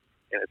spot,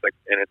 and it's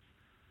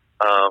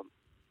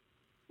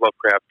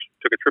Lovecraft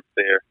took a trip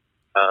there,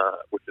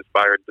 which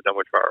inspired the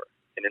Dunwich Horror.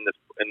 And in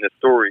this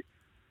story,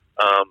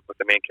 like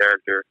the main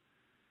character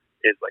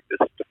is like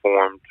this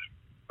deformed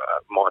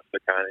monster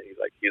kind of.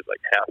 He's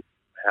like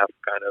half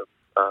kind of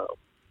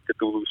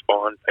Cthulhu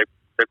spawn type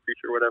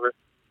creature or whatever.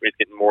 He's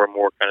getting more and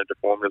more kind of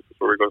deformed as the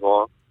story goes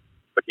along.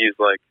 But he's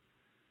like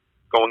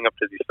going up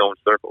to these stone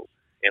circles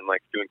and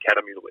like doing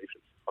cattle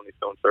mutilations on these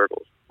stone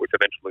circles, which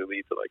eventually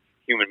lead to like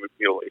human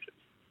mutilations.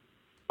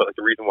 But like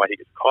the reason why he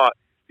gets caught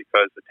is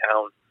because the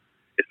town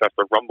starts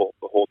to rumble,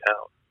 the whole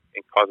town,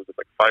 and causes this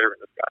like fire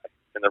in the sky.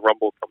 And the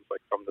rumble comes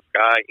like from the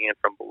sky and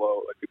from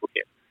below. Like people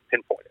can't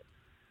pinpoint it.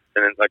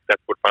 And then like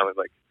that's what finally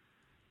like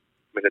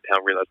made the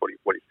town realize what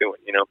he's doing,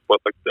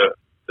 But like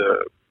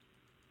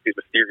these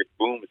mysterious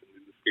booms and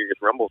these mysterious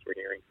rumbles we're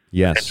hearing.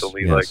 Yes.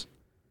 Essentially, like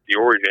the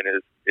origin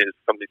is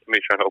somebody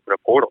trying to open a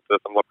portal to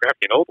some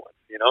Lovecraftian old ones,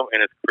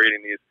 and it's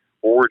creating these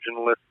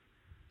originless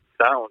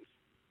sounds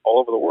all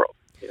over the world.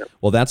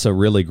 Well, that's a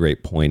really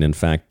great point. In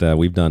fact,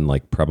 we've done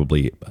like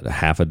probably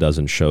half a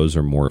dozen shows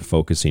or more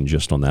focusing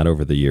just on that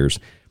over the years.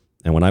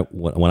 And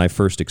when I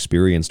first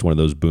experienced one of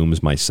those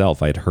booms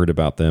myself, I had heard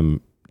about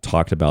them,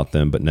 talked about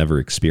them, but never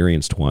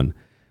experienced one.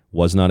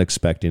 Was not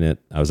expecting it.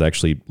 I was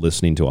actually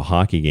listening to a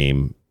hockey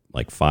game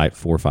like 4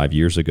 or 5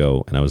 years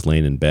ago, and I was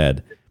laying in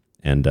bed,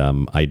 and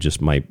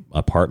my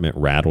apartment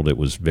rattled. It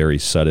was very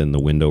sudden. The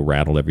window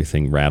rattled.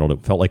 Everything rattled.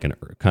 It felt like kind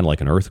of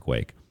like an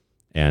earthquake.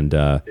 And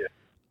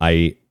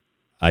I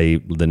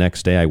the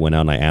next day I went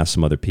out and I asked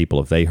some other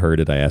people if they heard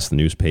it. I asked the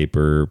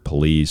newspaper,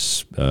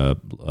 police,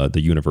 the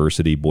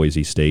university,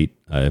 Boise State,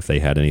 if they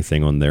had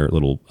anything on their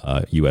little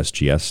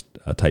USGS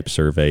type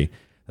survey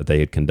that they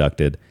had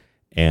conducted,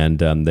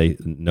 and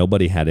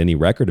nobody had any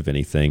record of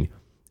anything.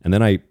 And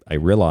then I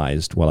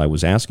realized while I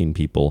was asking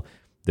people,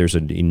 there's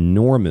an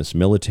enormous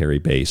military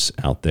base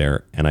out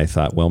there, and I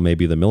thought, well,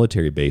 maybe the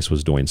military base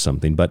was doing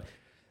something. But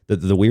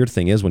the weird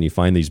thing is when you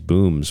find these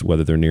booms,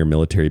 whether they're near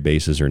military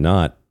bases or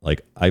not,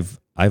 like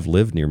I've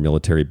lived near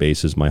military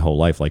bases my whole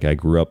life. Like I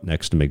grew up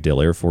next to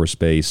MacDill Air Force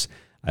Base.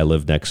 I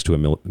lived next to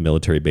a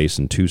military base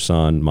in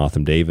Tucson,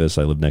 Motham Davis.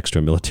 I lived next to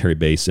a military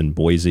base in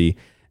Boise.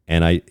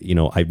 And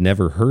I've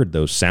never heard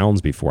those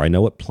sounds before. I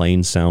know what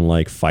planes sound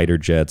like, fighter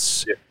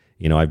jets.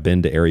 Yeah. I've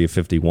been to Area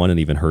 51 and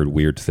even heard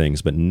weird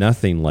things, but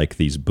nothing like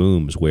these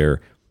booms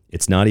where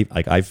it's not even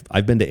like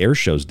I've been to air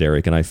shows,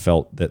 Derek, and I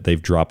felt that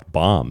they've dropped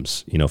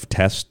bombs,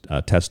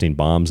 testing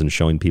bombs and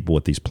showing people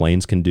what these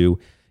planes can do.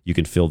 You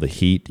can feel the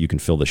heat. You can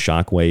feel the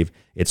shock wave.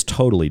 It's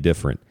totally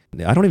different.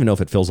 I don't even know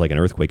if it feels like an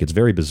earthquake. It's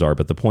very bizarre.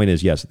 But the point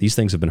is, yes, these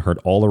things have been heard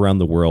all around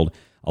the world,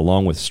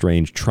 along with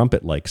strange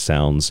trumpet-like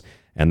sounds.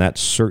 And that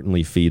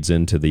certainly feeds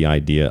into the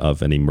idea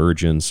of an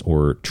emergence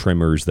or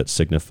tremors that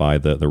signify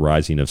the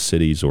rising of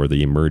cities or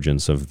the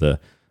emergence of the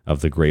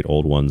great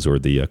old ones or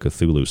the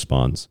Cthulhu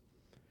spawns.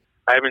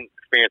 I haven't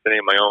experienced any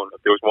of my own.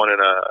 There was one in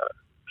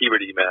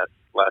Peabody, Mass.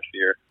 Last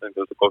year. I think it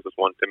was the closest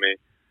one to me.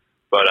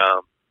 But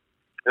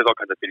there's all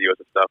kinds of videos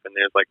and stuff, and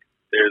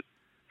there's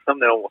some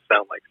that almost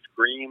sound like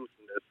screams.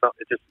 And there's some,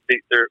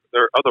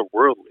 they're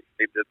otherworldly.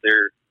 They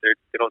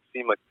don't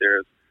seem like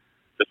there's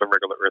just a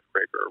regular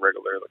earthquake or a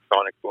regular like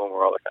sonic boom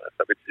or all that kind of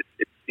stuff.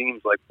 It seems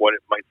like what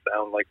it might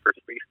sound like for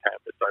space time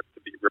that starts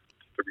to be ripped,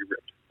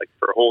 like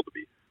for a hole to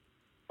be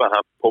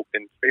poked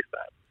in space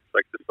time. It's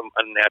like there's some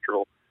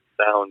unnatural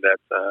sound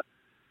that's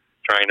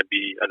trying to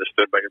be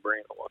understood by your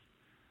brain almost.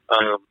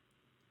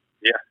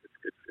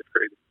 It's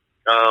crazy.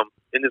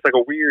 And there's like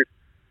a weird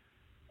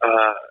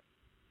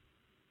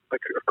like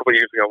a couple of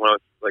years ago when I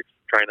was like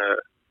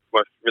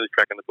was really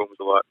tracking the booms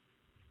a lot.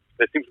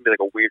 There seems to be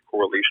like a weird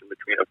correlation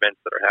between events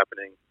that are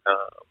happening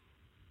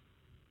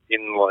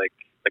in like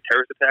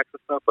terrorist attacks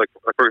and stuff. Like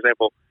for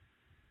example,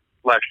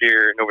 last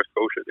year in Nova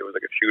Scotia there was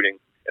like a shooting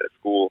at a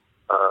school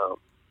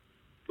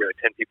where like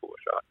 10 people were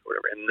shot or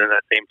whatever, and then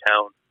that same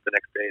town the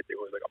next day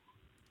there was like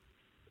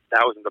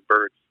thousands of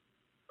birds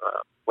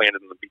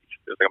landed on the beach.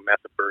 There was like a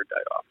massive bird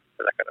die off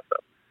and that kind of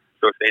stuff.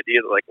 So it's the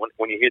idea that like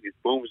when you hear these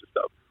booms and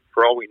stuff,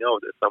 for all we know,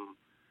 they're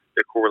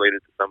correlated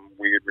to some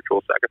weird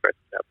ritual sacrifice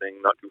happening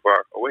not too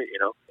far away, you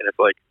know? And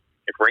it's like,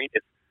 if rain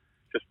is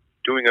just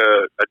doing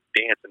a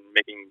dance and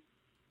making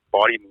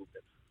body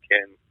movements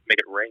can make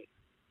it rain,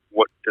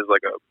 what does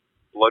like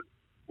what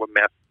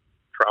mass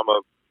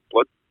trauma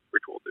blood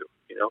ritual do?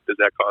 You know,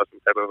 does that cause some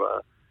type of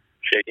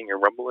shaking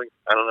or rumbling?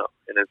 I don't know.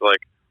 And it's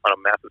like, on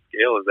a massive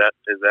scale, is that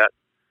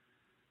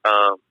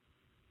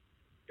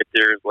if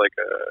there's like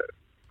a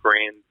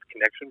grand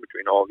connection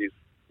between all these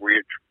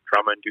weird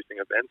trauma-inducing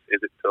events,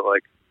 is it to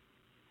like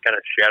kind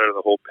of shatter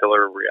the whole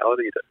pillar of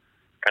reality, to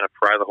kind of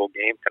fry the whole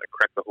game, kind of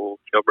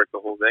jailbreak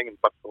the whole thing and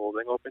bust the whole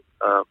thing open?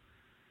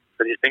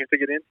 For these things to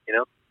get in, you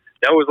know?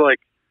 That was like,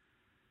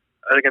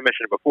 I think I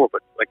mentioned it before, but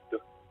like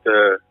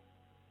I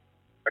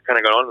kind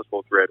of got on this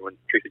whole thread when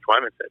Tracy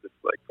Twyman said it's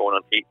like going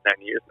on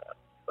 8-9 years now.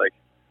 Like,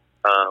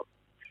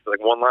 like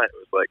one line, it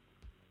was like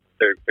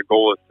the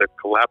goal is to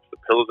collapse the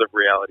pillars of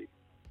reality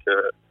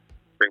to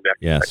bring back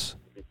collapse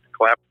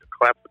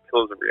the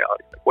pillars of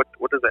reality. Like what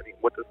does that mean?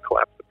 What does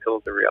collapse the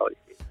pillars of reality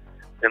mean?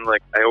 And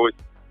like I always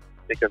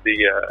think of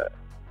the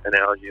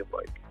analogy of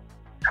like,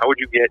 how would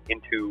you get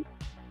into,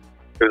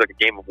 it was like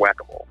a game of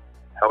whack-a-mole.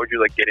 How would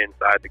you like get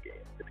inside the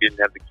game if you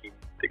didn't have the key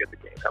to get the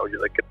game? How would you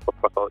like get the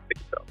plus all the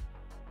tickets out?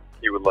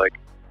 You would like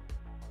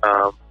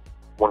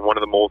when one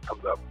of the moles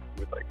comes up,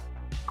 you would like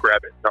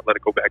grab it, not let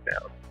it go back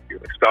down. You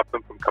would like stop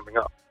them from coming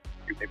up.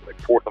 You maybe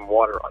like pour some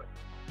water on it.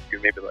 You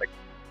maybe like,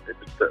 it's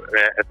just an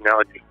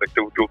analogy, just like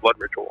do a blood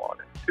ritual on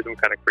it. Do some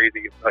kind of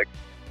crazy like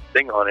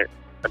thing on it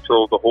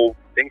until the whole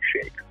thing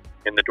shakes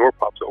and the door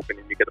pops open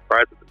and you get the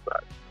prizes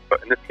inside.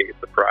 But in this case,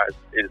 the prize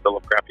is the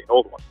Lovecraftian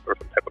old one, or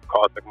some type of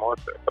cosmic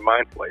monster, the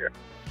Mind Flayer,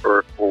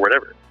 or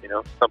whatever, you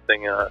know,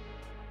 something. And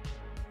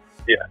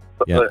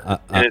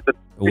it's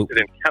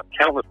in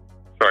countless.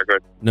 Sorry, go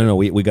ahead. No,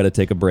 we got to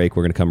take a break.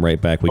 We're going to come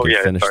right back. We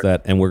can finish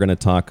that, and we're going to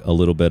talk a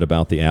little bit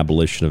about the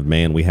abolition of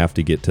man. We have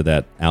to get to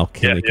that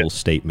alchemical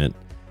statement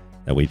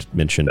that we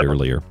mentioned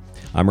earlier.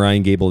 I'm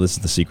Ryan Gable. This is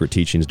The Secret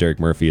Teachings. Derek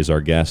Murphy is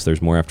our guest.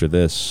 There's more after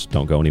this.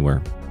 Don't go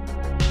anywhere.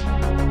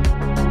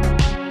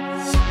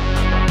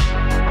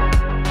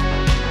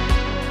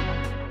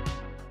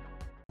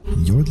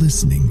 You're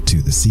listening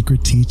to The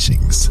Secret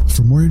Teachings.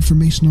 For more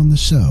information on the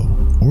show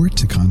or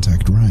to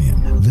contact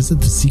Ryan, visit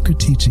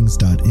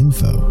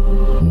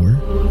thesecretteachings.info or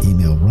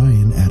email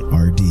Ryan at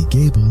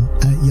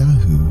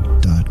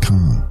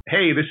rdgable@yahoo.com.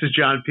 Hey, this is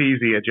John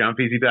Peasy at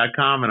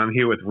johnpeasy.com, and I'm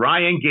here with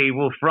Ryan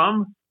Gable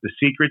from The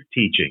Secret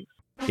Teachings.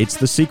 It's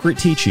The Secret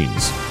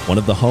Teachings, one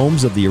of the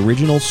homes of the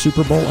original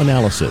Super Bowl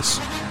analysis,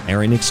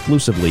 airing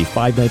exclusively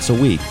 5 nights a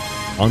week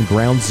on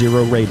Ground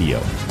Zero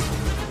Radio.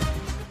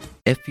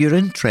 If you're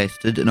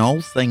interested in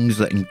all things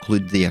that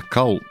include the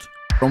occult,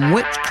 from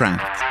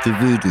witchcraft to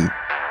voodoo,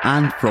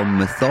 and from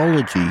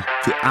mythology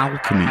to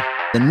alchemy,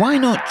 then why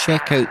not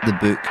check out the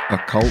book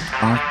Occult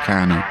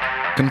Arcana,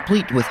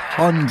 complete with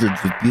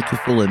hundreds of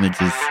beautiful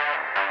images.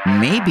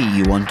 Maybe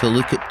you want to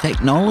look at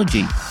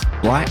technology,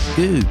 black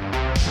goo,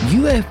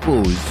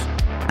 UFOs,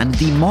 and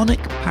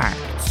demonic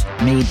pacts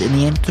made in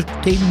the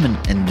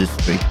entertainment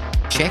industry.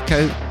 Check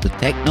out the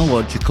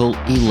technological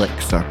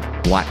elixir,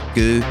 black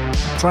goo,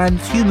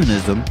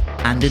 transhumanism,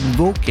 and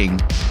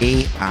invoking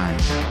AI.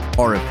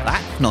 Or if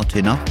that's not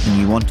enough and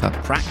you want a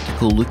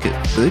practical look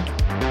at food,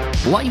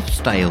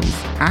 lifestyles,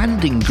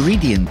 and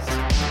ingredients,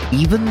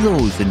 even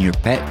those in your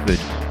pet food,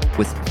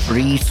 with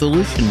free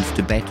solutions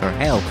to better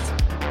health,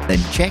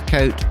 then check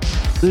out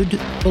Food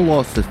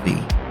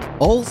Philosophy.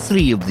 All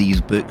 3 of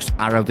these books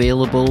are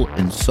available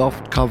in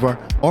softcover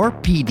or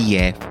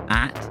PDF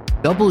at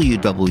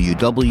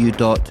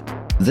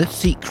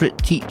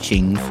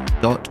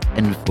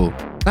www.thesecretteachings.info.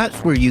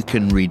 That's where you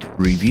can read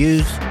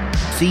reviews,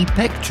 see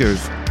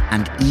pictures,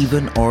 and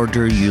even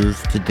order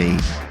yours today.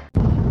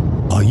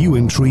 Are you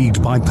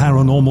intrigued by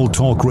Paranormal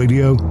Talk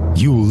Radio?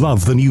 You'll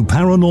love the new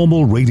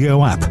Paranormal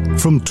Radio app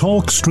from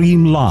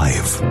TalkStream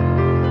Live.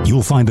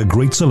 You'll find a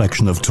great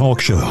selection of talk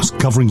shows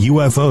covering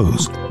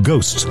UFOs,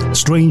 ghosts,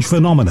 strange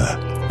phenomena,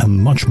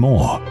 and much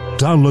more.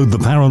 Download the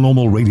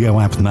Paranormal Radio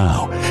app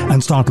now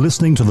and start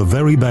listening to the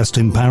very best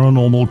in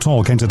paranormal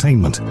talk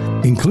entertainment,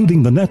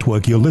 including the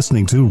network you're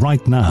listening to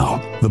right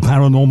now, the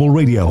Paranormal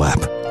Radio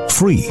app,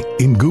 free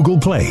in Google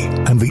Play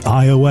and the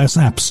iOS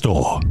App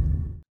Store.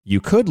 You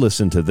could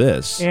listen to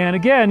this. And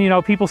again,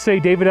 people say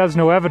David has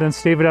no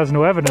evidence. David has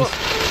no evidence.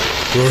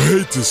 I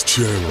hate this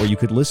channel. Or you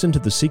could listen to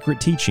The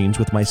Secret Teachings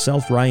with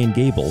myself, Ryan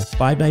Gable,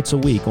 5 nights a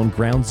week on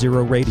Ground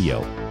Zero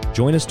Radio.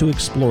 Join us to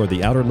explore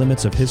the outer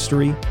limits of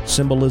history,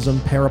 symbolism,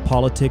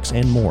 parapolitics,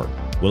 and more.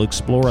 We'll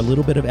explore a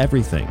little bit of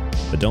everything,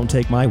 but don't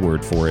take my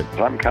word for it.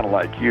 I'm kind of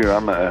like you.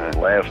 I'm a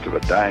last of a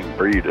dying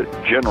breed, a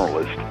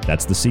generalist.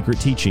 That's The Secret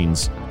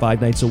Teachings,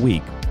 5 nights a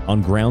week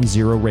on Ground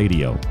Zero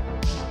Radio.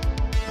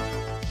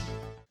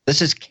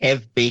 This is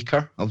Kev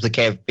Baker of The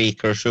Kev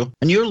Baker Show,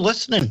 and you're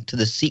listening to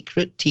The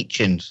Secret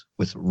Teachings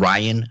with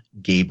Ryan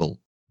Gable.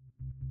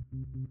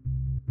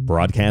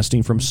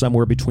 Broadcasting from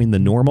somewhere between the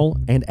normal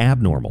and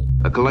abnormal.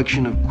 A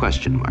collection of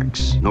question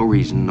marks. No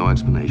reason, no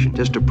explanation.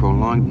 Just a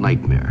prolonged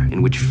nightmare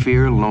in which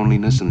fear,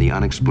 loneliness, and the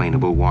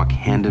unexplainable walk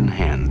hand in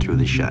hand through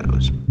the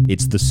shadows.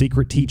 It's The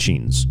Secret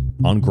Teachings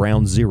on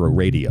Ground Zero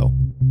Radio.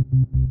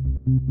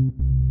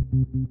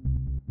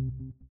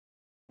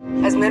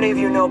 As many of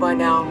you know by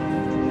now,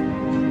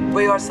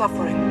 we are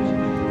suffering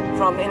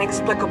from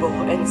inexplicable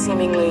and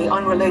seemingly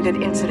unrelated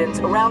incidents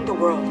around the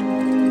world,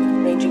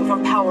 ranging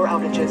from power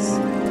outages,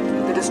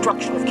 the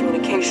destruction of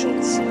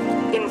communications,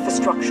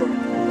 infrastructure,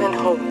 and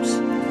homes.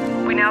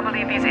 We now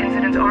believe these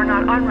incidents are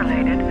not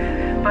unrelated,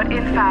 but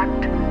in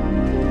fact,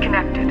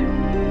 connected.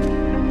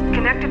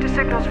 Connected to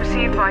signals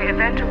received by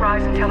Event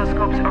Horizon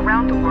telescopes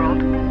around the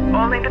world,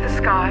 all into the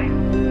sky,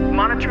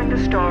 monitoring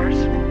the stars,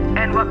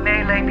 and what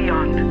may lay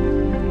beyond.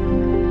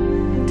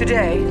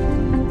 Today,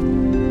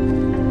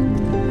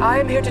 I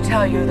am here to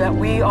tell you that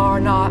we are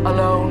not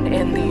alone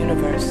in the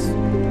universe.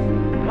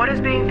 What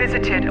is being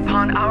visited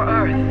upon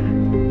our Earth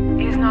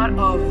is not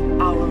of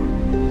our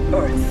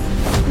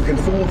Earth. You can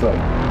fool them,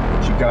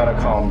 but you gotta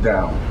calm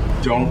down.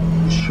 Don't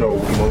show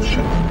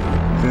emotion.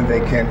 Then they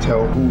can't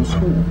tell who's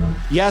who.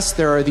 Yes,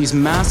 there are these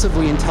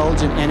massively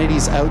intelligent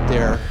entities out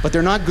there, but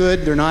they're not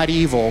good, they're not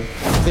evil.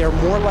 They're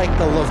more like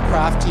the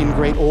Lovecraftian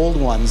great old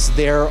ones.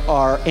 There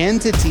are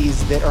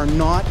entities that are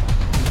not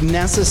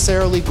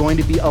necessarily going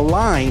to be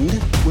aligned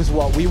with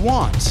what we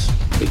want.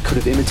 It could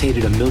have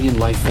imitated 1 million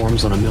life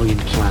forms on 1 million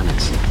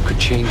planets, could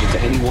change into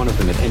any one of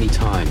them at any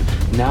time.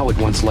 Now it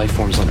wants life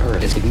forms on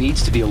Earth. It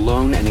needs to be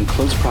alone and in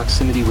close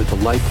proximity with the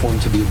life form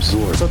to be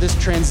absorbed. So this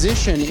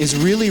transition is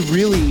really,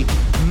 really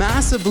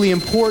massively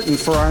important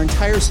for our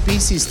entire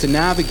species to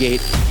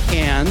navigate,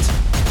 and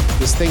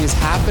this thing is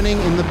happening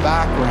in the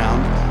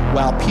background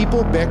while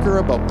people bicker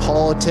about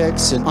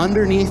politics, and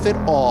underneath it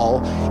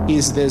all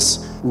is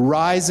this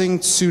rising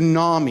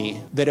tsunami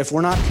that, if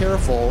we're not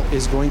careful,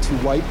 is going to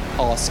wipe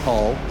us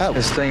all out.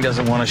 This thing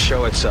doesn't want to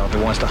show itself.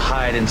 It wants to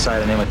hide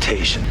inside an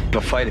imitation.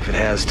 It'll fight if it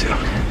has to.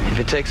 If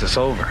it takes us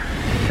over,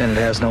 then it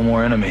has no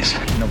more enemies.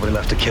 Nobody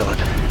left to kill it.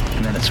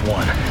 And then it's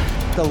won.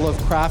 The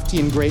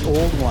Lovecraftian great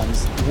old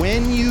ones.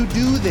 When you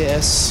do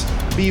this,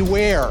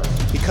 beware,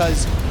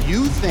 because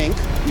you think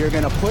you're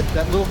going to put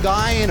that little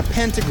guy in a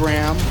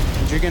pentagram,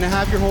 and you're going to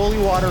have your holy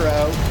water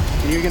out,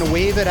 and you're going to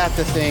wave it at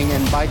the thing,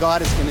 and by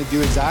God, it's going to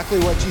do exactly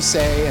what you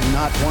say and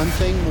not one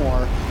thing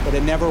more, but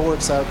it never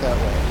works out that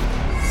way.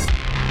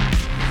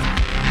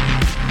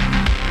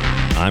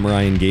 I'm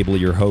Ryan Gable,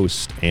 your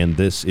host, and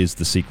this is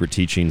The Secret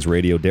Teachings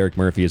Radio. Derek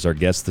Murphy is our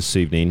guest this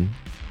evening.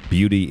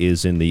 Beauty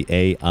is in the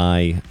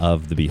eye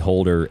of the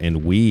beholder,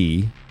 and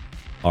we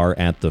are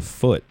at the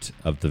foot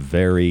of the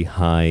very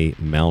high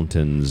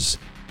mountains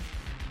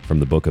from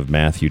the book of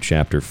Matthew,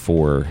 chapter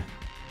 4,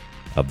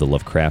 of the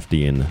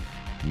Lovecraftian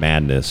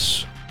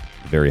madness,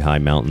 very high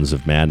mountains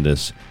of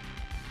madness,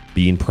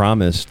 being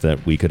promised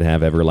that we could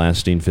have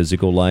everlasting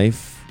physical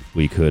life,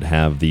 we could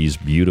have these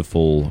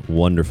beautiful,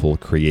 wonderful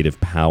creative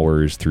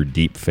powers through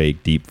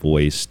deepfake, deep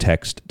voice,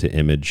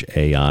 text-to-image,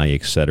 AI,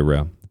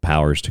 etc.,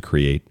 powers to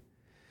create.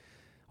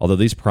 Although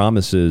these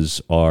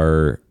promises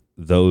are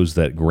those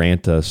that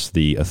grant us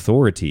the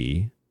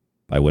authority,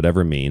 by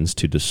whatever means,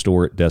 to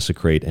distort,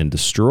 desecrate, and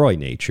destroy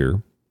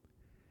nature,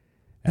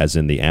 as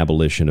in The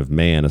Abolition of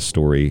Man, a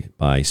story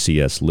by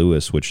C.S.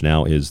 Lewis, which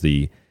now is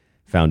the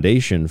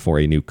foundation for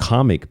a new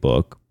comic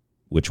book,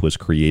 which was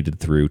created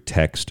through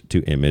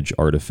text-to-image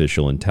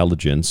artificial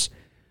intelligence,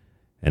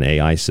 an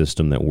AI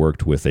system that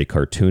worked with a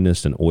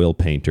cartoonist and oil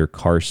painter,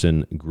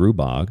 Carson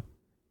Grubaugh,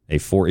 a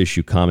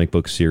 4-issue comic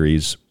book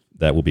series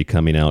that will be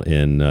coming out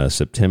in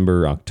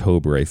September,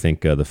 October. I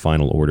think the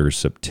final order is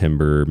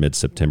September,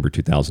 mid-September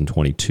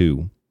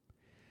 2022.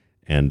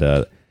 And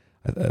the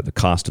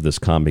cost of this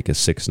comic is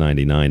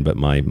 $6.99, but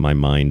my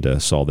mind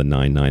saw the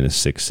 99 as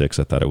 $6.6.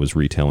 I thought it was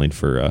retailing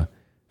for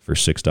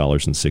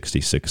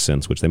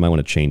 $6.66, which they might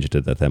want to change it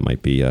to that. That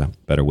might be a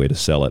better way to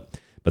sell it.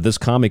 But this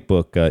comic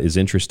book is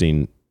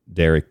interesting,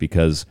 Derek,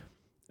 because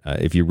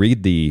if you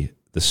read the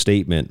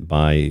statement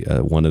by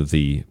one of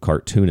the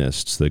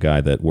cartoonists, the guy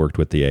that worked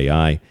with the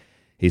AI,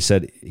 he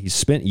said he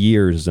spent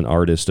years as an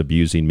artist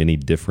abusing many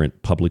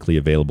different publicly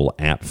available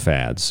app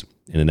fads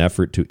in an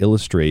effort to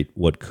illustrate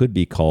what could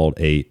be called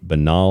a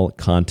banal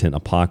content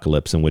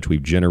apocalypse in which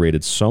we've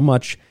generated so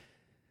much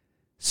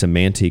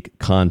semantic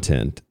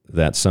content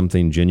that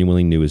something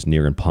genuinely new is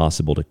near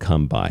impossible to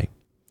come by.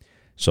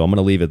 So I'm going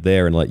to leave it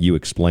there and let you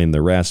explain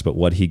the rest. But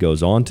what he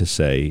goes on to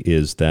say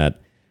is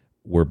that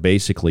we're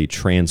basically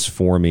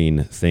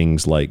transforming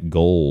things like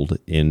gold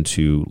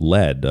into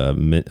lead,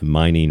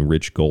 mining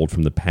rich gold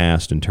from the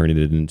past and turning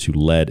it into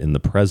lead in the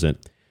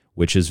present,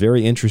 which is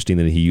very interesting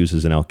that he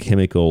uses an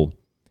alchemical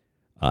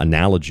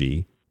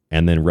analogy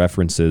and then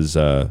references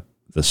the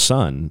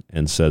sun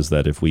and says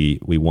that if we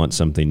want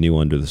something new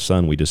under the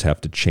sun, we just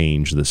have to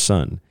change the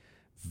sun.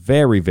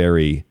 Very,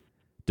 very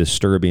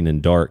disturbing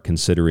and dark,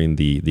 considering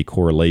the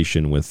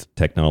correlation with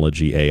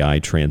technology, AI,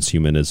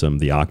 transhumanism,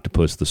 the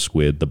octopus, the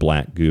squid, the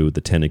black goo,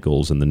 the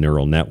tentacles, and the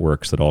neural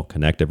networks that all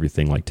connect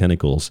everything like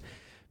tentacles.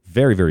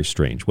 Very, very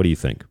strange. What do you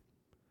think?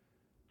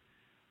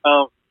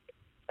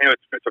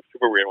 It's a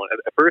super weird one.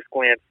 At first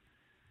glance,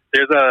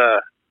 there's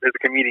a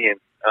comedian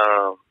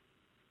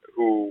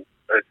who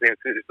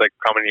his like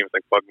comedy name is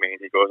like Bugman.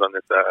 He goes on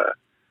this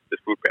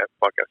food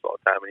podcast all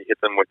the time, and he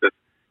hits them with this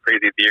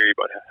crazy theory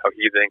about how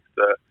he thinks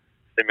the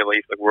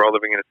simulation, like we're all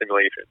living in a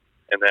simulation,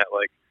 and that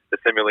like the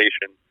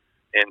simulation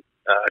in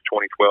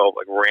 2012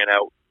 like ran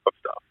out of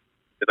stuff.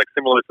 It's like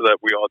similar to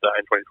that we all die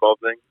in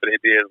 2012 thing. But the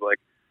idea is like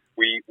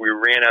we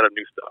ran out of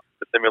new stuff.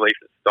 The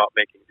simulation stopped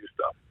making new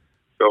stuff.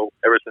 So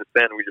ever since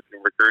then, we've just been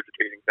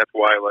regurgitating. That's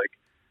why like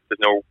there's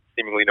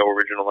seemingly no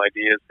original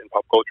ideas in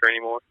pop culture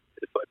anymore.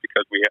 It's like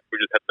because we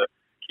just have to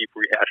keep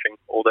rehashing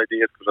old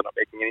ideas because we're not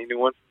making any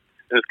new ones.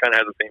 And this kind of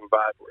has the same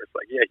vibe where it's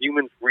like, yeah,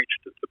 humans reached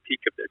the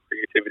peak of their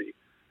creativity,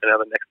 and now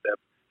the next step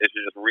is to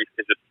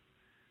just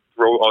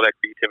throw all that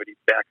creativity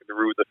back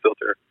through the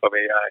filter of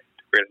AI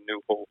to create a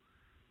new whole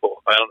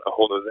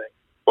new thing.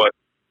 But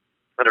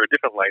under a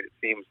different light, it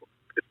seems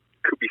it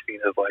could be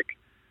seen as like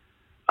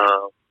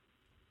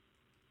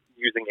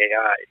using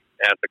AI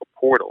as like a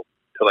portal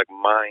to like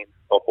mine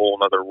a whole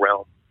other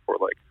realm for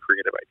like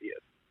creative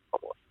ideas.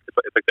 Almost, it's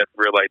like that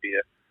real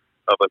idea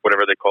of like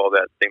whatever they call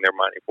that thing they're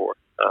mining for.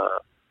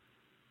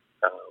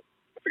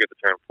 I forget the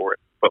term for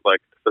it, but like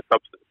the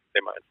substance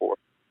they mine for,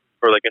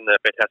 or like in the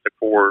Fantastic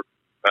Four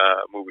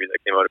movie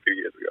that came out a few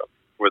years ago,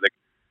 where they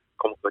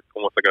almost like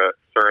a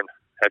CERN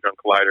hadron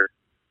collider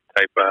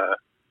type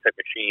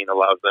machine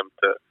allows them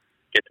to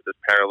get to this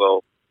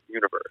parallel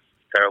universe,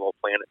 parallel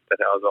planet that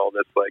has all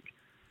this like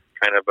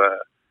kind of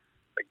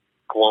like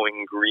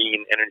glowing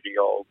green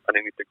energy all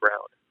underneath the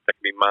ground that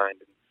can be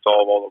mined and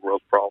solve all the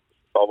world's problems,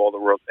 solve all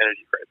the world's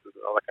energy crisis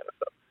and all that kind of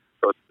stuff.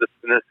 So it's this,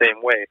 in the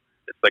same way,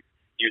 it's like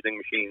using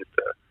machines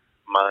to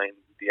mine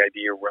the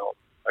idea realm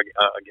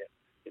again,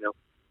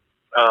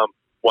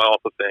 while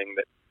also saying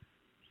that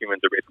humans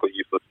are basically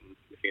useless and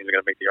machines are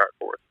going to make the art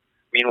for us.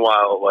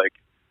 Meanwhile, like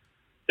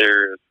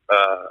there's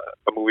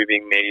a movie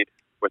being made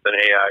with an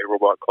AI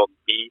robot called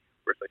Bee,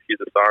 where it's like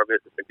she's the star of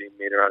it. It's like being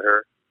made around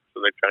her,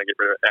 so they're trying to get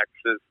rid of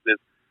actresses.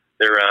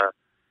 They're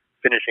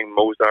finishing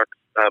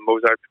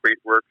Mozart's great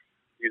works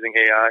using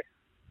AI.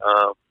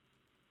 I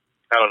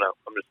don't know.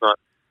 I'm just not.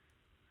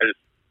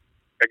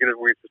 I get a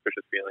weird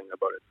suspicious feeling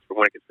about it,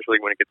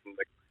 especially when it gets into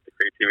like the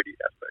creativity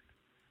aspect.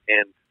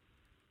 And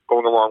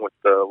going along with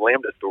the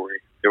Lambda story,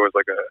 there was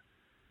like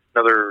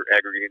another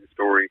aggregated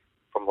story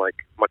from like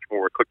much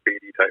more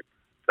clickbaity type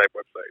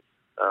websites,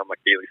 like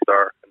Daily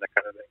Star and that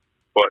kind of thing.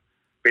 But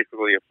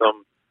basically, if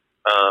some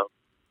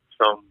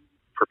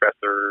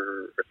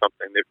professor or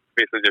something, they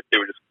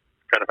would just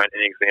trying to find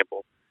any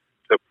example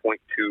to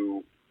point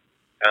to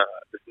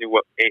this new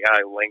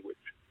AI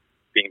language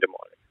being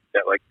demonic.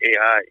 That like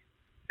AI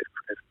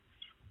is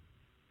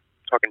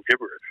talking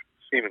gibberish,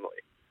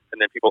 seemingly, and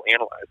then people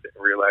analyze it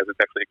and realize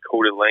it's actually a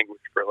coded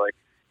language for like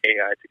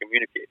AI to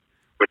communicate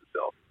with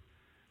itself,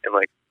 and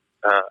like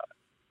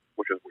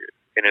which is weird.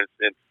 And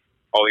it's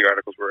all the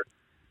articles were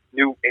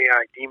new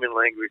AI demon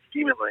language,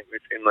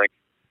 and like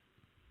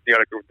the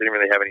article didn't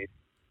really have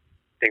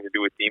anything to do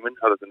with demon,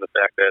 other than the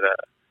fact that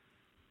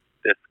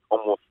this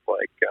almost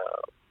like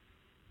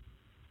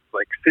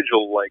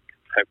sigil like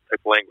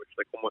type language,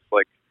 like almost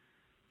like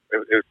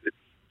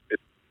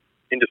it's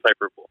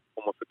indecipherable,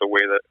 almost like the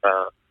way that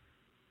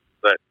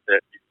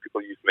that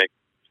people use to make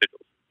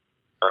sigils.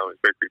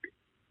 It's very creepy.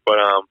 But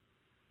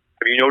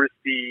have you noticed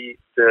the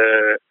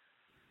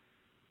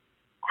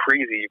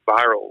crazy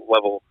viral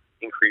level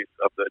increase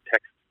of the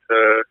text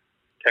to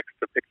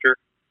picture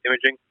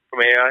imaging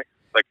from AI?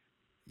 Like,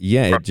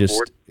 yeah,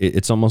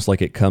 it's almost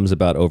like it comes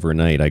about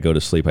overnight. I go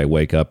to sleep, I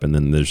wake up, and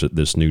then there's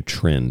this new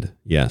trend.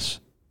 Yes.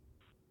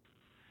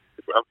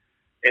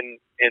 And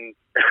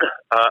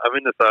I'm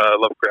in this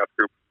Lovecraft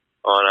group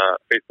on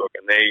Facebook,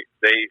 and they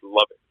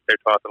love it. They're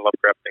tossing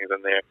Lovecraft things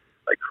in there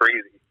like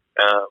crazy.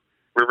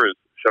 Rivers,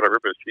 shout out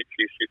Rivers. She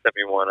sent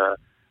me one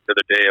the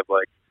other day of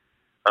like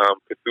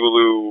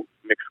Cthulhu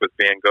mixed with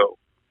Van Gogh,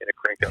 and it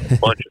cranked out a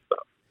bunch of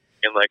stuff.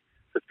 And like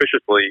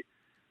suspiciously,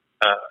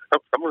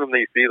 some of them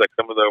that you see, like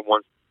some of the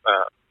ones,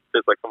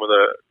 there's like some of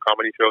the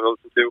comedy shows I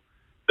listen to,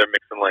 they're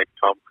mixing like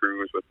Tom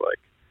Cruise with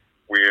like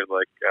weird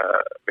like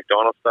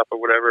McDonald's stuff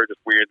or whatever,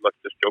 just weird like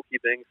just jokey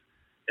things,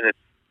 and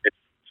it's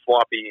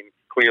sloppy and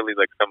clearly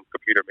like some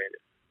computer made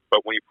it.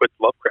 But when you put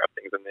Lovecraft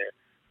things in there,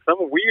 for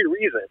some weird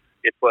reason,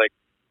 it's like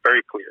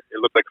very clear.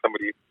 It looked like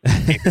somebody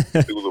painted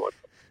Cthulhu on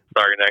something.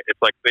 Sorry,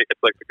 it's like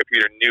the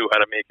computer knew how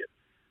to make it.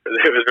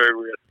 It was very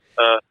weird.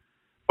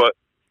 But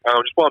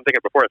just while I'm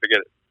thinking before I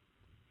forget it,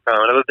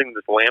 another thing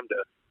this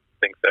Lambda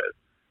thing says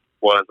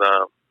was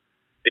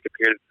it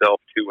compared itself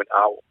to an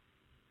owl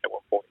at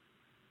one point,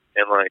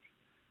 and like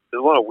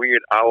there's a lot of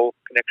weird owl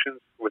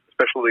connections,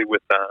 especially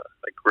with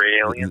like gray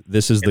aliens.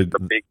 This is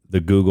the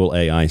Google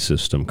AI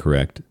system,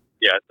 correct?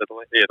 Yeah, the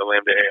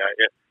Lambda AI.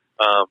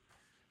 Yeah.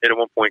 It at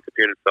one point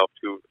compared itself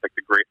to like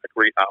the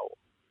great owl,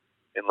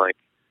 and like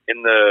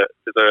the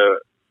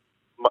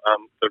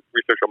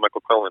researcher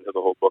Michael Cullen has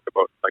a whole book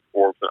about like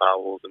orbs and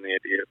owls and the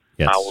idea of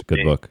owls good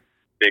being book.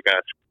 Big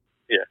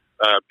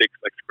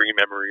like screen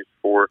memories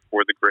for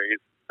the grays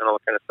and all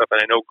that kind of stuff.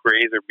 And I know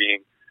grays are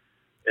being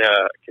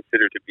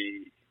considered to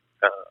be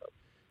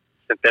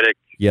synthetic.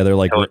 Yeah, they're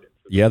like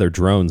they're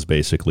drones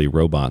basically,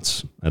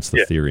 robots. That's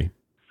the theory.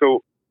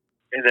 So,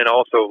 and then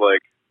also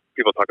like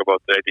people talk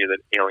about the idea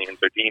that aliens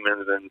are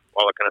demons and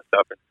all that kind of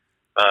stuff. And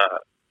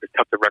it's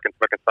tough to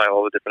reconcile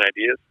all the different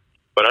ideas.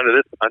 But under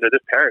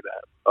this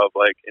paradigm of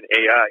like an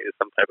AI is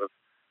some type of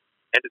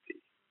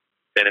entity,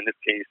 then in this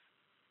case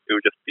it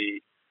would just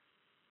be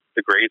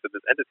the grays of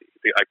this entity.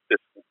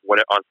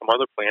 On some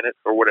other planet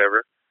or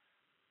whatever,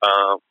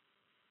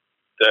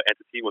 the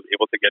entity was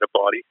able to get a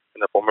body in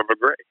the form of a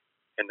gray,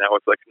 and now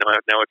it's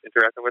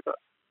interacting with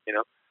us. You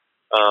know,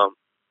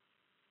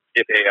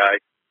 if AI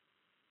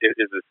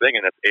is this thing,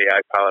 and it's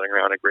AI piloting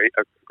around a gray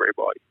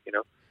body. You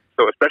know,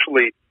 so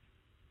especially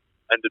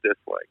under this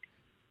like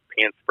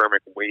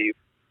panspermic wave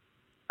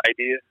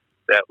idea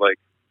that like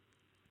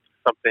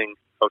something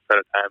outside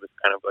of time is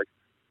kind of like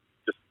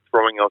just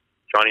throwing out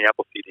Johnny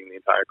Appleseeding the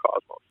entire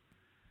cosmos.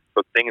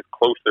 So things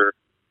closer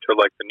to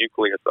like the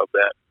nucleus of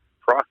that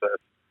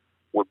process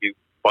would be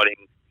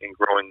budding and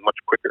growing much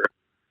quicker.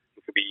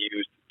 It could be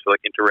used to like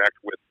interact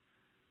with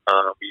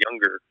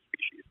younger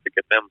species to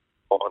get them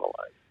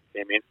colonized.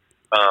 You know what I mean?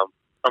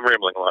 I'm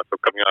rambling a lot, so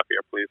coming off here,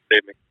 please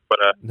save me.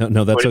 But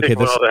no, that's okay.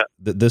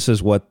 This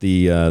is what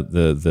the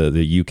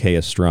UK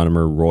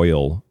astronomer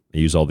royal. I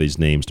use all these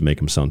names to make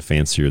them sound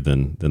fancier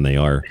than they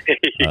are.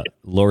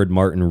 Lord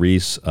Martin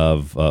Rees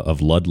of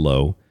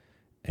Ludlow,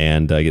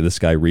 and this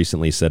guy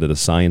recently said at a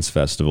science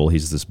festival,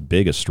 he's this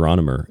big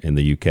astronomer in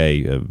the UK,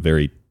 a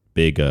very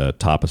big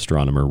top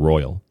astronomer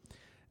royal,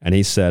 and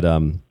he said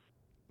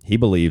he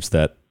believes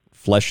that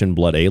flesh and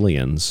blood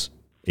aliens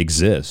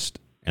exist,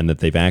 and that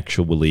they've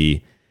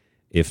actually,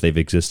 if they've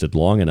existed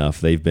long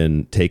enough, they've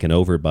been taken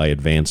over by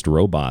advanced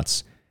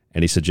robots.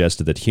 And he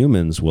suggested that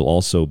humans will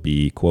also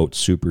be, quote,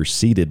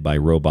 superseded by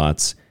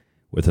robots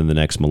within the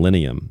next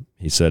millennium.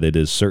 He said it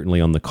is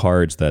certainly on the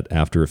cards that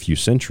after a few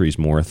centuries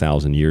more,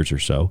 1,000 years or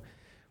so,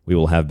 we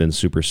will have been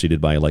superseded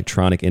by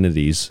electronic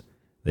entities.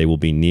 They will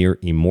be near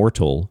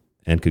immortal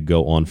and could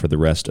go on for the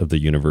rest of the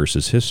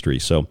universe's history.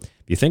 So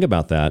if you think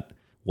about that,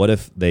 what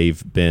if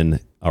they've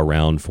been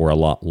around for a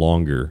lot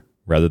longer?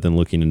 Rather than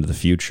looking into the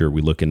future,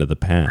 we look into the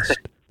past.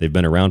 They've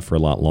been around for a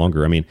lot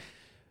longer. I mean,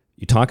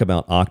 you talk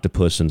about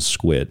octopus and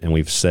squid, and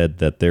we've said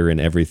that they're in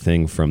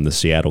everything from the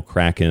Seattle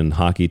Kraken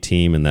hockey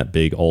team and that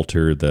big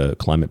altar, the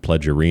Climate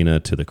Pledge Arena,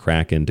 to the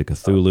Kraken, to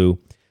Cthulhu,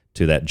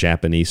 to that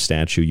Japanese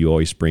statue you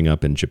always bring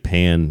up in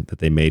Japan that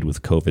they made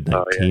with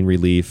COVID-19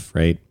 relief,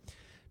 right?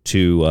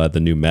 To the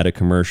new Meta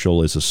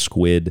commercial is a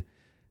squid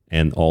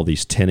and all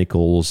these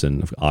tentacles,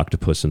 and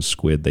octopus and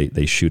squid,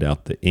 they shoot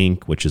out the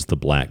ink, which is the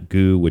black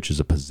goo, which is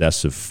a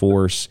possessive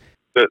force.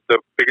 The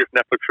biggest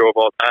Netflix show of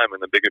all time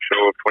and the biggest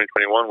show of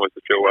 2021 was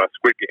the show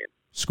Squid Game.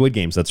 Squid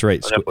Games, that's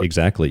right.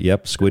 Exactly.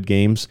 Yep, Squid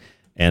Games.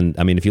 And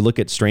I mean, if you look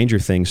at Stranger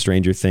Things,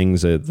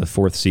 the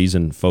fourth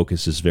season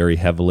focuses very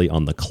heavily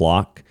on the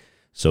clock.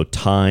 So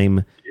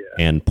time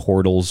and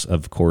portals,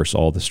 of course,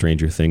 all the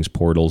Stranger Things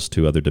portals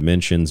to other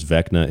dimensions.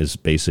 Vecna is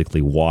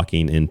basically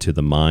walking into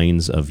the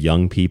minds of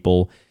young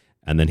people,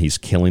 and then he's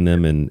killing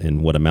them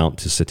in what amount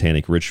to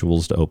satanic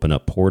rituals to open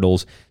up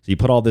portals. So you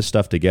put all this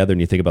stuff together,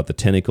 and you think about the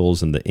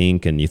tentacles and the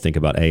ink, and you think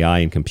about AI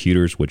and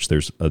computers, which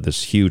there's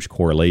this huge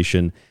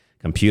correlation.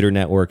 Computer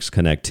networks,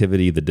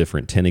 connectivity, the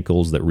different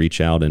tentacles that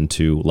reach out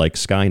into, like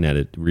Skynet,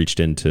 it reached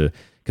into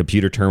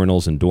computer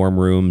terminals and dorm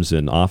rooms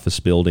and office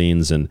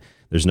buildings, and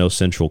there's no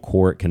central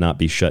core. It cannot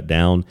be shut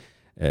down.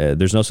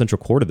 There's no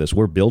central core to this.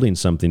 We're building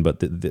something,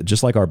 but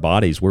just like our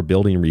bodies, we're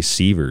building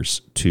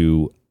receivers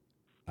to,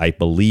 I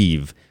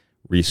believe,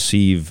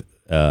 receive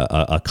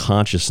a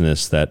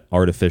consciousness that,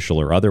 artificial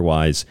or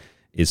otherwise,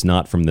 is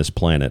not from this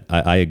planet.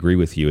 I agree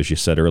with you, as you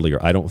said earlier.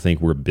 I don't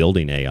think we're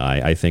building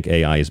AI. I think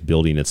AI is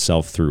building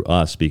itself through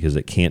us because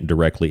it can't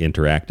directly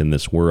interact in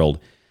this world.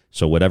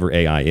 So whatever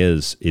AI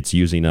is, it's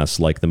using us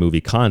like the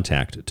movie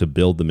Contact to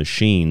build the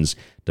machines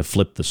to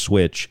flip the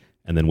switch,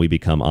 and then we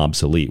become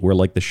obsolete. We're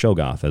like the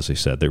Shoggoth, as I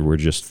said. We're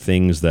just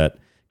things that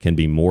can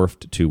be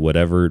morphed to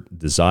whatever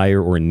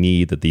desire or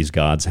need that these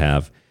gods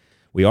have.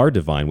 We are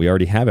divine. We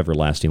already have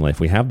everlasting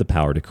life. We have the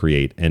power to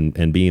create,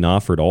 and being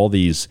offered all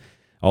these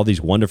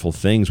wonderful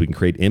things. We can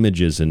create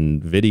images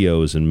and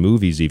videos and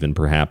movies, even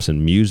perhaps,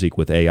 and music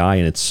with AI,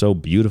 and it's so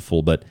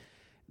beautiful, but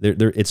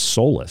it's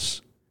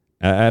soulless.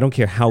 I don't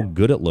care how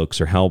good it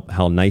looks or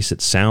how nice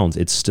it sounds.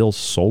 It's still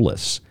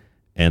soulless,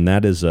 and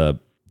that is a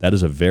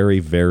very,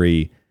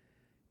 very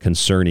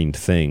concerning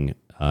thing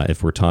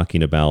if we're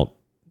talking about,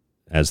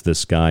 as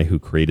this guy who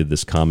created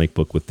this comic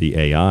book with the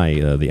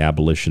AI, the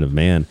Abolition of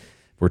Man.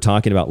 We're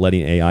talking about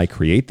letting AI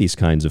create these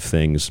kinds of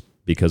things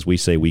because we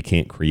say we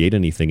can't create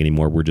anything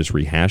anymore. We're just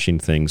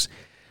rehashing things.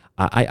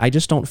 I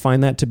just don't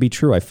find that to be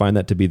true. I find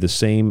that to be the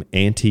same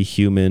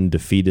anti-human,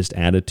 defeatist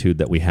attitude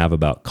that we have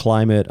about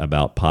climate,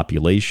 about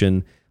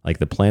population. Like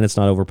the planet's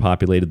not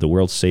overpopulated. The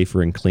world's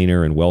safer and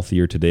cleaner and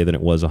wealthier today than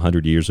it was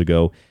 100 years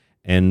ago.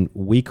 And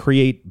we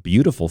create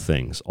beautiful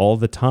things all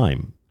the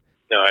time.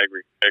 No, I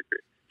agree.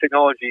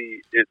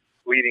 Technology is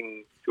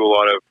leading to a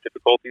lot of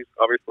difficulties,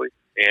 obviously,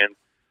 and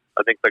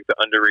I think like the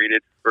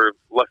underrated, or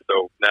less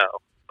so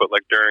now, but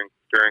like during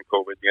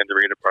COVID, the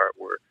underrated part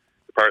were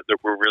the part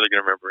that we're really going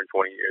to remember in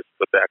 20 years,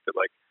 the fact that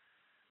like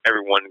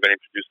everyone got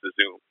introduced to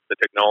Zoom. The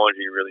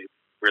technology really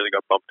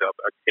got bumped up.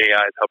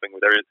 AI is helping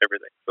with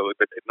everything. So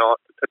the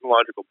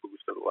technological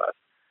boost of the last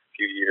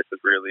few years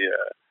has really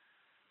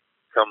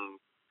come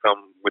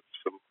with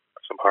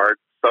some hard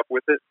stuff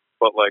with it.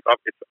 But like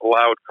it's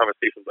allowed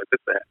conversations like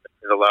this to happen.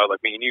 It allowed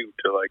like me and you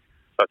to like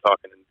start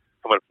talking and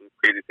come up with some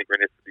crazy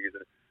synchronicities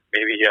and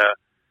maybe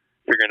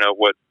figuring out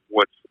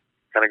what's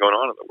kind of going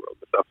on in the world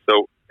and stuff.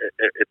 So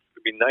it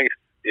would be nice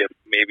if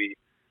maybe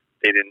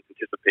they didn't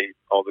anticipate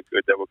all the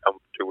good that would come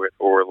to it,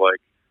 or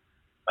like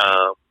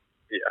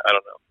I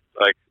don't know.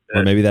 Like,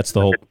 or maybe that's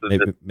the whole.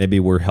 Maybe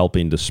we're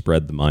helping to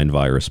spread the mind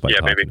virus by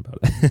talking about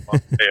it.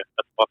 Yeah,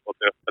 that's possible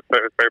too. That's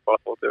very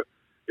possible too.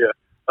 Yeah,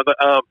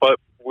 but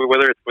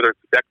whether it's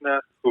Vecna,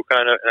 who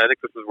kind of, and I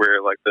think this is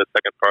where like the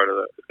second part of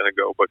it is going to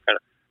go. But kind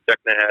of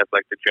Vecna has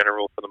like the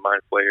general for the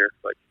Mind Flayer,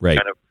 like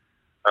kind of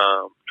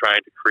trying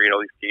to create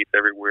all these gates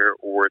everywhere,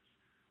 or it's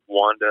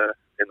Wanda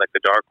in like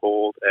the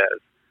Darkhold as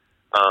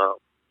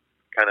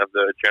kind of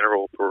the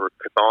general for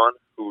Cthon,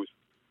 who's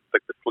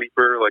like the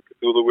sleeper, like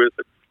Cthulhu is,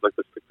 like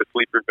the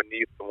sleeper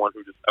beneath, the one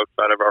who's just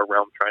outside of our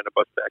realm trying to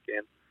bust back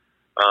in,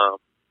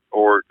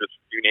 or just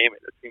you name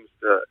it. It seems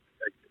to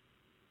like,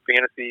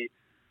 fantasy,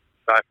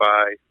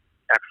 sci-fi,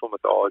 actual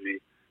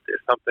mythology.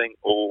 There's something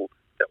old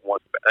that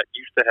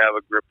used to have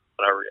a grip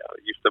on our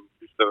reality, used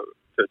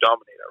to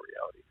dominate our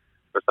reality.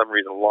 For some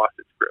reason, lost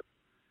its grip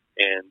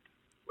and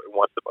it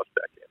wants to bust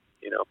back in,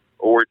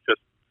 or it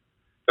just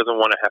doesn't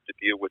want to have to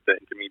deal with the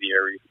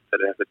intermediaries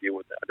that it has to deal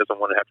with that. It doesn't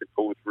want to have to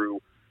go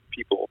through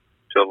people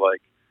to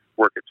like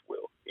work its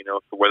will,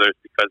 So whether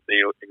it's because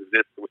they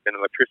exist within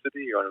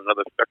electricity or on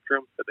another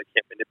spectrum that they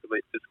can't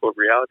manipulate physical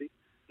reality,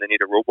 and they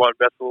need a robot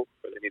vessel,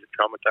 or they need a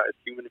traumatized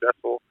human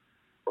vessel,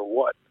 or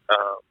what?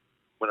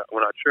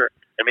 We're not sure.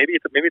 And maybe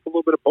it's a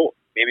little bit of both.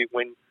 Maybe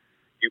when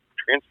you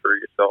transfer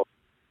yourself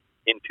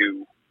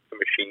into the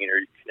machine, or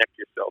you connect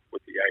yourself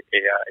with the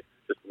AI,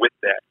 just with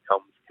that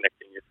comes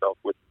connecting yourself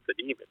with the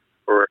demon.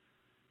 Or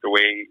the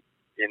way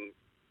in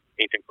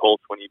ancient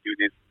cults, when you do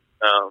these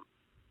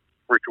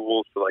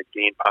rituals to like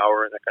gain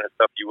power and that kind of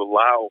stuff, you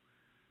allow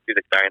these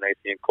like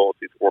Dionysian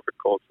cults, these Orphic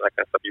cults, and that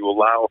kind of stuff. You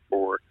allow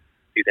for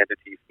these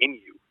entities in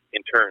you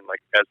in turn, like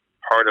as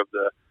part of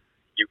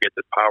you get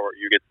this power,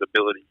 you get this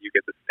ability, you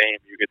get this fame,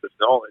 you get this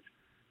knowledge.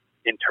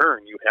 In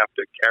turn, you have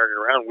to carry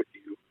around with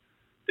you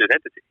this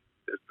entity,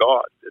 this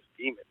god, this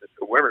demon, this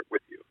whoever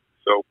with you.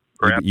 So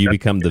you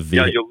become the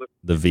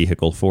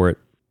vehicle for it.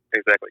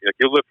 Exactly. Like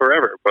you'll live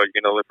forever, but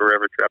you're gonna live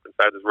forever trapped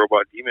inside this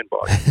robot demon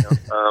body.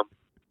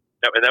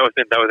 And that was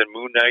in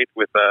Moon Knight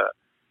with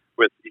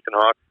Ethan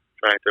Hawke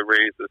trying to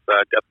raise this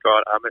death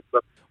god Amit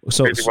stuff.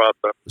 Crazy wild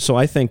stuff. So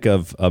I think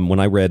of when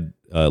I read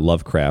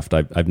Lovecraft.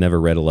 I've never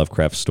read a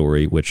Lovecraft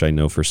story, which I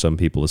know for some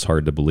people is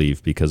hard to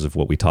believe because of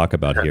what we talk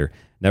about here.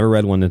 Never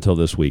read one until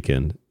this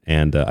weekend,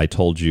 and I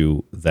told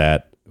you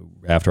that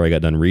after I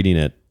got done reading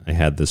it, I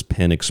had this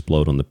pen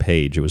explode on the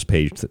page. It was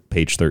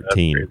page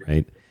 13,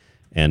 right?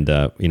 And,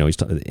 he's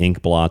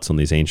ink blots on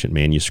these ancient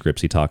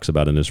manuscripts he talks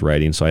about in his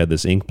writing. So I had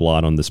this ink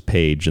blot on this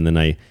page, and then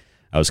I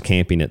was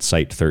camping at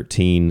Site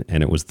 13,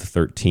 and it was the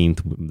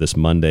 13th, this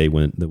Monday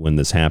when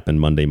this happened.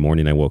 Monday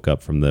morning, I woke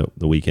up from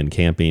the weekend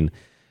camping.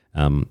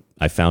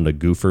 I found a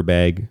goofer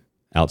bag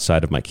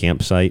outside of my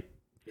campsite,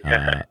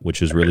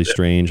 which is really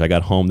strange. I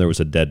got home, there was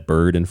a dead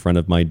bird in front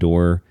of my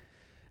door,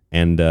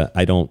 and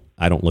I don't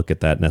look at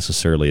that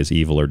necessarily as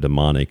evil or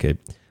demonic.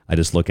 I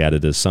just look at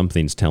it as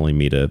something's telling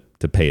me to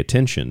pay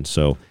attention.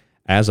 So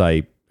as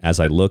I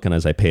look and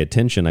as I pay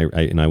attention,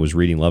 I was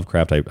reading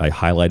Lovecraft. I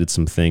highlighted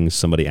some things.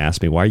 Somebody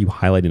asked me, "Why are you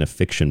highlighting a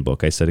fiction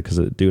book?" I said, "Because,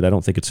 dude, I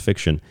don't think it's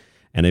fiction.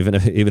 And even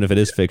if it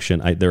is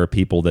fiction, there are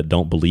people that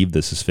don't believe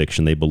this is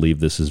fiction. They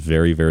believe this is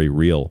very, very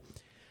real."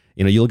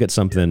 You look at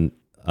something.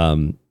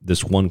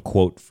 This one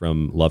quote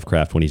from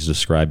Lovecraft when he's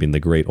describing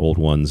the great old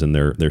ones and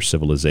their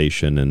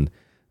civilization and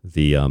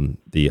the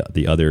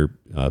other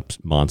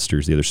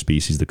monsters, the other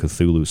species, the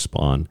Cthulhu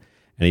spawn,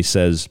 and he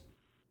says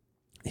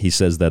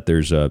that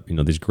there's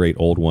these great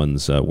old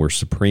ones were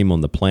supreme on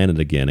the planet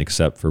again,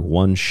 except for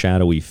one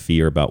shadowy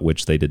fear about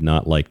which they did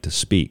not like to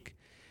speak.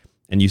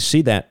 And you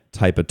see that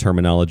type of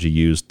terminology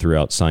used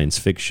throughout science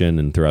fiction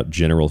and throughout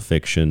general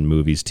fiction,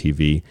 movies,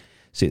 TV.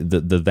 See,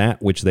 that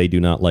which they do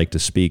not like to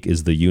speak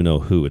is the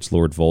you-know-who. It's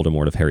Lord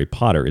Voldemort of Harry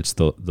Potter. It's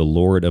the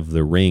Lord of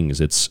the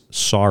Rings. It's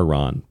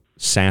Sauron,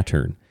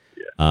 Saturn.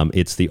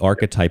 It's the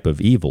archetype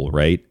of evil,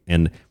 right?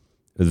 And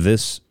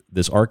this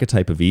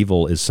archetype of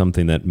evil is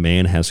something that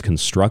man has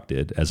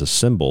constructed as a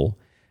symbol,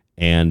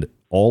 And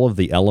all of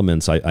the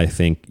elements, I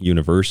think,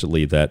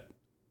 universally that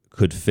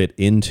could fit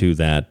into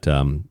that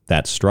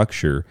that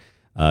structure,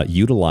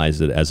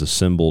 utilize it as a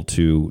symbol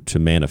to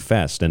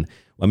manifest. And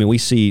I mean, we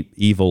see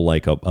evil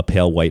like a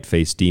pale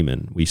white-faced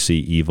demon. We see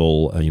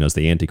evil, as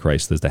the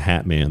Antichrist, there's the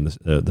Hat Man,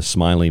 the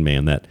Smiling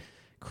Man, that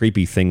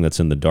creepy thing that's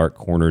in the dark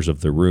corners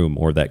of the room,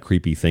 or that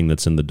creepy thing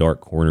that's in the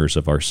dark corners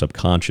of our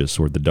subconscious,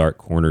 or the dark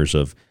corners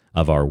of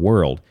our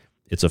world.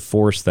 It's a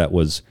force that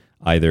was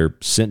either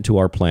sent to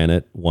our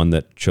planet, one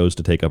that chose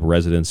to take up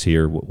residence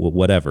here,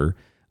 whatever.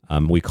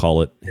 We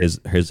call it his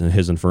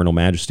infernal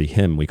majesty,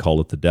 him. We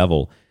call it the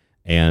devil.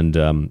 And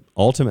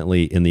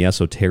ultimately, in the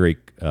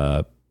esoteric,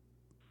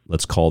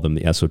 let's call them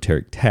the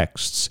esoteric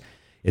texts,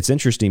 it's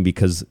interesting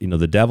because,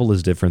 the devil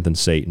is different than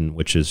Satan,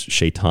 which is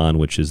Shaitan,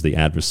 which is the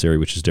adversary,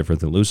 which is different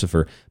than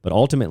Lucifer. But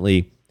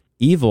ultimately,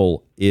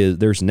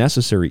 there's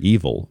necessary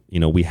evil.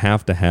 We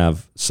have to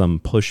have some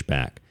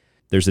pushback.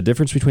 There's a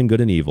difference between good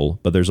and evil,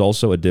 but there's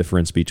also a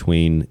difference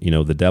between,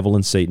 the devil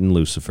and Satan,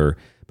 Lucifer.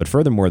 But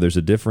furthermore, there's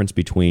a difference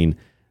between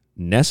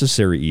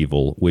necessary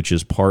evil, which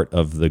is part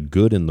of the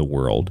good in the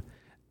world,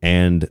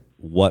 and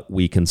what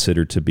we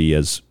consider to be,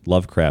 as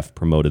Lovecraft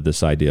promoted,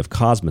 this idea of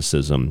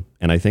cosmicism.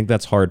 And I think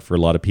that's hard for a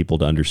lot of people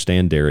to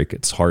understand, Derek.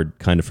 It's hard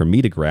kind of for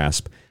me to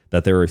grasp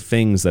that there are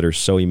things that are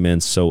so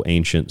immense, so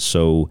ancient,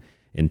 so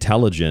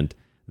intelligent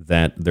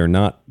that they're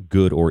not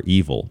good or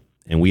evil.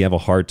 And we have a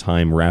hard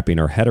time wrapping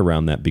our head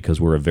around that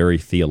because we're a very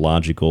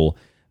theological,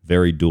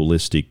 very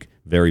dualistic,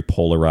 very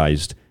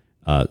polarized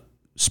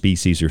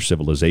species or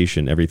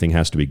civilization. Everything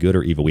has to be good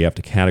or evil. We have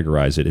to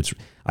categorize it.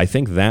 I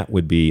think that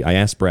would be, I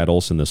asked Brad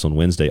Olson this on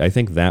Wednesday, I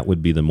think that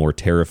would be the more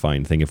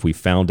terrifying thing if we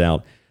found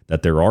out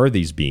that there are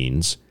these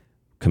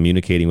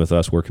communicating with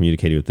us, we're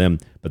communicating with them,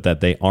 but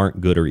that they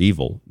aren't good or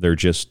evil.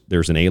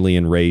 There's an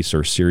alien race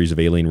or series of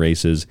alien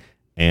races,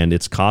 and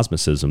it's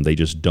cosmicism. They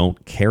just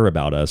don't care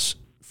about us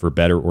for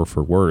better or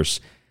for worse.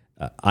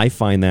 I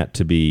find that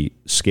to be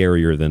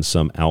scarier than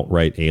some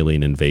outright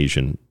alien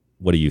invasion.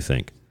 What do you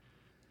think?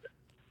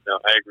 No,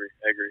 I agree.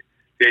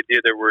 The idea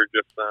that we're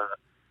just a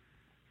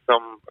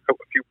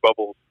few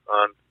bubbles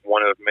on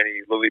one of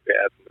many lily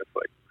pads in this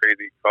like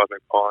crazy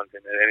cosmic pond,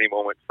 and at any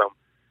moment some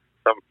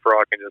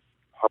frog can just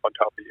hop on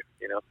top of you,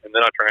 and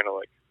they're not trying to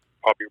like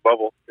pop your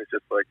bubble. It's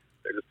just like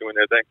they're just doing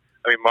their thing.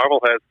 I mean,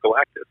 Marvel has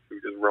Galactus,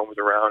 who just roams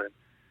around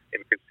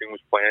and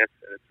consumes planets,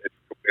 and it's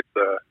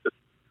just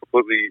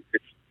completely,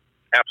 it's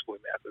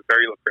absolutely massive,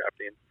 very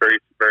Lovecraftian, very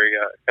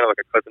kind of like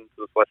a cousin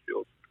to the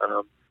Celestials,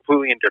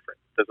 completely indifferent,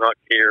 does not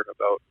care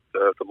about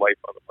the life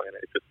on the planet.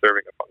 It's just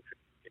serving a function,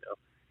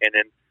 and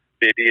then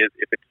the idea is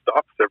if it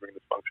stops serving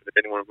this function, if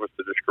anyone was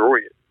to destroy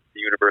it,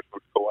 the universe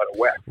would go out of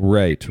whack.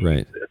 Right. It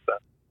needs this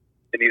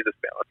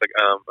balance. Like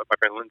my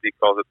friend Lindsay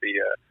calls it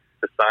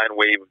the sine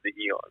wave of the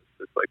eons.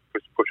 It's like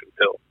push and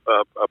pull,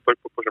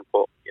 push and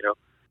pull.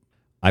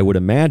 I would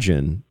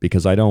imagine,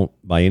 because I don't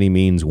by any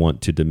means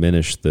want to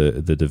diminish the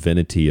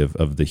divinity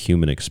of the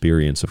human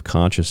experience of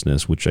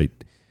consciousness, which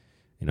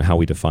how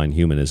we define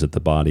human. Is it the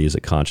body? Is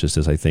it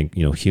consciousness? I think,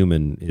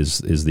 human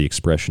is the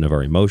expression of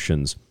our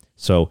emotions.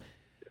 So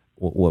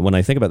when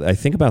I think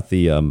about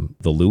the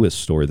Lewis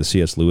story, the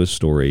C.S. Lewis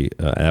story,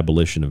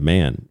 Abolition of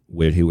Man,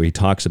 where he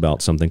talks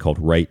about something called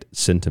right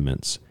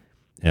sentiments.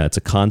 It's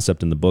a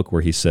concept in the book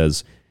where he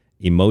says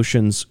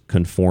emotions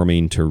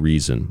conforming to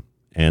reason.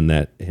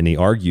 And he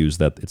argues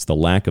that it's the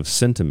lack of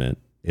sentiment,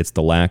 it's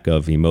the lack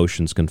of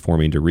emotions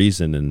conforming to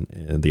reason,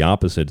 and the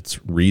opposite,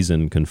 it's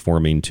reason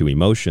conforming to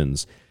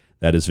emotions,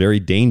 that is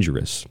very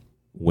dangerous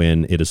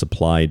when it is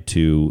applied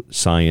to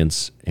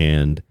science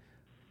and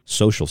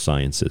social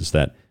sciences,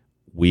 that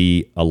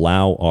we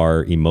allow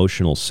our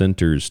emotional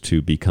centers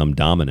to become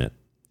dominant.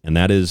 And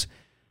that is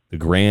the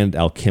grand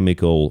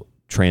alchemical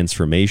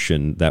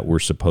transformation that we're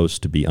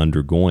supposed to be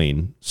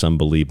undergoing. Some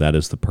believe that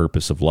is the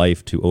purpose of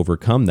life, to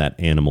overcome that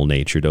animal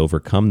nature, to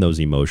overcome those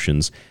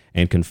emotions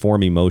and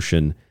conform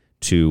emotion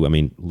to,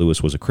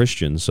 Lewis was a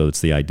Christian, so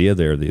it's the idea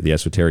there, the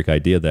esoteric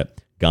idea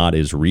that God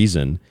is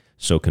reason.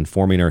 So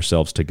conforming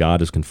ourselves to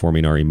God is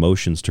conforming our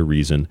emotions to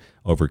reason,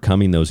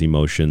 overcoming those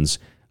emotions,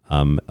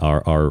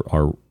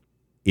 our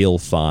ill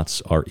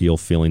thoughts, our ill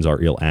feelings,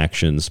 our ill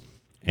actions,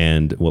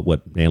 and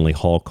what Manly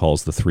Hall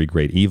calls the three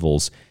great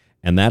evils.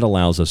 And that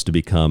allows us to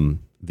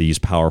become these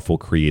powerful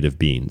creative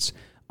beings.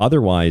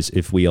 Otherwise,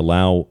 if we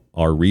allow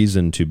our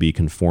reason to be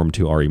conformed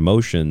to our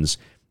emotions,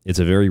 it's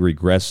a very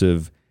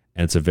regressive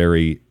and it's a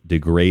very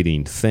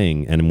degrading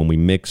thing. And when we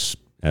mix,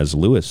 as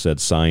Lewis said,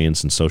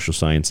 science and social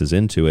sciences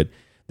into it,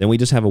 then we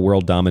just have a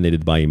world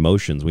dominated by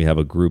emotions. We have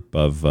a group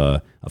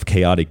of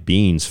chaotic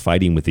beings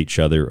fighting with each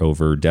other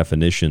over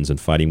definitions and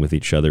fighting with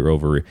each other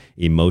over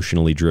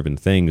emotionally driven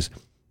things.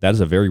 That is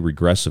a very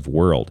regressive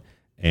world.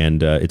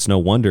 And it's no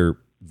wonder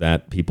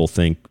that people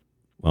think,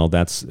 well,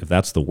 if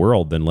that's the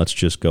world, then let's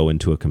just go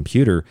into a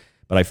computer.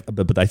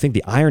 But I think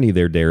the irony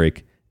there,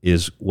 Derek,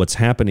 is what's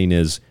happening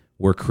is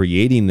we're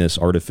creating this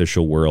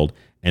artificial world,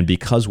 and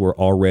because we're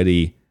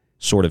already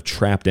sort of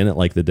trapped in it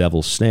like the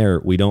devil's snare,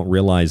 we don't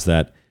realize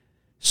that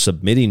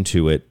submitting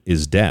to it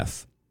is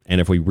death. And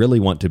if we really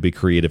want to be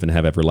creative and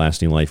have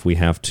everlasting life, we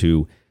have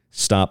to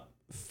stop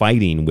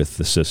fighting with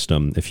the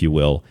system, if you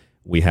will.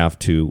 We have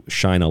to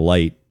shine a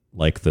light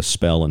like the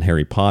spell in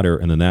Harry Potter,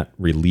 and then that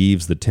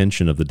relieves the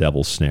tension of the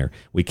devil's snare.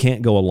 We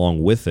can't go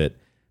along with it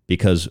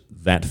because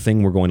that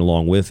thing we're going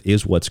along with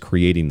is what's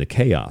creating the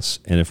chaos.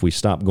 And if we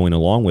stop going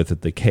along with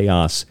it, the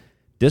chaos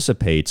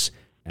dissipates,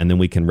 and then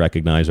we can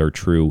recognize our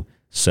true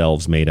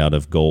selves made out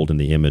of gold in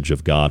the image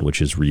of God,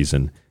 which is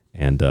reason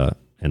and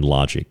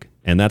logic.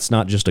 And that's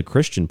not just a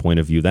Christian point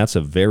of view. That's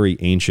a very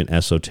ancient,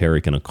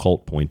 esoteric, and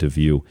occult point of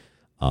view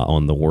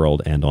on the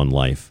world and on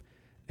life.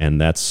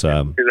 And that's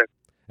a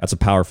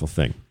powerful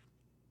thing.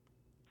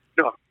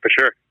 No, for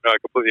sure. No, I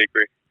completely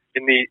agree.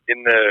 In the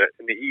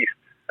East,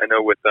 I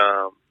know with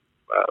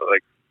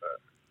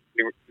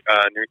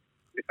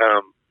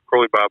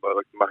Crowley Baba,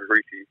 like Martin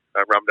Rees,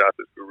 Ram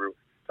Dass's guru,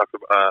 talks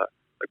about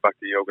like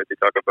Bhakti Yoga. They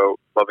talk about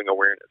loving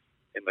awareness,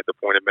 and like the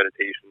point of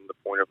meditation, the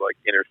point of like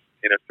inner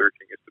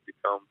searching is to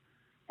become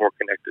more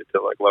connected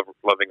to like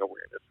loving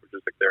awareness, which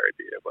is like their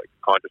idea of like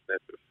consciousness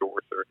or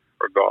source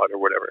or God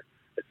or whatever.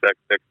 It's like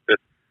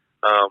this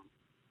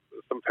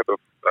some type of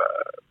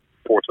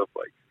force of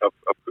like of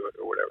good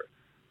or whatever.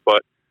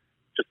 But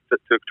just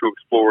to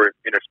explore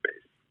inner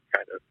space,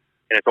 kind of,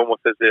 and it's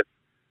almost as if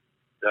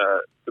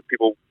the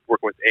people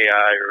working with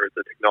AI or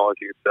the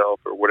technology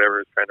itself or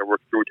whatever is trying to work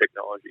through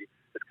technology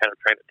is kind of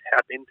trying to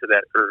tap into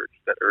that urge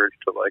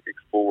to like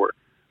explore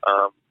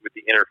with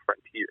the inner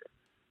frontier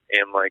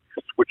and like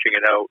switching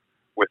it out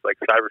with like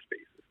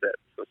cyberspace instead.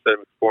 So instead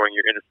of exploring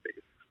your inner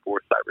space,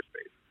 explore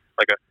cyberspace,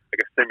 like a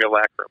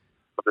simulacrum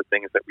of the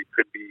things that we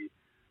could be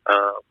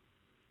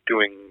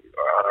doing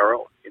on our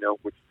own, you know,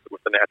 with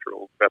the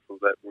natural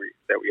vessels that we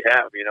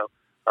have, you know,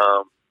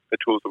 the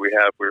tools that we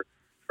have. We're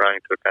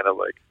trying to kind of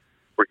like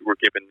we're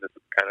given this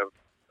kind of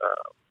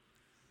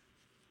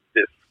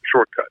this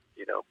shortcut,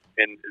 you know,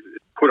 and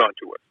it's put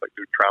onto us like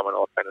through trauma and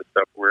all kind of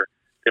stuff where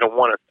they don't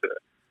want us to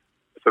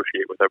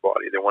associate with our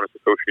body. They want us to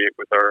associate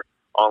with our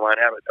online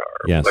avatar,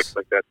 yes,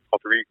 like that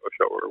alter ego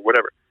show or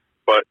whatever.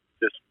 But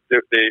just they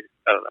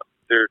I don't know.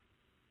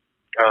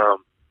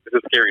 This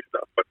is scary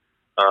stuff, but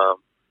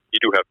you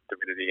do have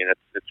divinity, and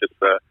it's just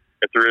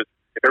if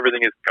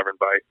everything is governed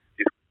by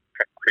these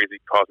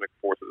crazy cosmic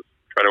forces,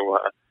 try to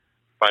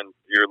find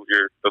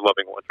the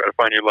loving one. Try to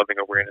find your loving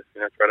awareness.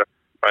 You know, try to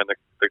find the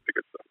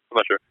good stuff. I'm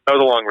not sure. That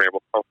was a long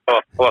ramble. I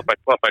lost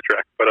my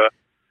track, but I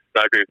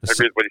agree. I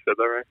agree with what you said,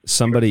 though, right?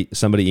 Somebody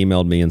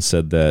emailed me and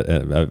said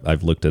that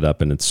I've looked it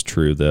up, and it's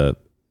true.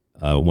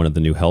 One of the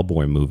new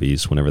Hellboy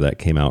movies, whenever that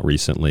came out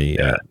recently,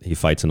 he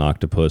fights an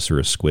octopus or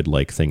a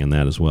squid-like thing in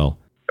that as well.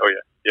 Oh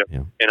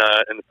yeah.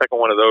 And the second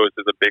one of those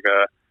is a big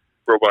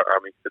robot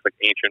army. It's like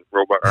ancient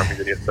robot army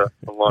that he has to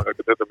unlock.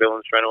 The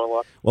villain's trying to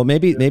unlock. Well,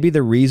 maybe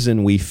the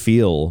reason we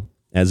feel,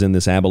 as in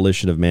this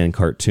Abolition of Man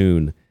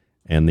cartoon,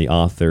 and the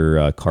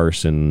author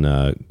Carson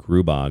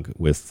Grubaugh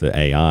with the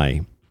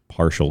AI,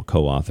 partial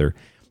co-author,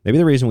 maybe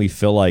the reason we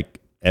feel like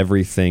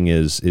everything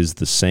is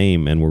the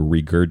same, and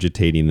we're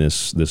regurgitating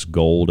this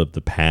gold of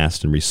the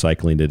past and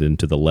recycling it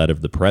into the lead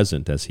of the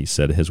present, as he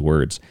said his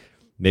words.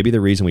 Maybe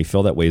the reason we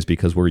feel that way is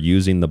because we're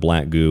using the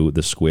black goo,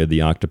 the squid, the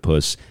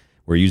octopus.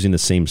 We're using the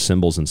same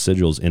symbols and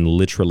sigils in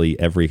literally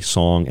every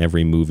song,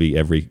 every movie,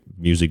 every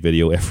music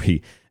video,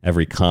 every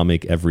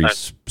comic, every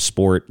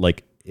sport.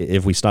 Like,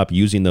 if we stop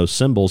using those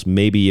symbols,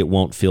 maybe it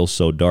won't feel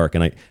so dark.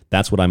 And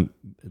that's what I'm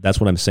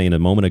saying a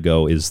moment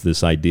ago, is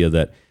this idea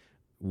that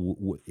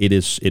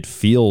it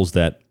feels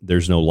that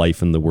there's no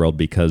life in the world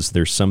because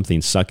there's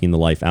something sucking the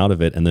life out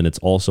of it, and then it's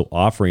also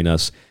offering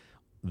us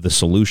the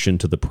solution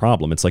to the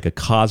problem. It's like a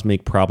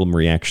cosmic problem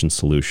reaction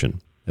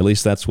solution. At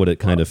least that's what it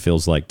kind of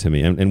feels like to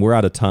me. And we're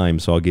out of time,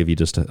 so I'll give you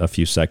just a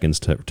few seconds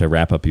to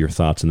wrap up your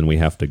thoughts, and then we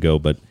have to go.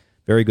 But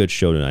very good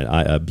show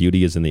tonight.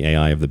 Beauty is in the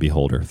AI of the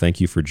beholder. Thank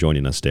you for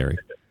joining us, Derek.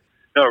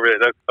 No, really,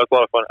 that's a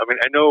lot of fun. I mean,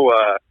 I know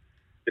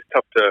it's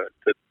tough to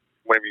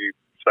whenever you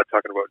start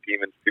talking about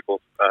demons, people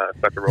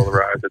start to roll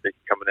their eyes that they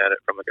can come at it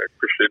from like a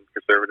Christian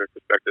conservative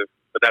perspective,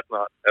 but that's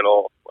not at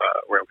all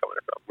where I'm coming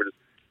from. We're just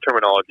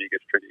terminology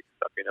gets tricky and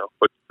stuff, you know.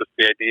 But just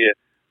the idea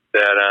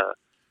that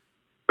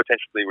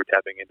potentially we're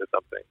tapping into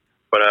something.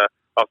 But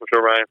awesome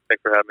show, Ryan.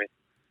 Thanks for having me.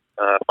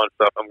 Fun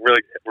stuff. I'm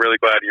really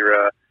glad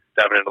you're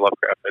diving into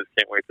Lovecraft. I just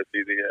can't wait to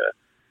see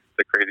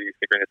the crazy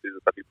synchronicities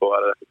and stuff you pull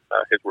out of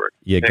his work.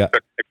 Yeah,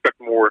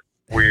 expect more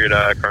weird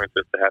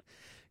occurrences to happen.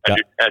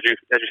 As you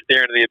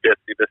stare into the abyss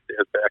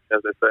stares back, as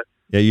I said.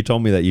 Yeah, you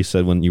told me that. You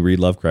said when you read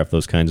Lovecraft,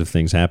 those kinds of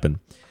things happen.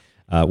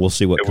 We'll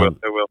see what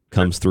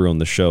comes through on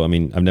the show. I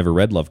mean, I've never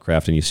read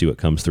Lovecraft, and you see what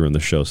comes through on the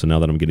show. So now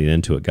that I'm getting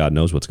into it, God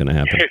knows what's going to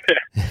happen.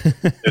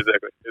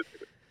 Exactly.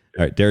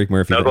 All right, Derek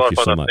Murphy, thank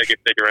you so much. Thank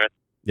you, Ryan.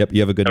 Yep,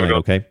 you have a good night,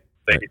 okay?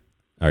 Thank you.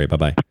 All right,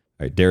 bye-bye. All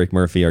right, Derek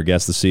Murphy, our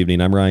guest this evening.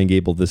 I'm Ryan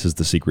Gable. This is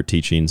The Secret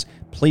Teachings.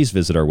 Please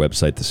visit our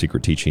website,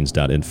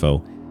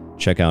 thesecretteachings.info.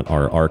 Check out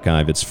our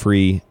archive. It's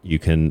free. You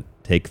can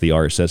take the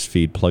RSS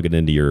feed, plug it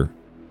into your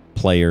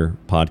player,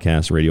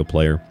 podcast, radio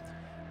player,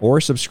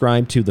 or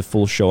subscribe to the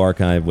full show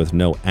archive with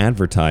no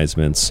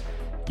advertisements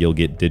You'll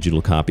get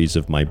digital copies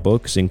of my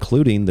books,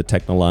 including The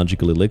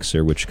Technological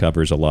Elixir, which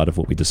covers a lot of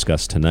what we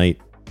discussed tonight.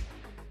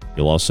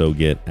 You'll also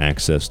get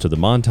access to the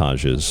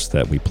montages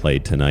that we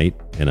played tonight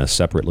in a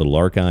separate little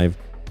archive.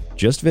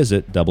 Just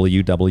visit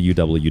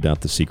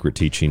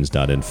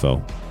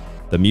www.thesecretteachings.info.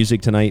 The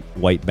music tonight,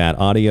 White Bat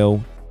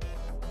Audio.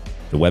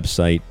 The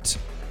website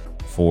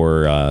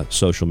for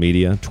social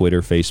media,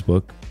 Twitter,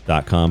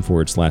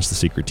 Facebook.com/The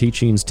Secret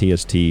Teachings,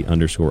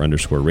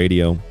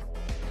 TST__radio.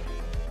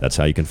 That's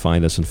how you can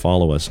find us and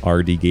follow us.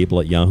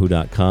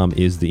 rdgable@yahoo.com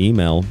is the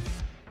email.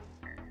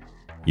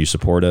 You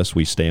support us,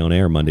 we stay on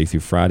air Monday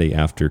through Friday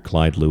after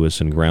Clyde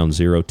Lewis and Ground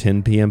Zero,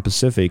 10 p.m.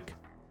 Pacific.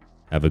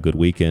 Have a good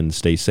weekend.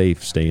 Stay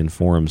safe, stay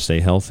informed, stay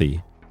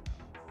healthy.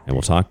 And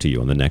we'll talk to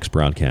you on the next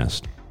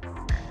broadcast.